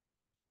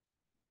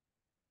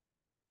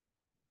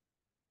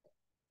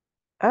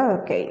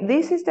 Okay,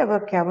 this is the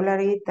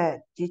vocabulary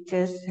that you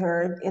just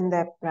heard in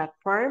the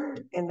platform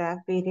in that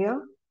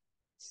video.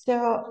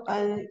 So,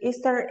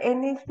 is there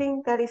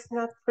anything that is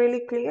not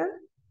really clear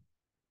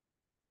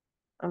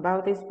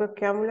about this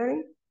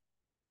vocabulary?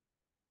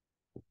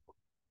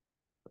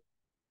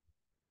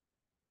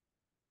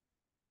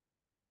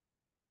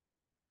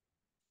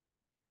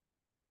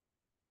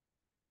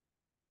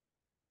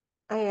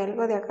 ¿Hay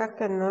algo de acá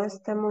que no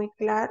está muy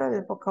claro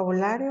del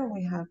vocabulario?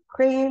 We have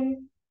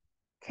cream,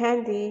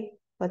 candy,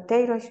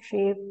 potato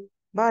chip,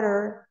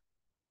 butter,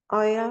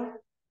 oil,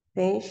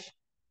 fish,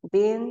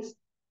 beans,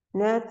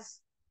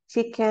 nuts,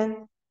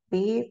 chicken,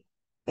 beef,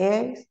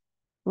 eggs,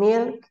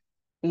 milk,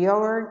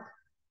 yogurt,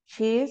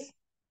 cheese,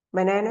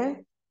 banana,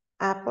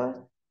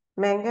 apple,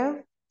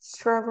 mango,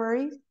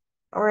 strawberries,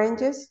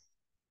 oranges,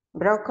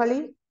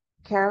 broccoli,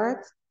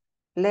 carrots,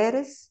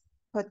 lettuce,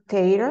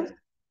 potatoes,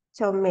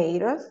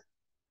 tomatoes,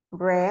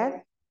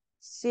 bread,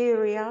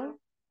 cereal,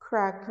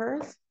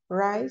 crackers,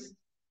 rice,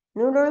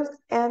 noodles,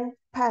 and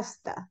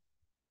pasta.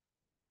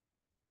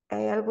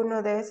 ¿Hay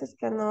alguno de esos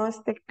que no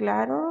esté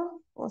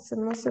claro? ¿O si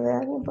no se ve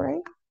alguien por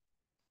ahí?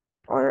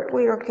 Or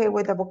we're okay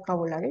with the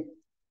vocabulary?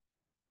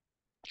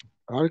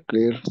 All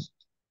clear.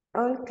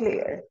 All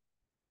clear.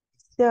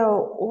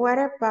 So what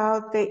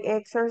about the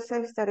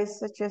exercise that is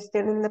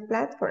suggested in the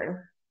platform?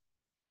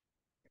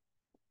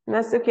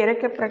 Nos sugiere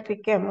que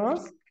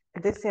practiquemos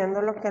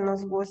diciendo lo que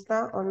nos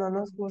gusta o no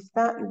nos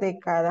gusta de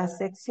cada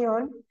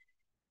sección.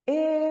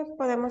 Y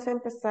podemos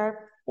empezar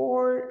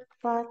por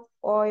fat,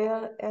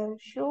 oil, and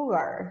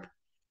sugar.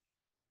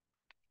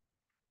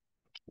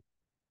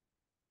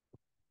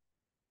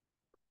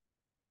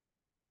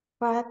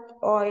 Fat,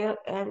 oil,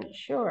 and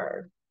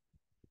sugar.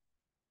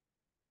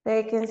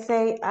 They can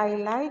say, I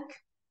like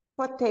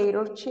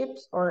potato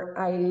chips or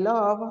I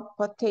love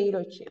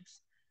potato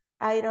chips.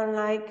 I don't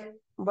like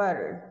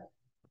butter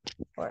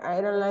or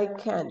I don't like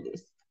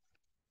candies.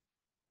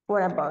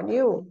 What about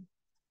you?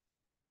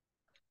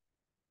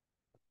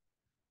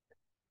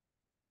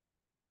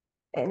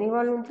 Any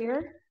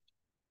volunteer?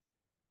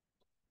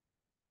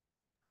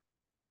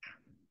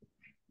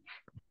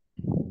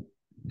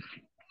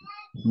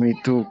 Me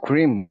too,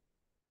 cream.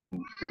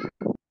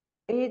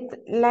 You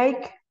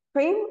like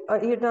cream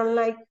or you don't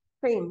like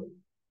cream?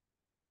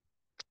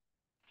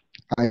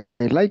 I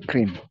like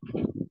cream.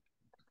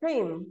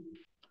 Cream.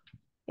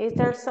 Is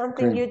there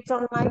something Cream. you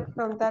don't like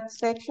from that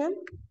section?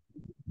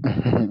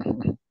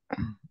 No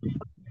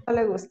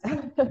le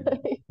gusta.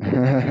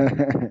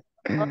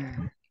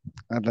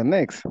 And the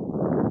next.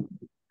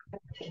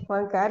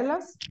 Juan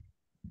Carlos?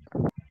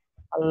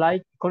 I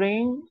like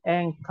cream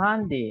and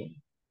candy.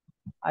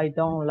 I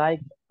don't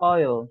like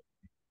oil.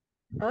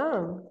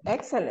 Oh,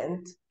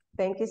 excellent.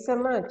 Thank you so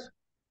much.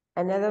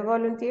 Another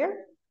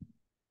volunteer?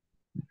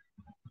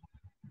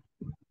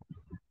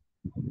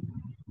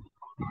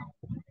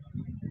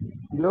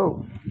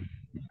 Hello.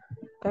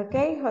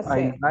 Okay,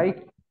 Jose.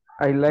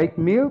 I like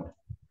milk,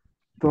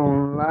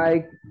 don't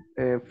like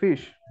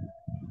fish.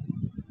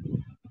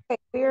 Okay,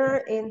 we're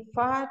in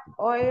fat,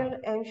 oil,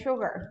 and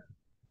sugar.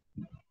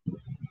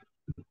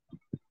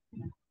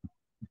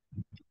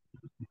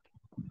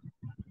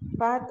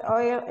 Fat,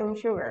 oil, and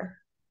sugar.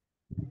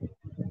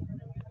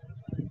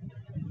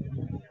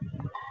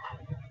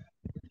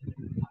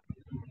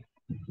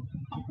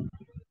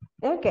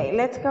 Okay,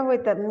 let's go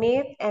with the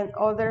meat and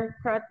other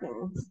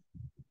proteins.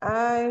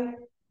 I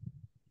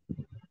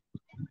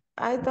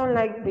don't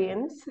like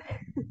beans.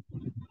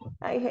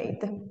 I hate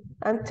them.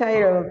 I'm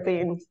tired of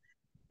beans.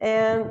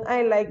 And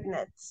I like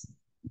nuts.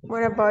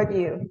 What about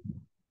you?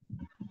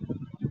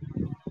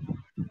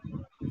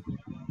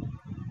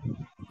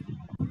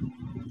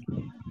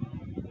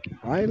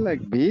 I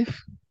like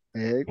beef,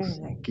 eggs,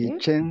 like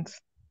kitchens,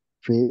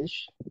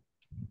 fish,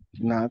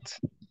 nuts.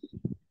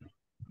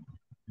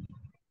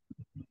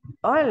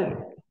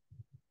 All.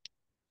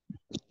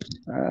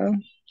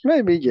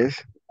 Maybe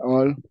yes,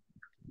 all.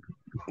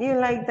 You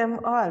like them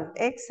all.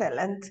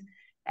 Excellent.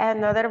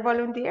 Another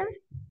volunteer?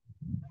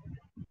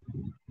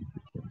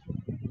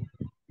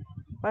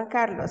 Juan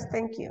Carlos,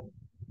 thank you.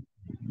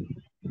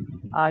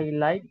 I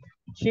like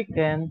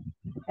chicken,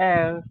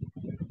 egg,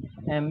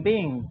 and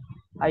beans.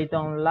 I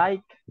don't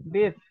like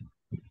beef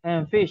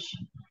and fish.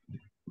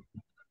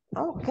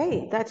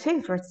 Okay, that's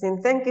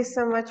interesting. Thank you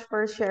so much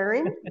for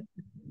sharing.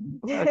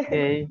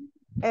 Okay.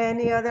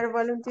 Any other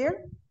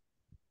volunteer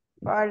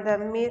for the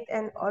meat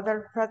and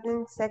other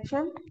protein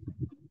section?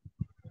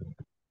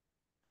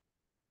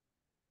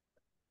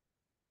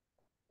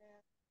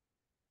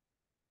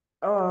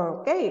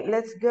 Okay,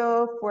 let's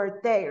go for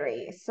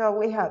dairy. So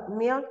we have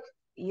milk,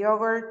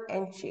 yogurt,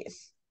 and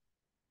cheese.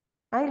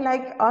 I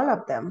like all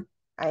of them.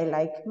 I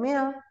like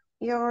milk,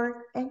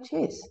 yogurt, and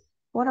cheese.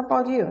 What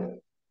about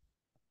you?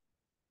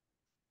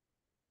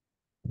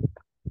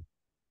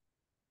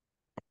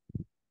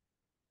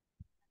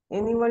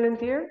 Any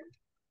volunteer?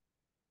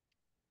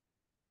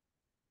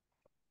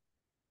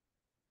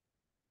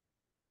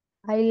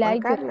 I Juan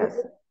like Carlos.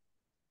 yogurt.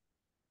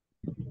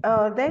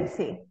 Oh,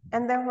 Daisy.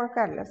 And then Juan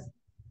Carlos.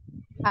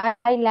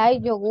 I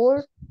like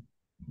yogurt.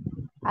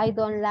 I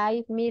don't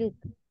like milk.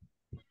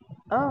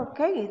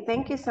 Okay,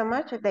 thank you so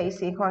much,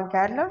 Daisy. Juan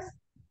Carlos?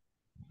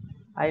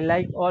 I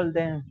like all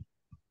them.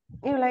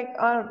 You like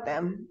all of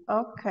them.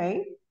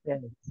 Okay,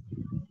 Yes.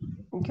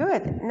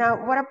 good.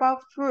 Now, what about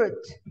fruit?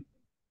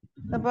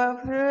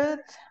 About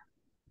fruit,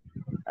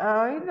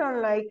 I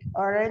don't like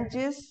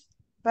oranges,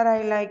 but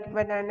I like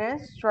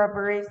bananas,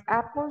 strawberries,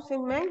 apples,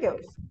 and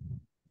mangoes.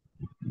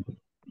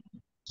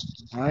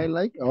 I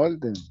like all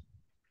them.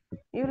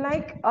 You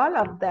like all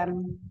of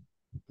them.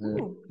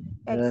 Yeah.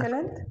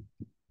 Excellent.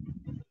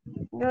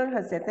 Good,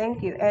 Jose,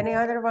 thank you. Any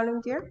other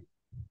volunteer?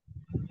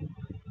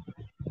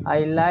 I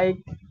like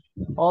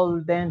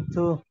all them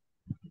too.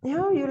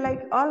 No, you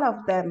like all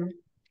of them.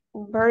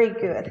 Very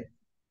good.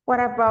 What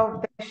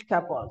about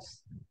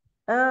vegetables?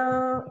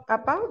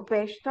 About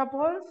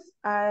vegetables,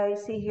 I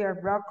see here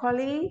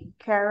broccoli,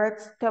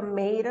 carrots,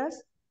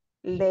 tomatoes,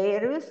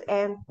 lettuce,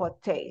 and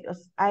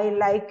potatoes. I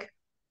like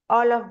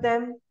all of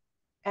them,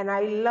 and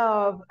I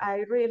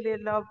really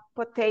love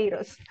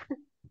potatoes.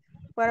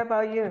 What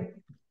about you?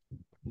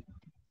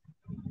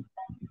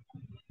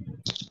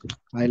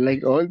 I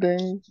like all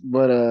them,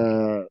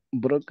 but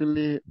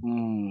broccoli,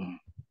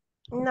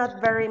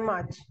 Not very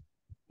much.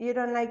 You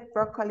don't like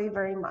broccoli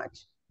very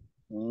much.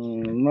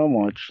 not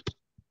much.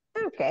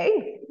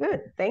 Okay,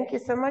 good. Thank you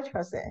so much,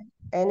 Jose.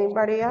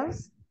 Anybody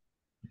else?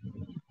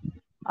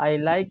 I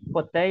like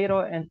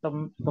potato and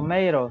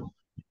tomatoes.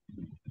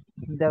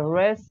 The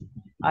rest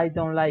I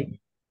don't like.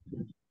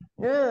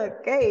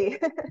 Okay,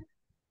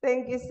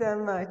 thank you so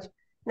much.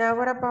 Now,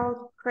 what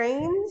about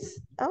grains?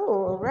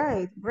 Oh,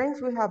 right.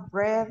 Grains, we have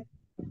bread,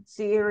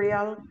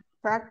 cereal,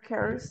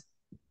 crackers,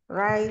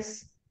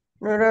 rice,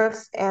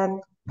 noodles, and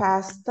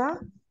pasta.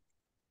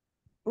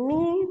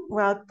 Me,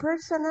 well,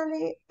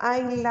 personally,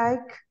 I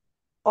like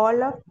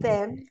all of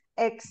them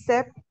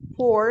except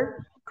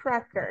for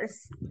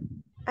crackers.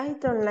 I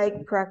don't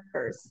like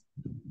crackers.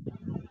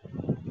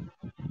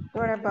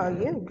 What about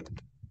you?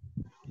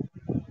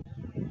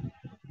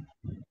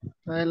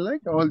 I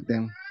like all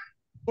them.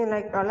 You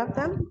like all of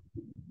them?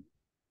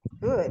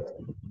 Good.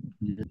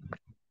 Yeah.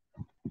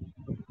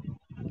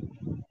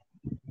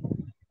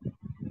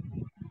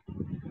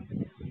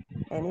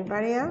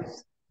 Anybody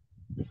else?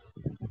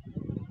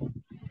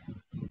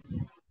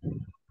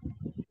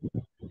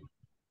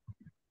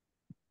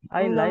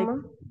 I like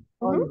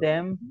all Mhm.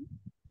 them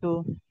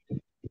too.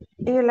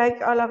 You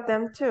like all of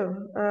them too?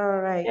 All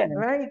right, Yes.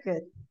 very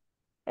good.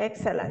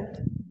 Excellent.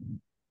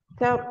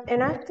 So,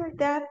 and after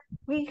that,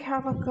 we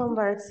have a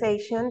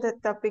conversation. The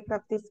topic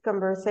of this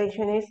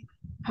conversation is,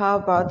 how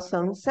about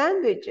some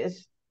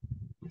sandwiches?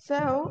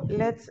 So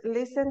let's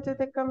listen to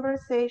the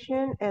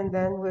conversation and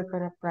then we're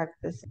gonna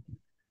practice.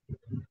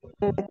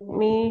 Let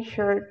me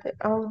share the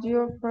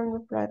audio from the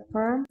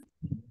platform.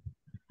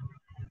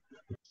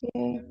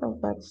 Okay, how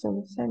about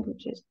some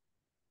sandwiches?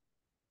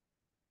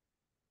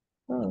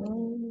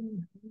 Oh,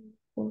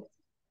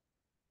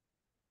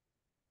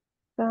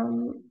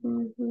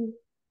 mhm.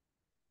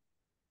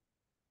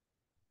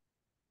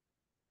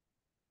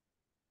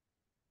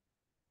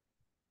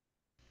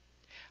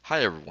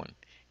 Hi everyone.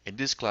 In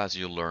this class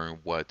you'll learn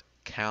what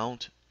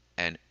count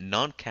and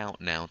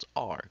non-count nouns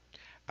are.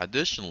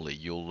 Additionally,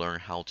 you'll learn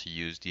how to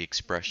use the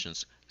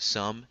expressions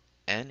some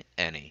and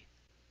any.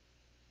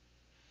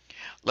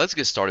 Let's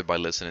get started by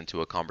listening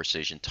to a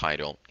conversation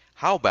titled,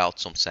 How about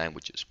some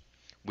sandwiches?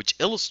 Which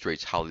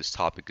illustrates how this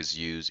topic is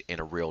used in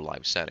a real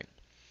life setting.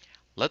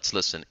 Let's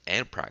listen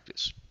and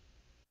practice.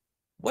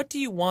 What do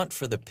you want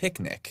for the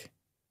picnic?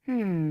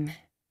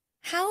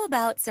 How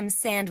about some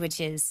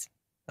sandwiches?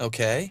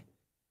 Okay.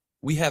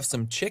 We have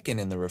some chicken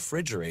in the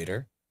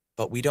refrigerator,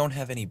 but we don't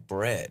have any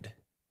bread.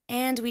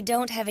 And we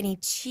don't have any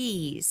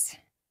cheese.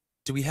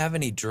 Do we have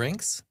any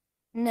drinks?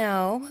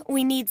 No,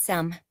 we need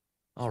some.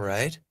 All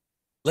right.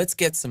 Let's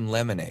get some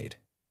lemonade.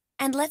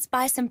 And let's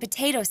buy some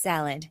potato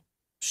salad.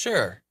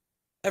 Sure.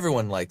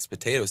 Everyone likes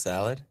potato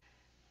salad.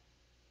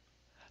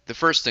 The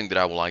first thing that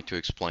I would like to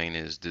explain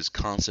is this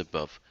concept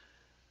of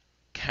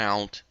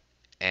count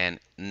and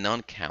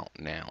non-count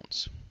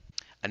nouns.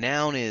 A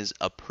noun is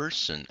a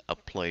person, a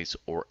place,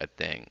 or a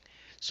thing.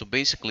 So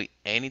basically,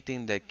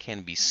 anything that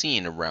can be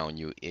seen around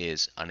you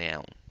is a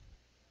noun.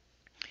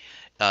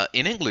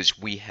 In English,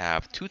 we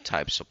have two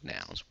types of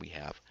nouns. We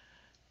have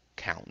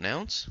count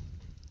nouns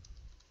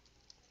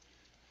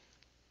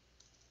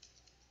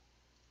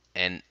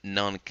and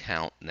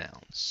non-count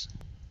nouns.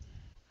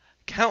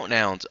 Count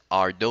nouns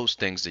are those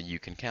things that you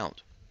can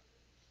count.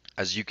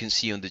 As you can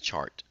see on the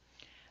chart,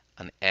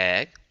 an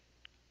egg,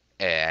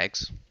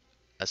 eggs,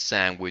 a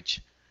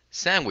sandwich,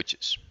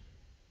 sandwiches.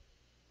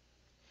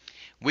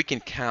 We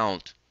can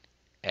count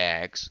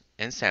eggs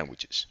and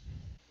sandwiches.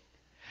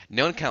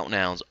 Non-count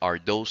nouns are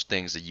those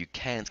things that you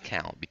can't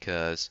count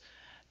because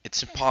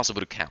it's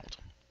impossible to count.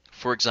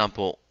 For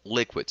example,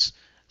 liquids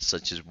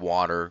such as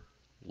water,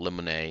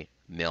 lemonade,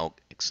 milk,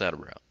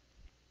 etc.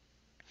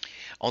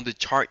 On the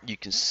chart, you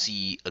can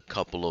see a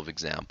couple of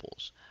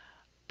examples.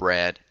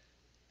 Bread,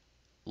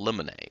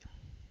 lemonade.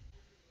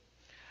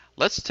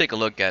 Let's take a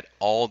look at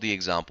all the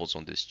examples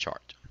on this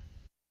chart.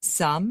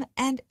 Some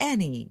and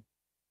any.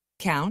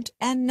 Count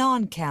and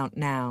non-count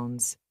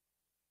nouns.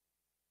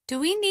 Do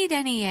we need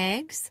any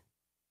eggs?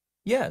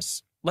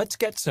 Yes, let's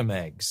get some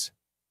eggs.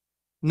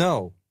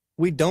 No,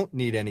 we don't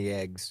need any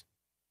eggs.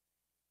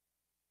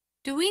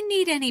 Do we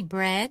need any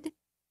bread?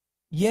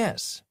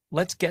 Yes,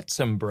 let's get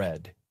some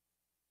bread.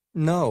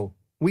 No,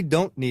 we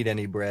don't need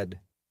any bread.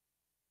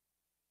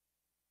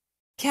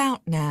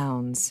 Count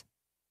nouns.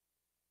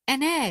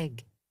 An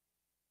egg,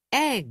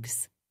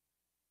 eggs.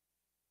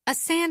 A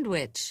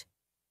sandwich,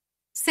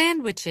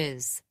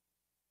 sandwiches.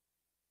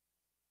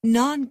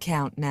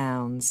 Non-count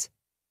nouns.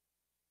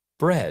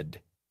 Bread.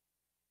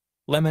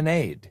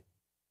 Lemonade.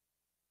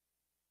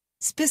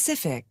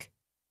 Specific.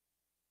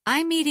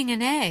 I'm eating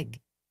an egg.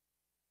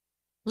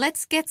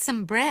 Let's get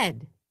some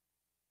bread.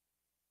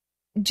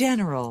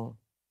 General.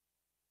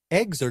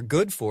 Eggs are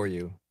good for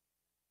you.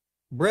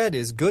 Bread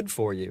is good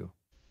for you.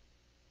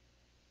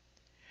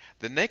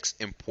 The next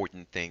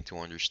important thing to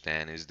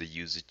understand is the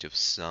usage of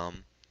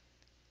some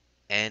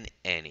and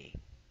any.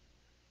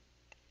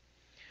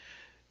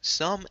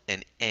 Some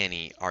and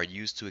any are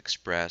used to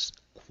express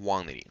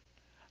quantity.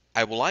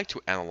 I would like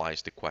to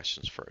analyze the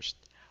questions first.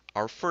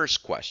 Our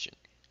first question,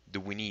 do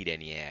we need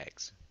any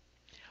eggs?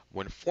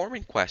 When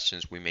forming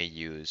questions, we may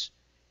use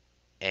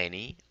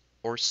any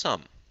or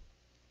some.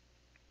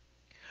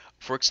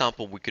 For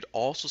example, we could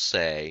also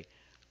say,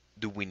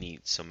 do we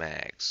need some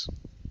eggs?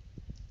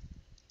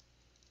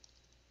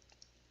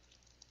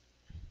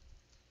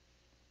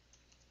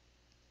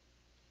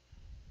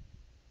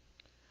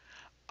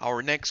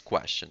 Our next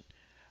question,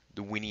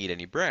 do we need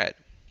any bread?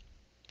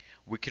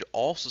 We could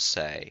also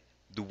say,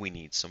 do we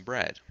need some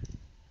bread?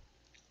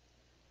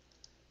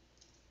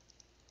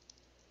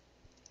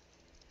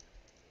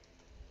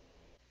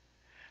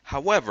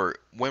 However,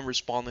 when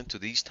responding to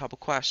these type of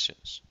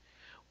questions,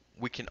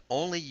 we can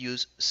only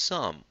use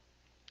some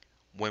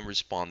when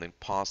responding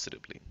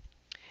positively.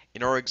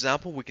 In our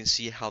example, we can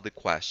see how the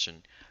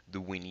question, do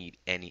we need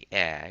any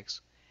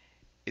eggs,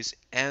 is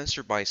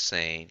answered by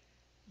saying,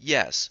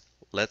 yes,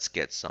 let's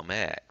get some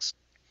eggs.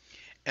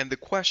 And the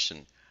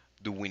question,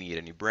 do we need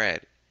any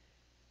bread,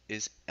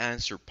 is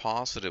answered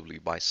positively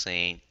by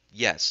saying,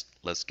 yes,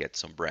 let's get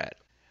some bread.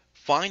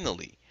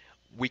 Finally,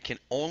 we can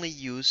only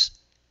use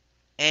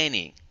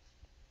any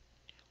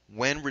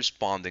when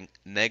responding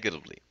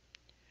negatively.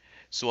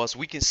 So as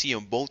we can see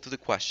on both of the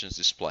questions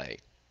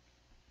displayed,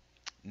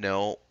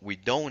 no, we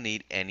don't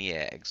need any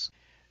eggs.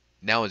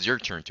 Now it's your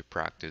turn to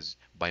practice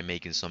by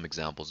making some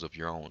examples of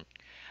your own.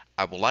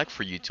 I would like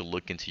for you to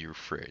look into your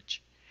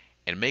fridge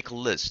and make a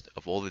list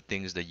of all the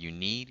things that you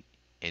need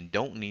and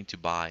don't need to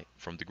buy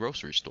from the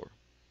grocery store.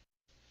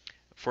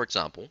 For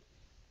example,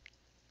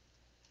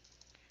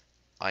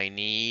 I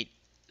need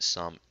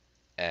some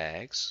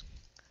eggs.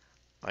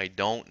 I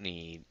don't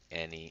need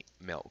any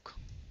milk.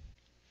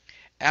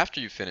 After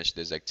you finish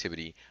this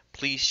activity,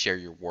 please share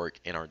your work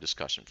in our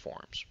discussion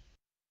forums.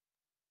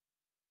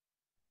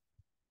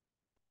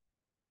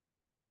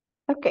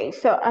 Okay,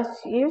 so as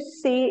you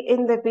see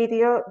in the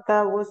video,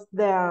 that was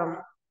the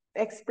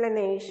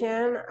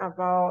explanation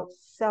about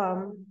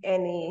some,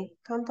 any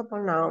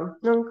countable noun,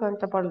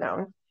 non-countable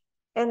noun,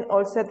 and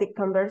also the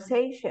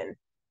conversation.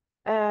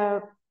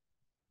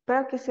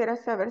 Pero quisiera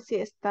saber si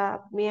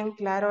está bien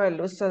claro el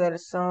uso del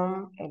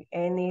some, el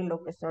any, lo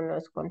que son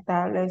los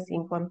contables,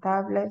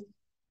 incontables.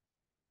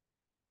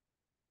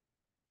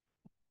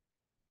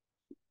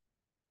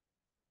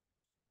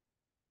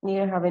 Do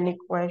you have any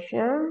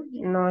question?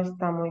 No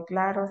está muy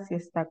claro, si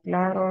está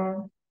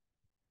claro.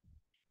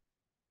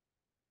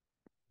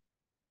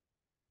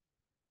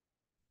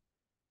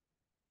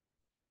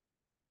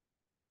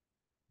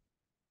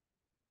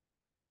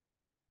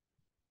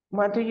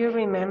 What do you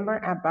remember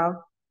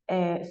about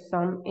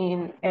some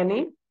in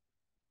any?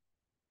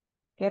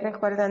 ¿Qué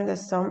recuerdan de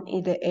some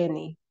y de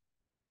any?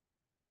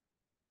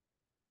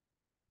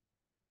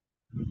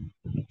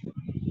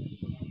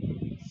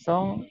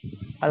 Son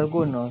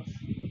algunos.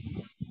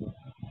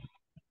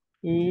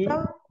 Y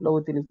lo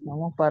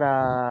utilizamos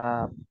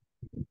para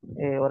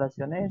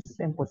oraciones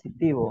en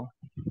positivo.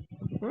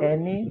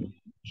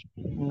 any,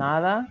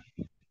 nada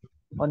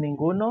o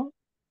ninguno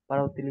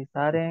para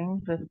utilizar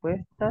en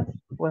respuestas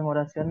o en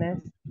oraciones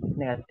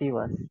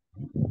negativas.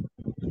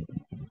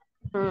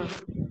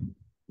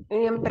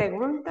 Y en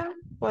pregunta,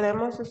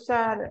 ¿podemos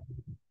usar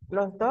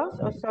los dos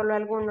o solo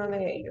alguno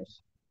de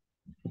ellos?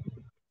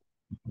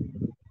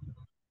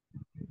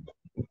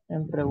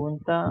 En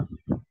pregunta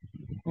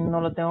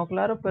no lo tengo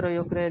claro, pero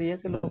yo creería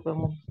que lo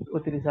podemos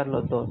utilizar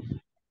los dos.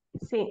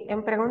 Sí,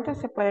 en pregunta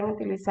se pueden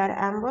utilizar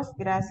ambos.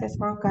 Gracias,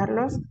 Juan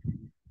Carlos.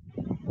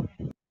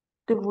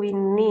 Do we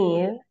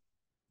need?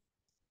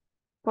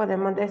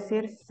 Podemos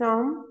decir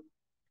some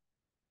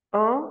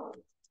o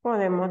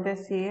podemos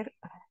decir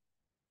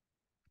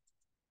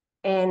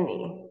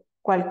any,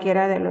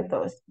 cualquiera de los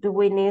dos. Do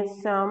we need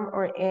some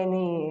or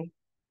any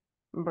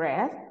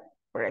bread,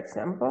 for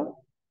example?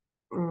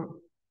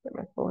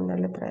 Me pongo una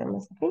letra de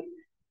más aquí.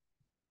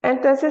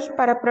 Entonces,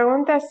 para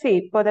preguntas,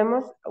 sí,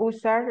 podemos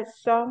usar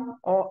some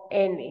o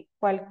any,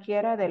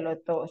 cualquiera de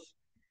los dos,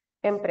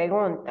 en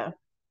pregunta.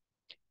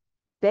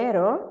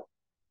 Pero,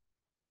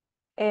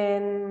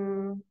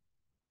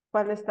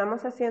 cuando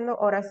estamos haciendo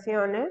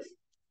oraciones,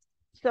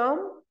 son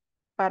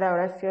para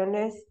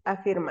oraciones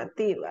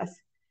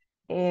afirmativas.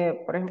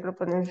 Por ejemplo,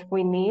 ponemos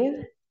we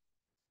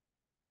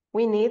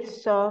need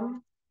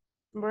some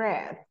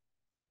bread.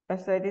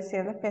 Estoy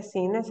diciendo que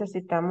sí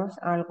necesitamos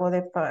algo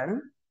de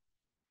pan.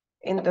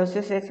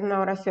 Entonces es una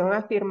oración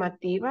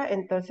afirmativa,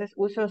 entonces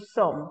uso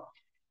some.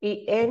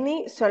 Y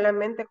any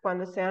solamente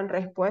cuando sean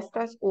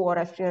respuestas u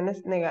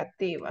oraciones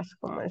negativas,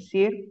 como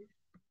decir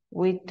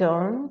we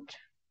don't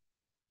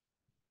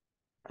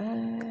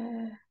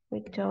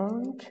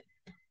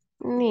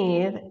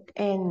need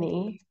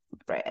any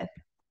bread.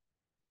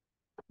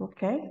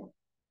 Okay.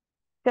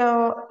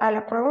 So, a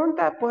la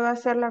pregunta puedo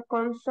hacerla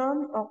con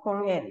some o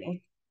con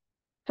any.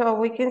 So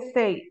we can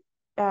say,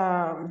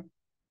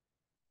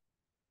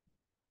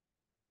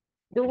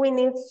 do we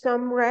need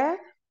some bread?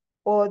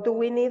 Or do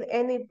we need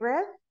any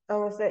bread? I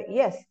will say,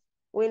 yes,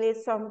 we need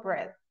some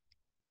bread.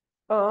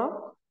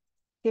 O,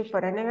 si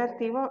fuera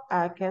negativo,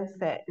 I can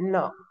say,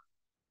 no.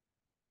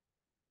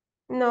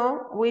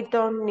 No, we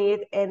don't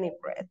need any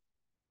bread.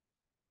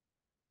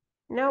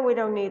 No, we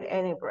don't need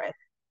any bread.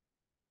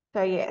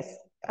 So, yes,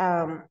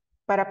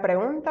 para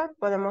pregunta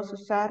podemos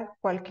usar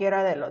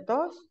cualquiera de los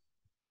dos.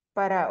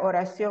 Para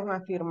oración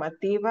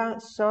afirmativa,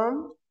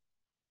 some.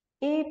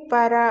 Y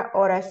para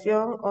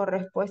oración o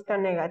respuesta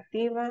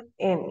negativa,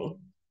 any.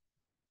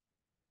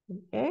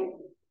 Okay.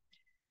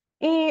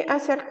 Y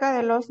acerca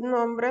de los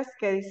nombres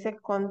que dice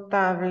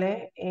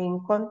contable e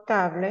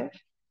incontable,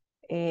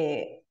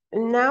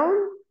 noun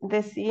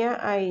decía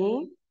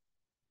ahí,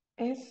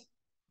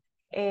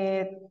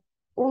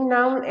 un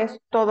noun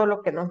es todo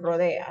lo que nos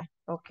rodea,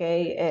 ok,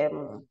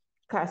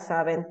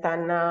 casa,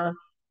 ventana,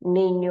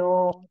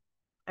 niño,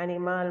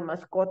 animal,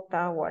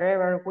 mascota,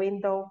 whatever,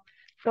 window,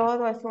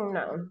 todo es un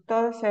noun,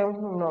 todo es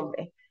un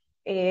nombre.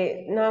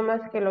 Nada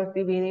más que los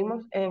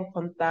dividimos en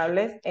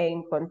contables e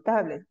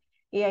incontables.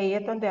 Y ahí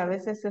es donde a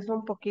veces es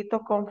un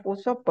poquito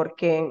confuso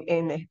porque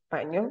en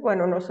español,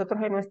 bueno,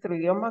 nosotros en nuestro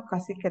idioma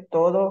casi que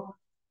todo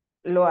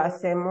lo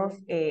hacemos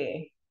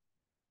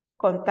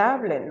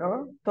contable,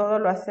 ¿no? Todo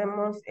lo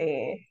hacemos,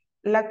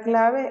 la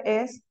clave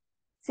es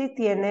si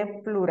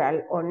tiene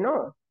plural o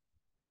no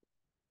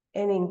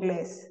en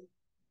inglés,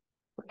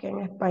 porque en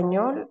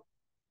español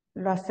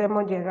lo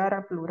hacemos llegar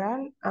a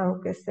plural,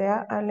 aunque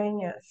sea a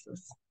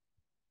leñazos.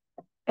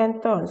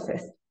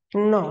 Entonces,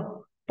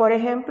 no. Por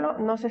ejemplo,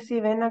 no sé si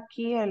ven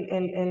aquí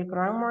el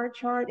grammar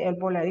chart, el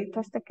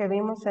voladito este que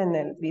vimos en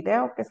el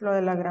video, que es lo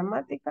de la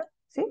gramática.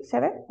 ¿Sí? ¿Se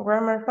ve?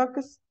 Grammar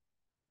focus.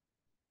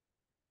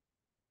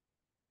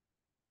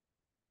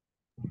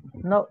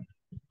 No.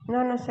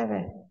 No se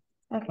ve.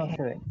 Ok, no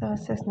se ve.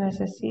 entonces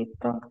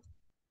necesito...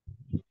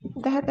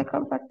 Déjate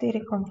compartir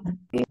y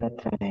compartir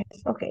otra vez.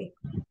 Ok.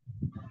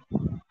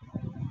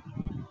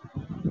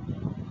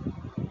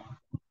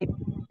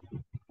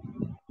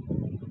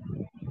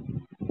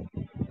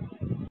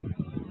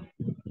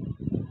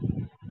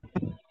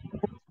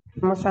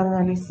 Vamos a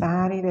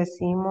analizar y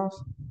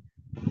decimos...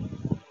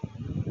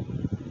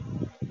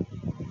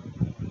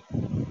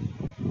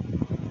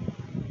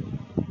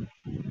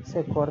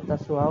 Se corta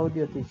su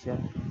audio, teacher.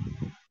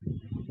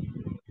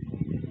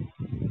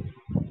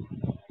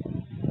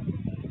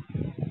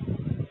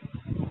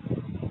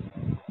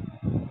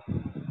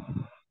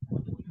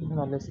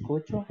 No le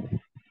escucho.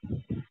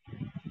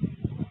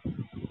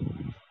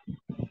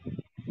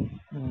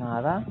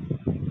 Nada.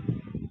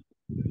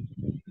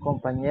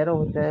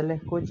 Compañeros, ¿ustedes le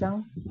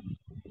escuchan?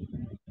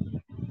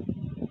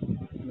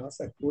 No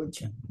se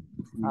escucha.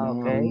 Ah,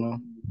 ok.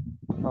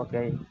 No. Ok.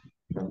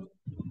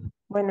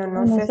 Bueno,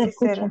 no No sé se si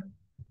escucha. será.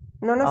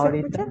 ¿No nos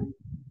Ahorita. escucha?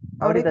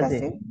 Ahorita ¿Ahorita sí.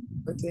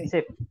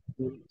 sí?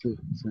 Sí.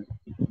 Sí.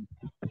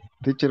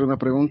 Teacher, una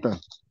pregunta.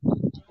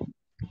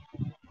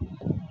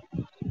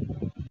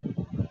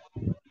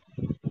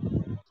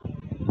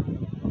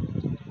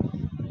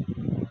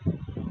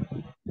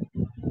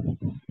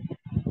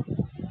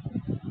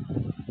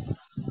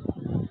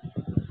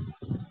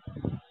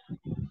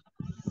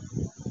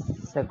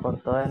 Se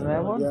cortó de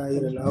nuevo. Ya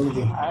ir el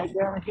audio. I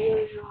can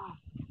hear you.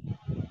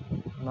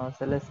 No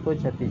se le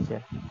escucha,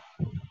 teacher.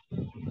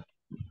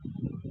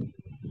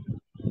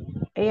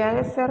 Y ha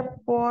de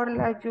ser por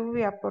la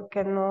lluvia,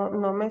 porque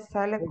no me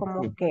sale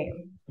como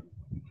que.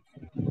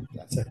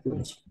 Ya se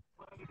escucha.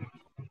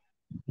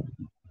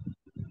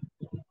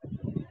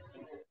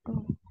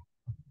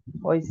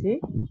 ¿Hoy sí?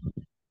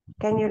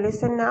 Can you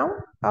listen now?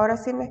 Ahora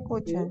sí me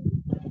escuchan.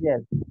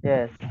 Yes,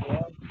 yes.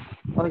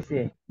 Hoy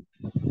sí.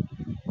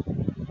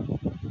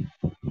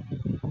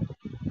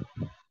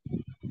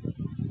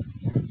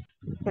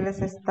 Que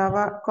les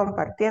estaba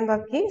compartiendo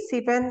aquí.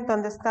 ¿Sí ven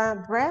dónde está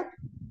bread?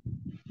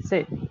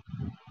 Sí.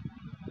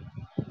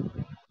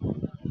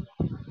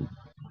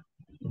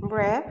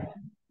 Bread.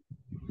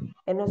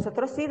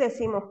 Nosotros sí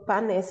decimos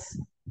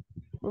panes.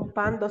 Un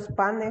pan, 2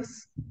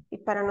 panes. Y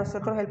para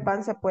nosotros el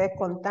pan se puede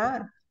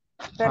contar.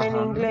 Pero en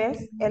Ajá.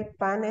 inglés el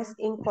pan es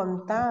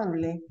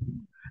incontable.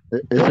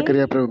 Eso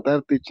quería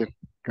preguntar, teacher.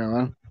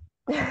 Cabal.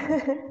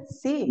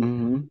 Sí,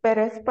 Ujú.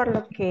 pero es por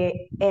lo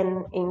que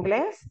en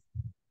inglés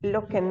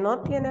lo que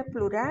no tiene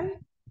plural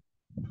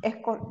es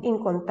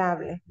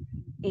incontable.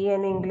 Y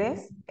en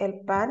inglés el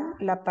pan,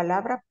 la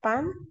palabra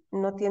pan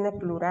no tiene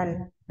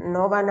plural.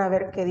 No van a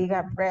ver que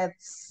diga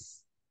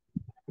breads.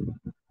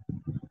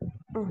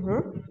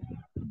 Ujú.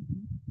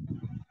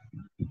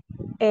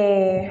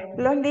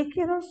 Los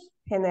líquidos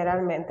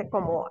generalmente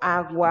como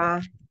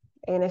agua,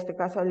 en este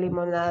caso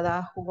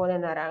limonada, jugo de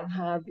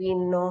naranja,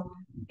 vino,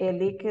 el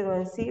líquido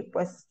en sí,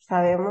 pues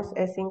sabemos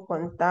es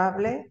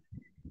incontable.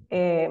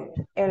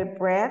 El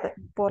bread,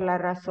 por la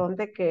razón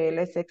de que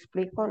les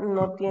explico,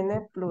 no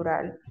tiene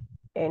plural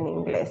en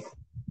inglés.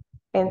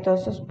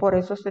 Entonces, por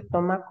eso se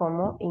toma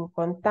como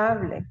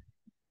incontable.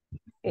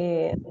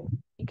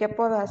 ¿Y qué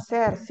puedo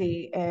hacer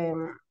si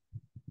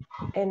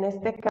en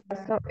este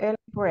caso el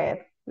bread,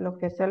 lo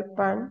que es el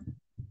pan,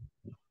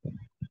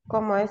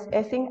 como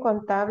es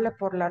incontable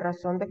por la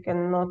razón de que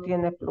no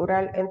tiene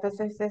plural?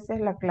 Entonces, esa es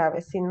la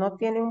clave. Si no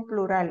tiene un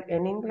plural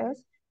en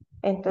inglés,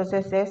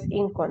 entonces es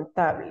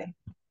incontable.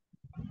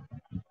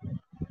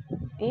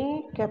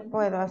 ¿Y qué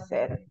puedo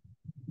hacer?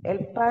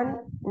 El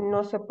pan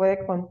no se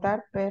puede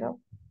contar, pero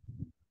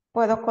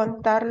puedo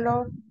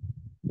contarlo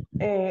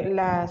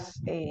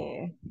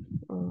 ¿dónde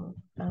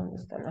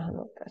están las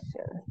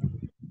anotaciones?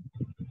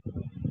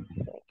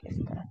 Aquí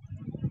está.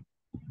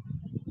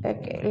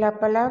 Okay. La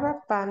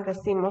palabra pan,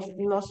 decimos,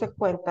 no se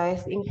cuenta,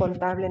 es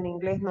incontable en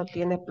inglés, no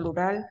tiene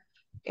plural,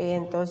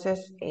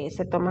 entonces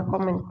se toma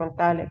como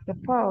incontable. ¿Qué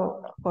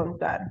puedo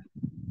contar?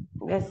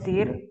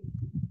 Decir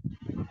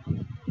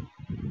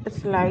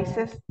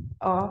slices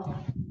of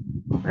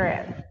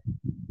bread.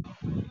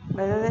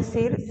 Puedo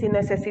decir, si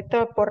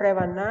necesito por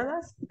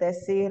rebanadas,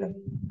 decir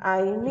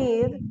I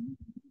need,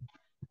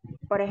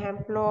 por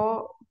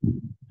ejemplo,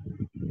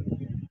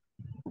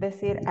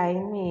 decir I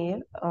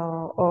need,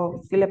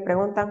 o si le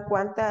preguntan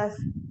cuántas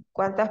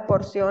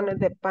porciones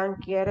de pan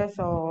quieres,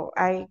 o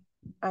I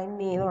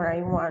need or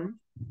I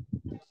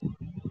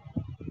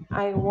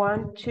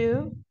want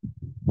to,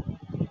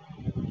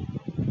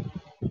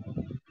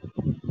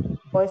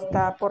 o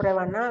está por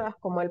rebanadas,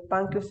 como el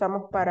pan que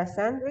usamos para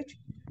sándwich,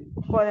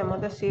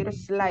 podemos decir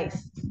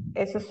slice.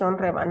 Esos son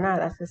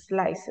rebanadas,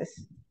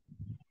 slices.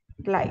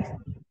 Slice.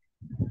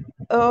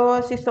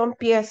 O si son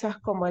piezas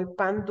como el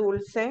pan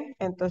dulce,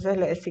 entonces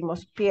le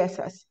decimos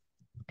piezas.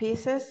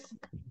 Pieces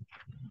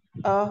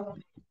of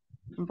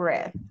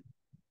bread.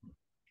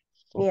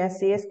 Y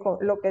así es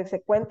lo que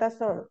se cuenta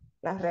son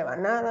las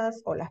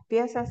rebanadas o las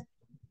piezas,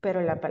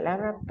 pero la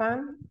palabra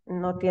pan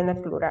no tiene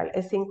plural,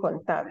 es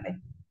incontable.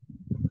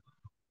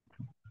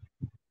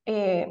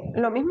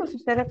 Lo mismo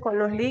sucede con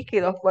los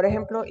líquidos, por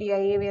ejemplo, y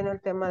ahí viene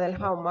el tema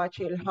del how much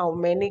y el how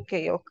many,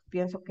 que yo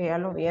pienso que ya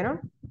lo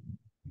vieron.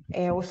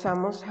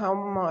 Usamos how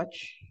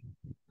much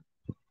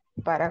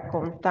para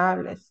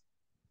contables,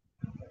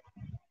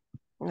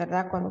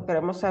 ¿verdad? Cuando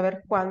queremos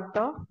saber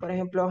cuánto, por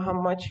ejemplo, how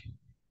much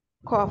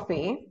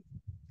coffee,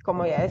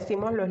 como ya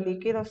decimos, los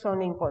líquidos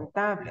son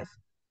incontables.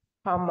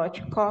 How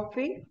much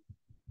coffee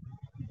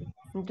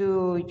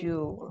do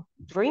you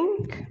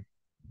drink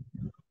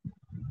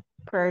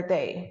per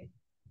day?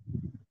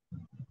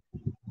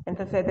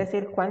 Entonces, es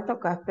decir, ¿cuánto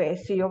café?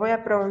 Si yo voy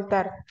a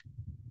preguntar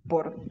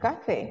por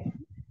café,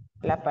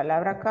 la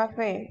palabra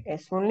café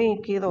es un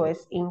líquido,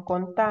 es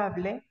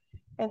incontable,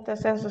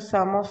 entonces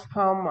usamos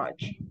how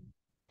much.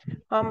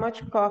 How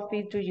much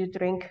coffee do you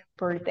drink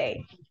per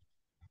day?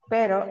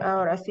 Pero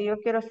ahora, si yo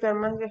quiero ser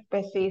más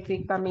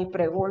específica mi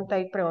pregunta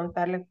y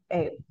preguntarle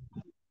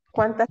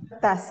 ¿cuántas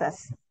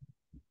tazas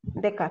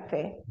de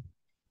café?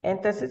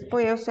 Entonces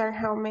voy a usar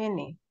how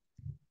many.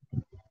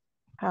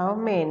 How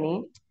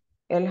many.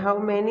 El how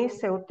many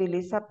se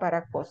utiliza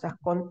para cosas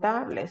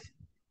contables.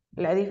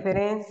 La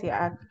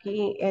diferencia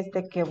aquí es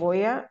de que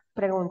voy a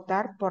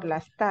preguntar por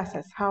las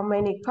tazas. How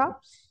many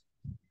cups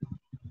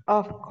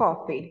of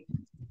coffee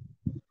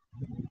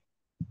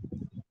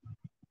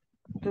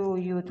do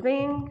you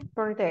drink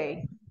per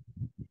day?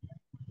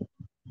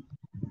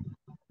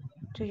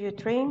 Do you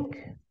drink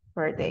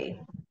per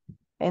day?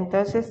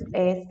 Entonces,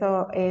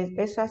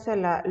 eso hace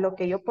lo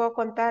que yo puedo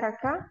contar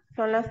acá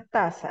son las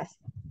tazas.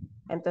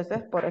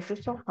 Entonces, por eso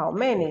uso how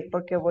many,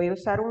 porque voy a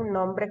usar un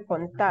nombre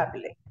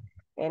contable.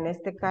 En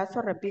este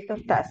caso, repito,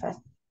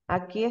 tazas.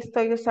 Aquí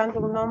estoy usando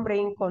un nombre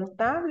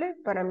incontable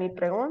para mi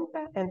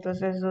pregunta,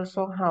 entonces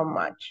uso how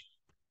much.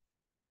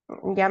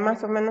 Ya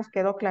más o menos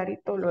quedó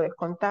clarito lo de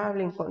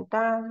contable,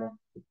 incontable.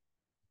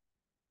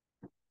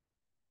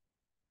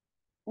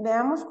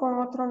 Veamos con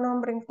otro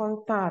nombre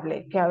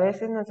incontable, que a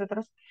veces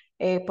nosotros,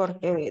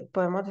 porque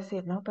podemos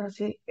decir, no, pero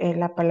sí,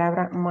 la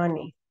palabra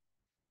money.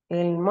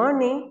 El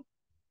money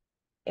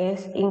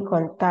es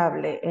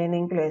incontable en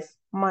inglés,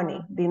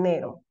 money,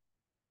 dinero.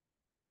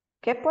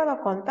 ¿Qué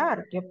puedo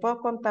contar? Yo puedo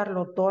contar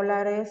los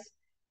dólares,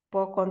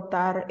 puedo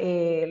contar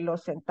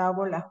los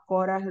centavos, las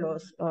coras,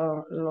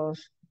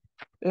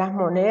 las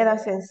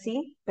monedas en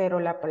sí, pero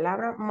la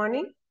palabra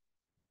money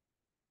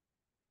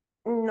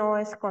no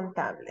es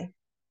contable.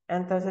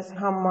 Entonces,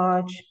 how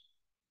much,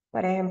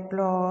 por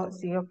ejemplo,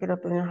 si yo quiero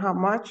tener how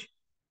much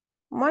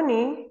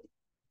money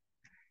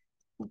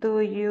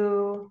do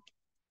you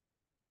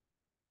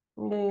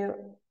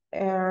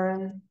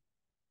earn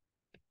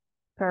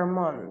per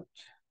month?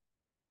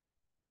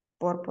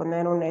 Por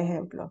poner un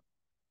ejemplo.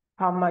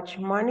 How much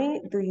money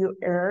do you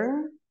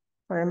earn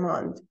per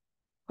month?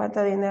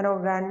 ¿Cuánto dinero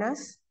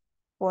ganas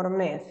por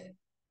mes?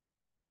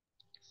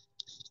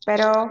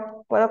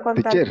 Pero, ¿puedo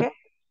contar Teacher, qué?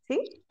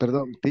 ¿Sí?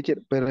 perdón,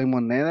 teacher, pero en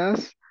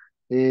monedas,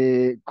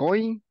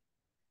 coin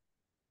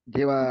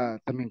lleva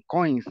también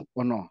coins,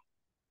 ¿o no?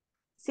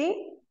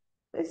 ¿Sí?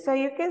 So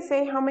you can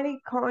say how many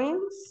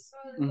coins?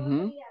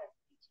 Ujú.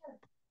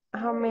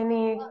 How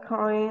many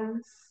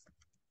coins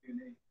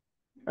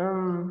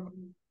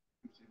um,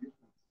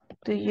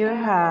 do you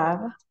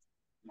have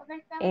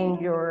in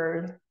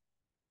your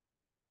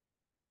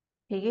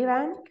piggy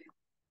bank?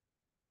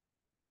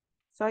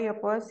 So yo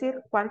puedo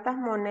decir cuántas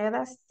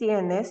monedas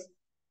tienes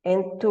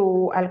en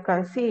tu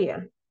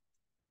alcancía.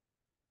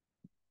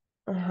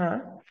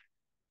 Ajá.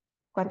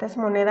 ¿Cuántas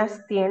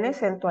monedas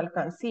tienes en tu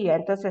alcancía?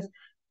 Entonces,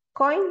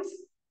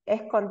 coins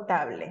es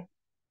contable.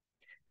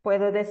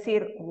 Puedo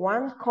decir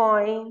one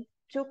coin,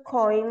 two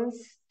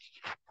coins,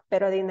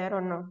 pero dinero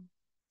no.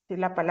 Si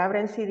la palabra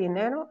en sí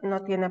dinero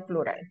no tiene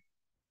plural.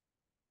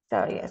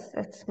 So yes,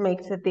 it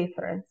makes a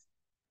difference.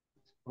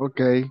 Ok,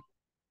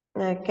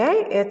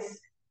 Okay,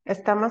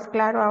 ¿está más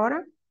claro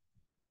ahora?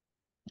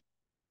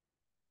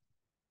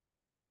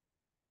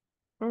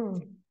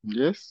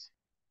 yes.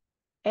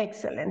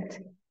 Excellent.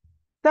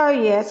 So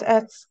yes,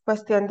 es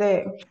cuestión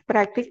de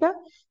práctica.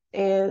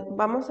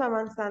 Vamos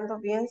avanzando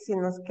bien. Si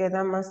nos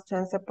queda más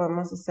chance,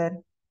 podemos hacer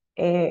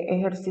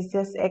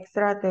ejercicios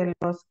extra de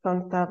los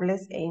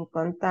contables e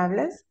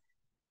incontables.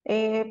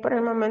 Por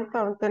el momento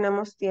aún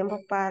tenemos tiempo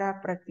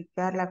para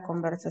practicar la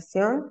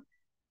conversación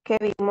que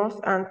vimos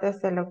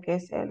antes de lo que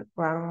es el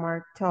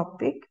grammar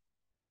topic.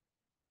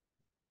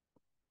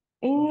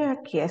 Y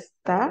aquí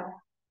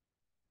está.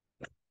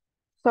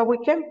 So we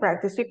can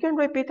practice. You can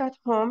repeat at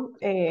home.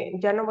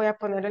 Ya no voy a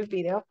poner el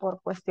video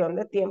por cuestión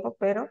de tiempo,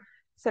 pero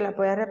se la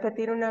voy a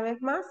repetir una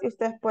vez más y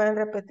ustedes pueden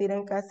repetir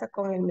en casa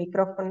con el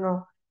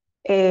micrófono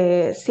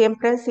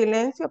siempre en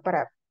silencio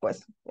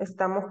pues,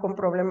 estamos con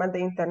problemas de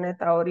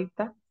internet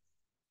ahorita.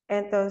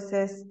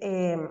 Entonces,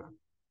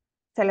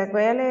 se les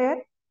voy a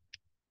leer,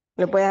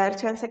 les voy a dar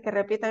chance que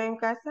repitan en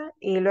casa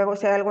y luego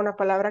si hay alguna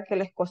palabra que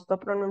les costó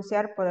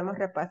pronunciar, podemos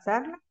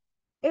repasarla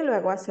y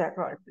luego hacer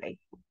roleplay.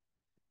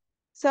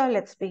 So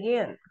let's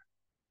begin.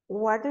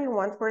 What do you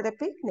want for the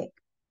picnic?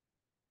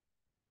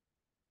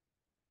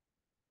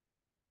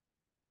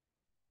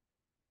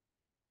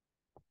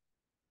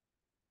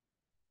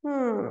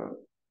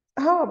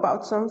 How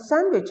about some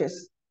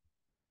sandwiches?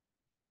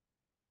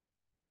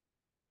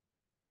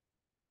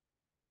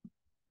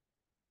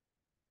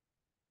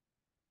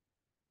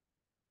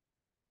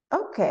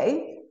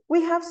 Okay,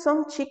 we have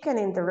some chicken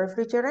in the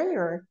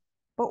refrigerator,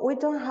 but we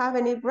don't have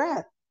any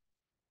bread.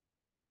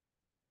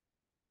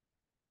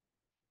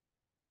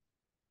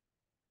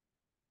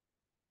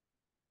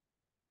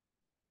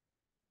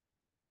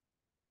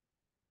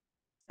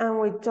 And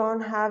we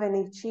don't have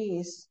any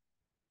cheese.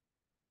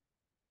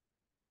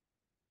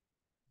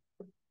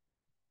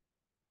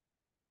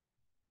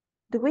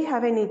 Do we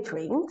have any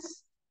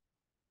drinks?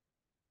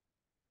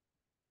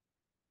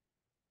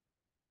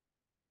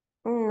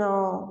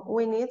 No,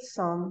 we need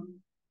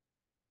some.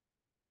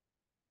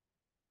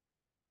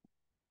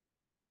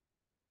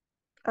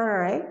 All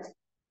right,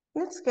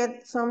 let's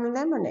get some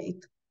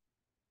lemonade.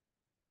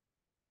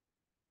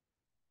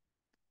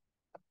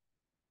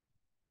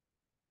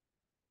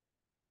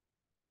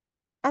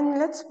 And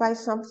let's buy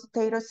some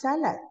potato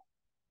salad.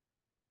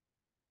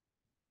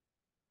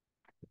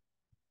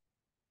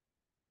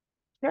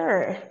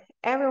 Sure,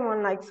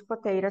 everyone likes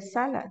potato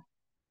salad.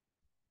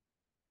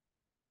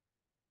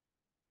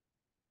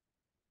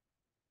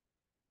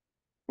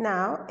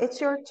 Now,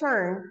 it's your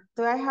turn.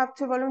 Do I have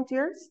 2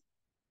 volunteers?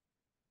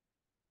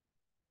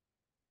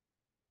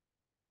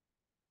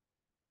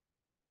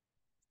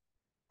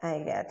 I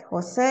got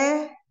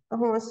Jose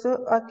Who wants to?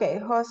 Okay,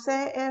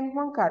 Jose and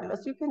Juan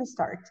Carlos, you can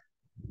start.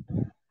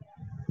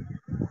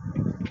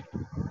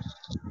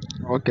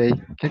 Ok,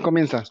 ¿quién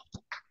comienza?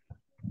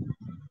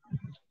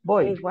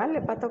 Voy. Igual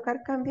le va a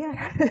tocar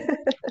cambiar.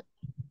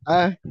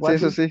 Ah, sí, What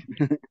eso do, sí.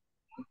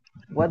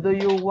 what do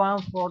you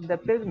want for the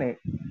picnic?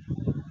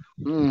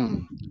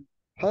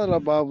 How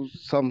about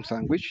some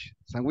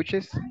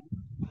sandwiches?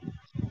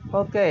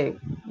 Okay,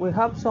 we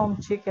have some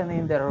chicken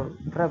in the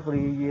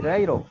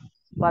refrigerator,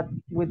 but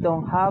we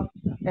don't have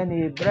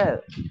any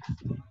bread.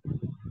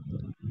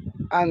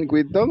 And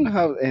we don't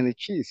have any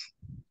cheese.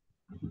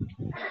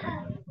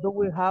 Do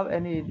we have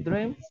any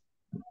drinks?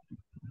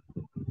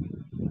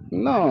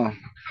 No,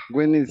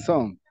 we need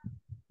some.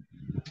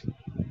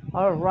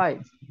 All right,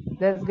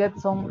 let's get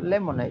some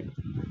lemonade.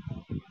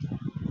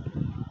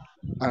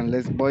 And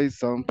let's buy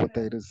some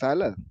potato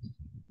salad.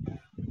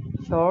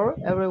 Sure,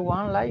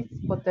 everyone likes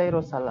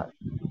potato salad.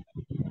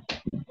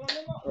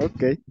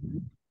 Okay.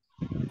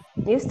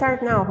 You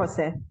start now,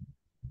 Jose.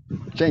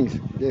 James,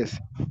 yes.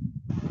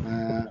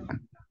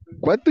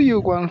 What do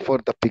you want for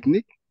the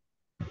picnic?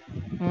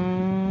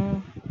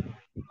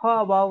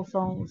 How about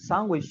some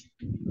sandwich?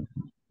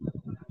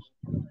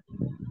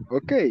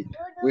 Okay,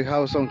 we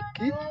have some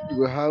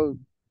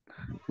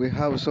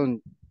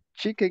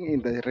chicken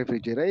in the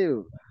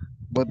refrigerator,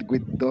 but we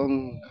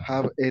don't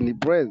have any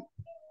bread.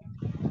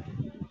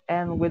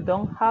 And we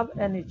don't have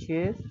any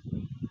cheese.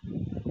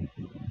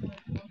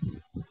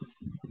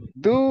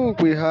 Do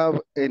we have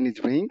any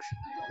drinks?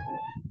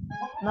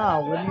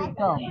 No, we need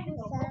some.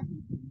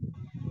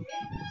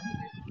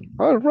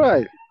 All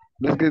right,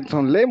 let's get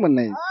some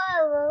lemonade.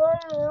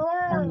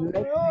 And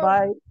let's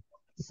buy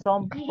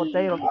some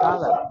potato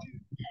salad.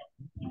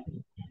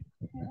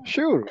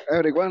 Sure,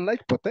 everyone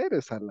likes potato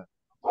salad.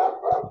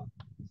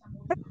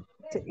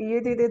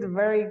 You did it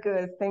very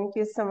good. Thank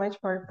you so much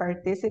for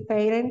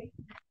participating.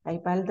 Ahí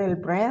va el del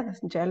bread,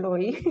 ya lo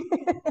oí.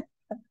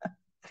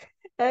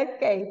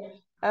 Okay.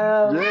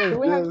 Do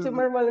we have two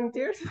more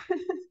volunteers?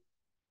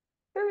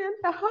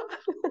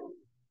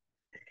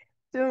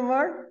 Two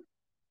more?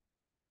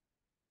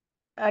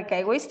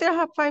 Okay, we still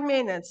have 5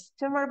 minutes.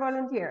 Two more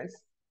volunteers.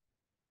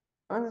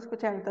 Vamos a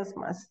escuchar dos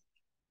más.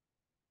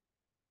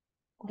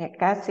 Ya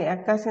casi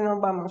nos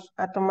vamos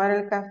a tomar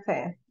el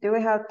café. Do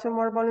we have two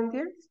more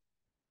volunteers?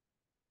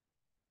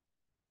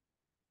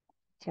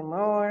 Two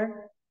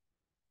more.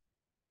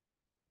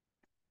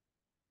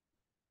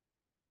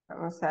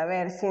 Vamos a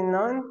ver, si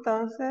no,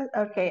 entonces,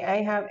 okay,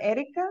 I have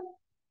Erika.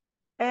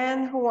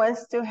 And who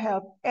wants to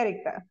help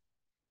Erika?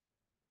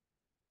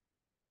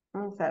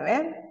 Vamos a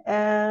ver.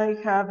 I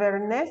have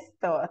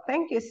Ernesto.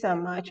 Thank you so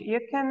much. You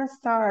can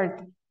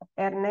start,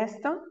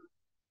 Ernesto.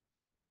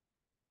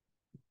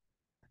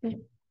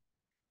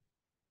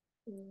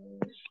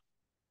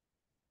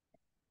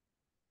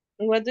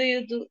 What do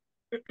you do?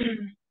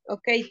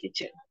 Okay,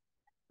 teacher.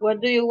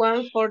 What do you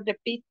want for the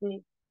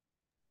picnic?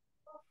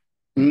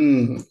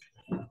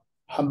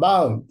 How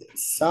about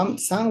some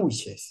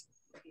sandwiches?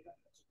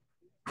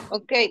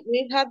 Okay,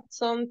 we have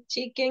some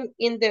chicken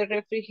in the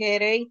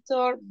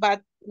refrigerator,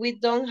 but we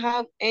don't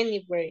have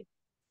any bread.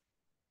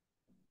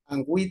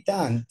 And we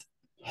don't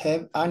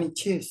have any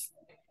cheese.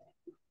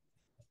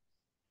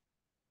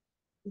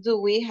 Do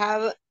we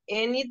have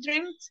any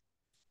drinks?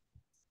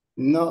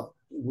 No,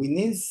 we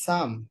need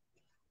some.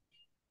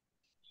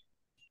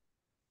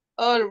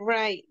 All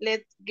right,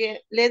 let's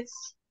get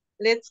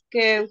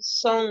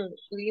some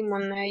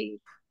lemonade.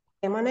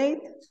 Lemonade?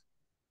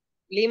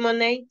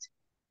 Lemonade.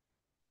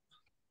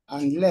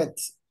 And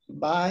let's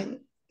buy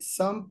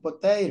some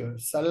potato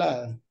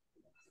salad.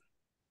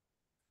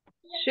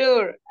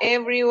 Sure,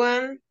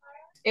 everyone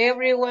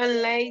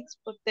likes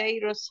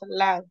potato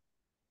salad.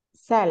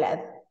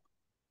 Salad.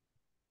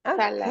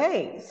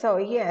 Okay, so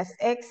yes,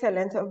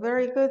 excellent,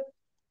 very good.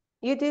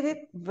 You did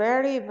it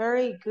very,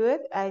 very good.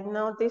 I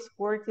know this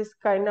word is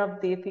kind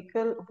of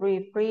difficult.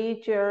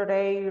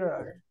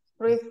 Refrigerator.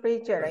 And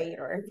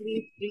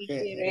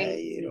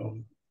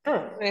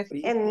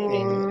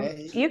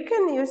you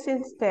can use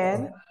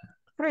instead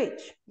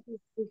fridge.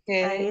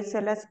 Ahí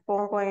se las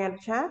pongo en el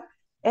chat.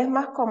 Es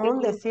más común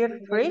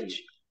decir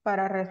fridge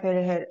para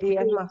refrigerar y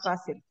es más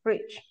fácil.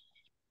 Fridge.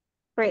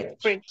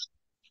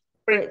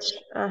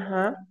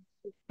 Ajá.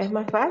 Es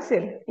más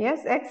fácil.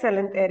 Yes,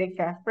 excellent,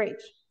 Erika.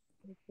 Fridge.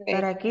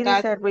 Pero aquí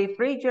dice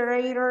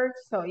refrigerator.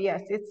 So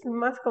yes, it's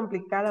más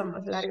complicado,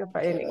 más largo.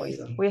 But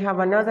anyways, we have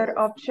another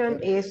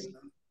option is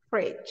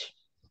fridge.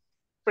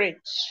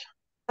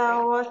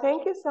 So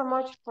thank you so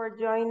much for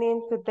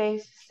joining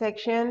today's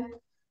section.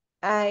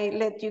 I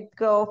let you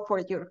go for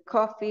your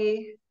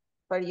coffee,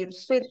 for your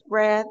sweet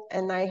bread,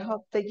 and I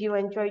hope that you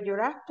enjoy your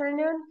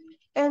afternoon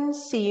and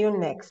see you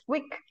next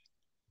week.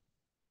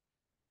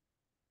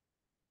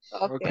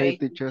 Okay,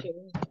 teacher.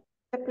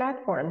 The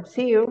platform.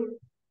 See you.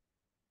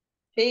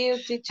 See you,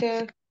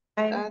 teacher.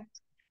 Bye.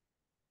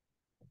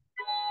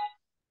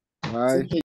 Bye.